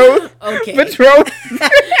 Betrothed. Okay. Betrothed.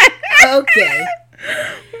 Okay.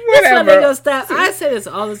 That's why they're gonna stop. I say this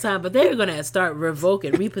all the time, but they're gonna start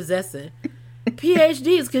revoking, repossessing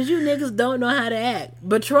PhDs because you niggas don't know how to act.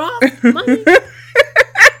 Betrothed, money,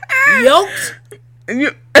 yoked.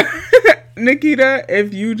 Nikita,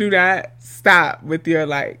 if you do not stop with your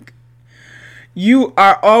you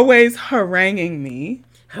are always haranguing me.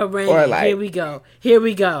 Haranguing. Or Here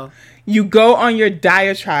we go. You go on your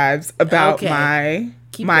diatribes about Okay.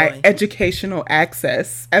 Keep my going. educational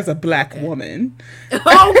access as a black woman.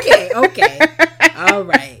 Okay. All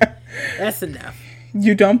right. That's enough.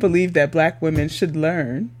 You don't believe that black women should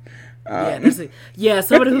learn.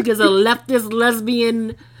 Somebody who gives a leftist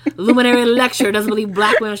lesbian luminary lecture doesn't believe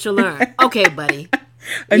black women should learn. Okay, buddy.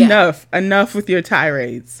 Enough with your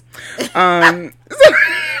tirades. Boy,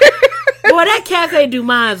 that Cafe Du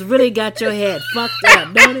Monde really got your head fucked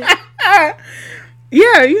up, don't it?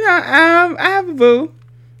 Yeah, I have a boo.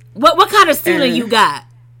 What kind of ceiling you got?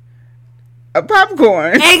 A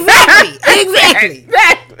popcorn. Exactly.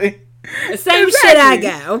 Exactly. The same shit I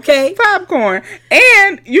got, okay? Popcorn.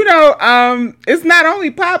 And, it's not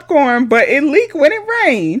only popcorn, but it leak when it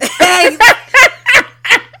rains.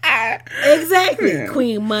 Exactly. Yeah.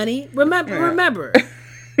 Queen Money. Remember.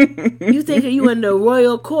 You think you in the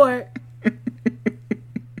royal court.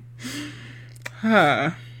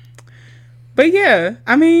 But yeah,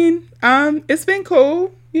 I mean, it's been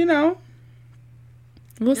cool. you know,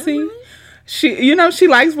 we'll see. She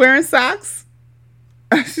likes wearing socks.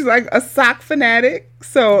 She's like a sock fanatic.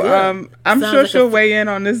 So I'm sure she'll weigh in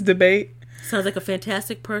on this debate. Sounds like a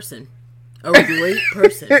fantastic person. A great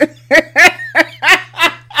person.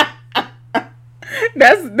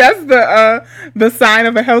 That's the sign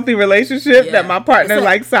of a healthy relationship, that my partner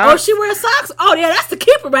likes socks. Oh, she wears socks? Oh, yeah, that's the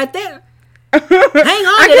keeper right there. Hang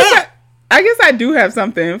on to that. I guess I do have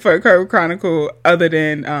something for Curve Chronicle other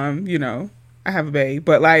than, I have a babe.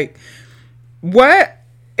 But, like, what...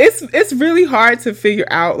 It's really hard to figure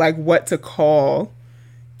out, like, what to call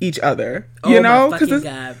each other, because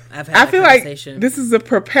I feel like this is a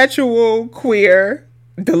perpetual queer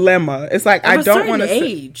dilemma. It's like, I don't want to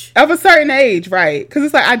say of a certain age, right? Because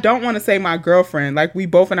it's like, I don't want to say my girlfriend. Like, we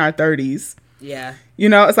both in our 30s. Yeah.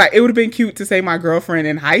 It's like, it would have been cute to say my girlfriend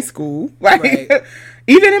in high school, like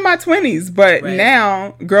even in my 20s. But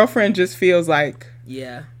now, girlfriend just feels like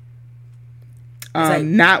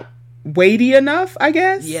not weighty enough, I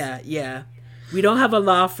guess. Yeah. We don't have a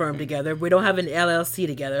law firm together. We don't have an LLC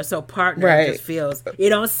together. So partner just feels it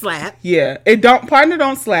don't slap. Yeah, partner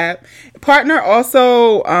don't slap. Partner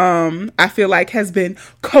also, I feel like has been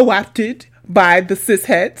co-opted by the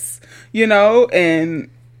cisheads, and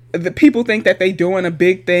the people think that they doing a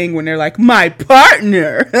big thing when they're like, my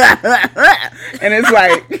partner. And it's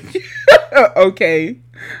like, okay,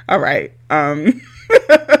 all right.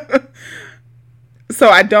 So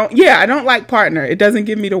I don't like partner. It doesn't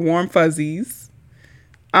give me the warm fuzzies.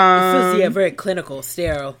 It feels, very clinical,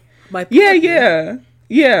 sterile. My partner.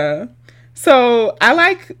 Yeah. So I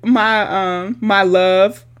like my my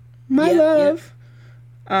love, my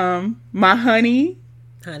honey.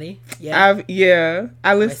 Honey, yeah.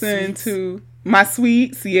 I listen to my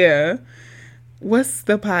sweets. Yeah. What's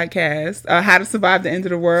the podcast? How to Survive the End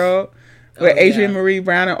of the World with Adrienne Marie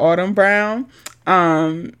Brown and Autumn Brown.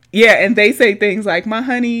 And they say things like my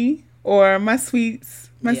honey or my sweets.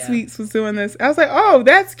 My sweets was doing this. I was like, oh,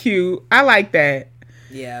 that's cute. I like that.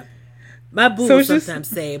 Yeah. My boo will sometimes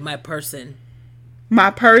say my person.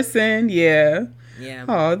 My person, yeah. Yeah.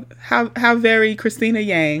 Oh, how very Christina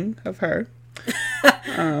Yang of her.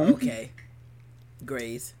 Okay.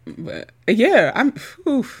 Grace. But yeah,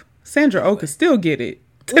 Sandra Oh could still get it.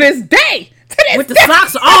 To this day! With the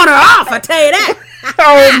socks on or off, I tell you that.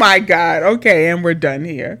 Oh my God. Okay, and we're done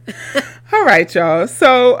here. All right, y'all.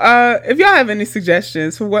 So if y'all have any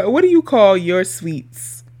suggestions for what do you call your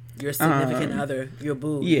sweets? Your significant other, your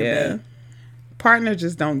boo. Yeah. Your partner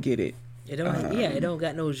just don't get it. It don't it don't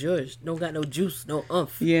got no zhuzh, don't got no juice, no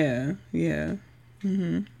oomph. Yeah.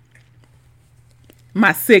 Mm-hmm.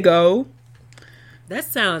 My Siggo. That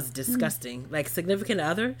sounds disgusting. Like significant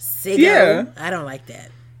other? Siggo? Yeah. I don't like that.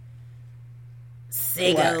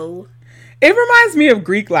 Siggo. What? It reminds me of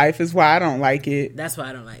Greek life is why I don't like it. That's why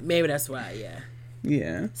I don't like. Maybe that's why,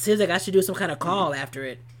 Yeah. Seems like I should do some kind of call after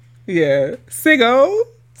it. Yeah. Siggo.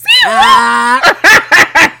 Yeah.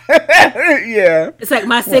 It's like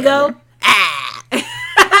my Siggo.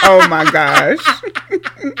 Oh my gosh.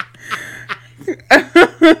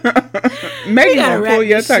 Maybe gonna pull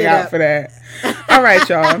your tongue out for that. All right,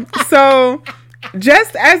 y'all. So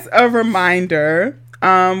just as a reminder,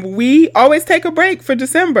 we always take a break for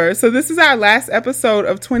December. So this is our last episode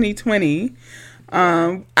of 2020.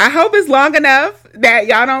 I hope it's long enough that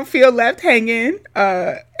y'all don't feel left hanging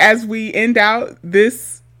as we end out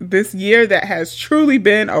this year that has truly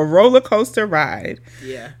been a roller coaster ride.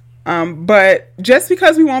 Yeah. But just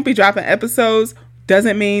because we won't be dropping episodes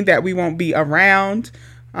doesn't mean that we won't be around.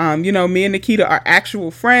 Me and Nikita are actual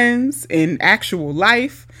friends in actual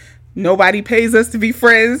life. Nobody pays us to be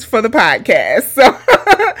friends for the podcast. So,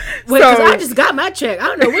 wait, because I just got my check. I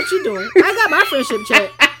don't know what you're doing. I got my friendship check.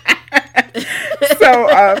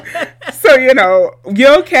 So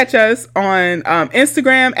you'll catch us on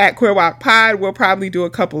Instagram at QueerWalkPod. We'll probably do a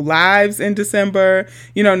couple lives in December.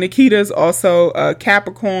 Nikita's also a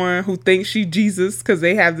Capricorn who thinks she Jesus because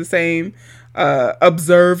they have the same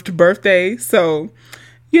observed birthday. So,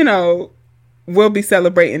 we'll be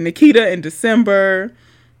celebrating Nikita in December.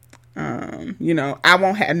 I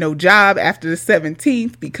won't have no job after the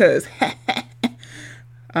 17th because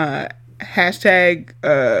hashtag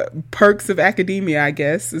perks of academia, I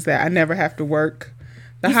guess, is that I never have to work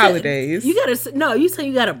the holidays. You saying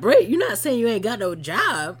you got a break. You're not saying you ain't got no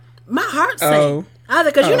job. My heart's saying.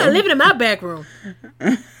 Because you're not living in my back room.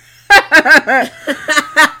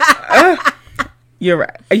 You're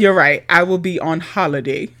right. I will be on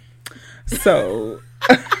holiday. So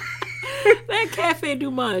That Cafe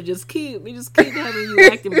Du Monde just keep having you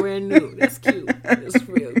acting brand new. That's cute. That's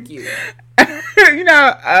real cute. You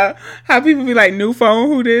know how people be like, new phone,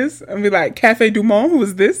 who this? And be like, Cafe Du Monde, who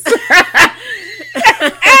is this?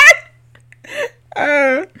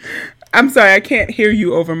 I'm sorry, I can't hear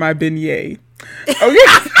you over my beignet. Okay.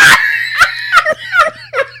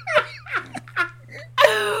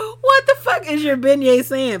 What the fuck is your beignet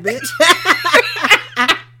saying, bitch?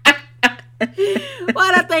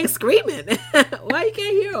 Why that thing screaming? Why you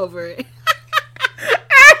can't hear over it?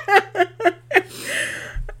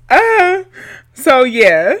 So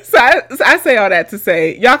I say all that to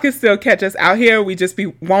say y'all can still catch us out here. We just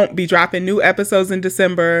won't be dropping new episodes in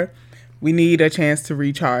December. We need a chance to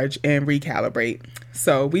recharge and recalibrate.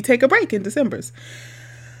 So we take a break in December's.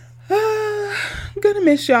 I'm gonna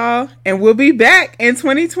miss y'all, and we'll be back in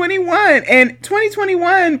 2021. And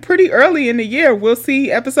 2021, pretty early in the year, we'll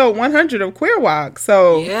see episode 100 of Queer Walk.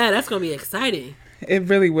 So yeah, that's gonna be exciting. It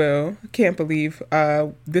really will. I can't believe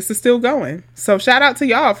this is still going. So shout out to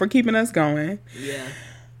y'all for keeping us going. Yeah.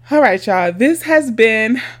 All right, y'all. This has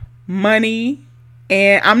been Money,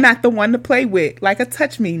 and I'm not the one to play with, like a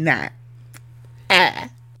touch me not.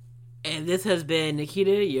 And this has been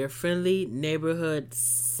Nikita, your friendly neighborhood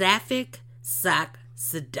sapphic sock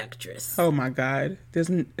seductress. Oh my God.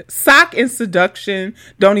 Sock and seduction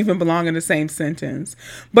don't even belong in the same sentence.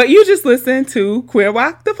 But you just listened to Queer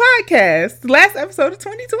Walk, the podcast, the last episode of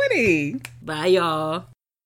 2020. Bye, y'all.